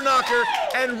slobber knocker,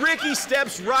 and Ricky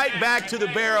steps right back to the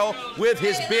barrel with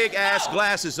his big ass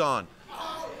glasses on.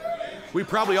 We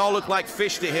probably all look like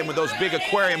fish to him with those big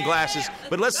aquarium glasses,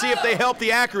 but let's see if they help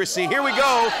the accuracy. Here we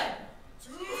go.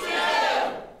 2, 3.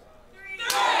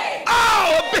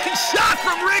 Oh, a big shot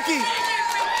from Ricky.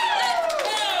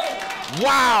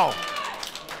 Wow.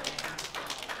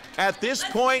 At this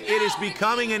point, it is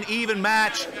becoming an even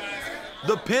match.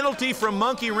 The penalty from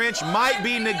Monkey Wrench might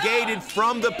be negated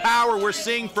from the power we're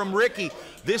seeing from Ricky.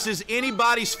 This is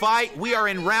anybody's fight. We are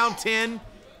in round 10.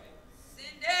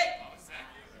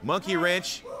 Monkey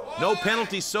Wrench, no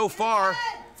penalties so far.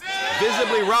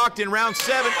 Visibly rocked in round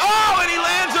 7. Oh, and he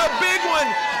lands a big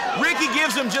one. Ricky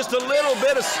gives him just a little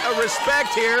bit of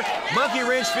respect here. Monkey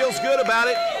Wrench feels good about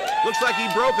it. Looks like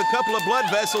he broke a couple of blood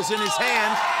vessels in his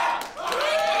hand.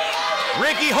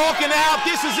 Ricky hulking out.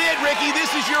 This is it, Ricky. This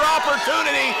is your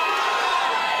opportunity.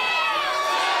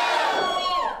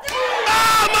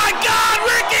 Oh, my God,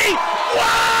 Ricky!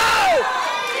 Whoa!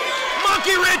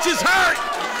 Monkey Wrench is hurt.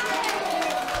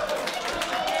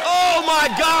 Oh,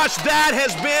 my gosh, that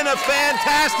has been a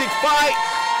fantastic fight.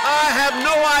 I have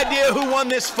no idea who won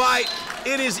this fight.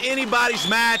 It is anybody's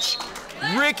match.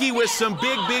 Ricky with some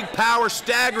big, big power,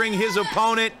 staggering his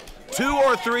opponent 2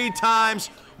 or 3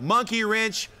 times. Monkey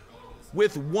Wrench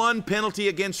with 1 penalty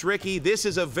against Ricky. This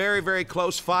is a very, very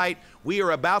close fight. We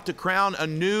are about to crown a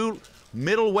new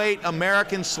middleweight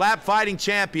American slap fighting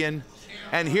champion.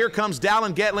 And here comes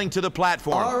Dallin Getling to the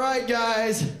platform. All right,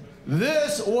 guys.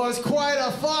 This was quite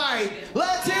a fight.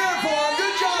 Let's hear it for him.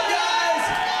 Good job, guys.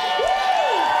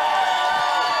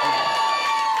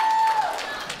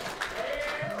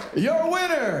 Your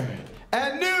winner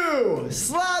and new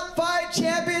SlapFIGHT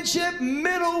Championship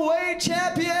middleweight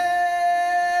champion,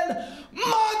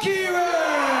 Monkey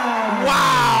Wrench.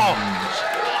 Wow!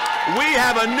 We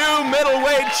have a new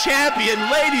middleweight champion,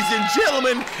 ladies and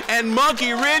gentlemen, and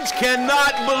Monkey Wrench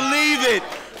cannot believe it.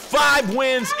 5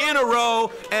 wins in a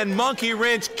row, and Monkey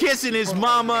Wrench kissing his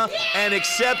mama and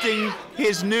accepting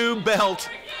his new belt.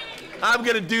 I'm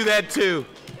gonna do that too.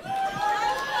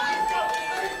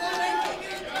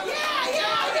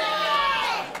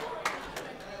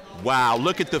 Wow,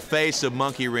 look at the face of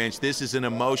Monkey Wrench. This is an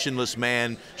emotionless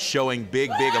man showing big,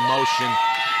 big emotion.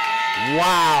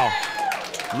 Wow.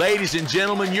 Ladies and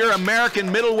gentlemen, your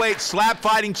American middleweight slap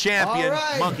fighting champion, All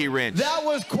right. Monkey Wrench. That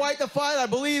was quite the fight. I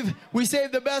believe we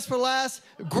saved the best for last.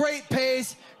 Great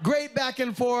pace, great back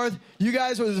and forth. You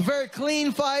guys, it was a very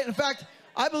clean fight. In fact,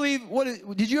 I believe,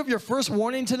 did you have your first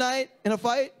warning tonight in a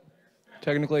fight?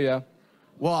 Technically, yeah.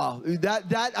 Wow,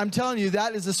 that I'm telling you,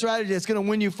 that is the strategy that's going to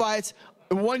win you fights.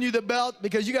 It won you the belt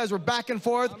because you guys were back and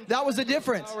forth. That was the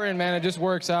difference. And man, it just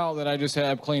works out that I just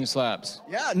have clean slaps.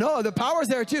 Yeah, no, the power's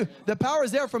there too. The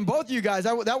power's there from both of you guys.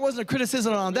 That wasn't a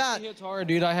criticism on that. He hits hard,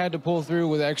 dude. I had to pull through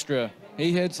with extra.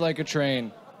 He hits like a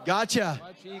train. Gotcha.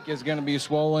 My cheek is gonna be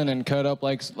swollen and cut up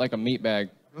like a meat bag.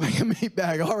 Like a meat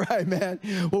bag. All right, man.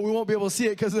 Well, we won't be able to see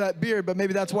it because of that beard, but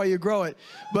maybe that's why you grow it.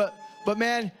 But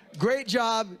man, great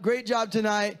job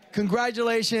tonight.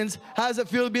 Congratulations. How does it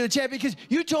feel to be the champion? Because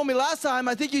you told me last time,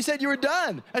 I think you said you were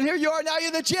done. And here you are, now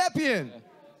you're the champion.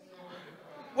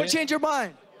 What changed your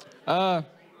mind? I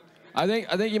think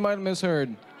you might have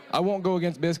misheard. I won't go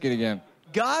against Biscuit again.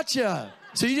 Gotcha.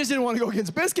 So you just didn't want to go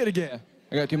against Biscuit again?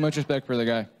 I got too much respect for the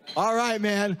guy. All right,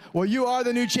 man. Well, you are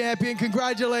the new champion.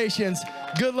 Congratulations.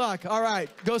 Good luck. All right,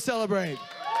 go celebrate.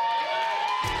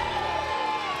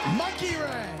 Monkey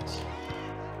Wrench.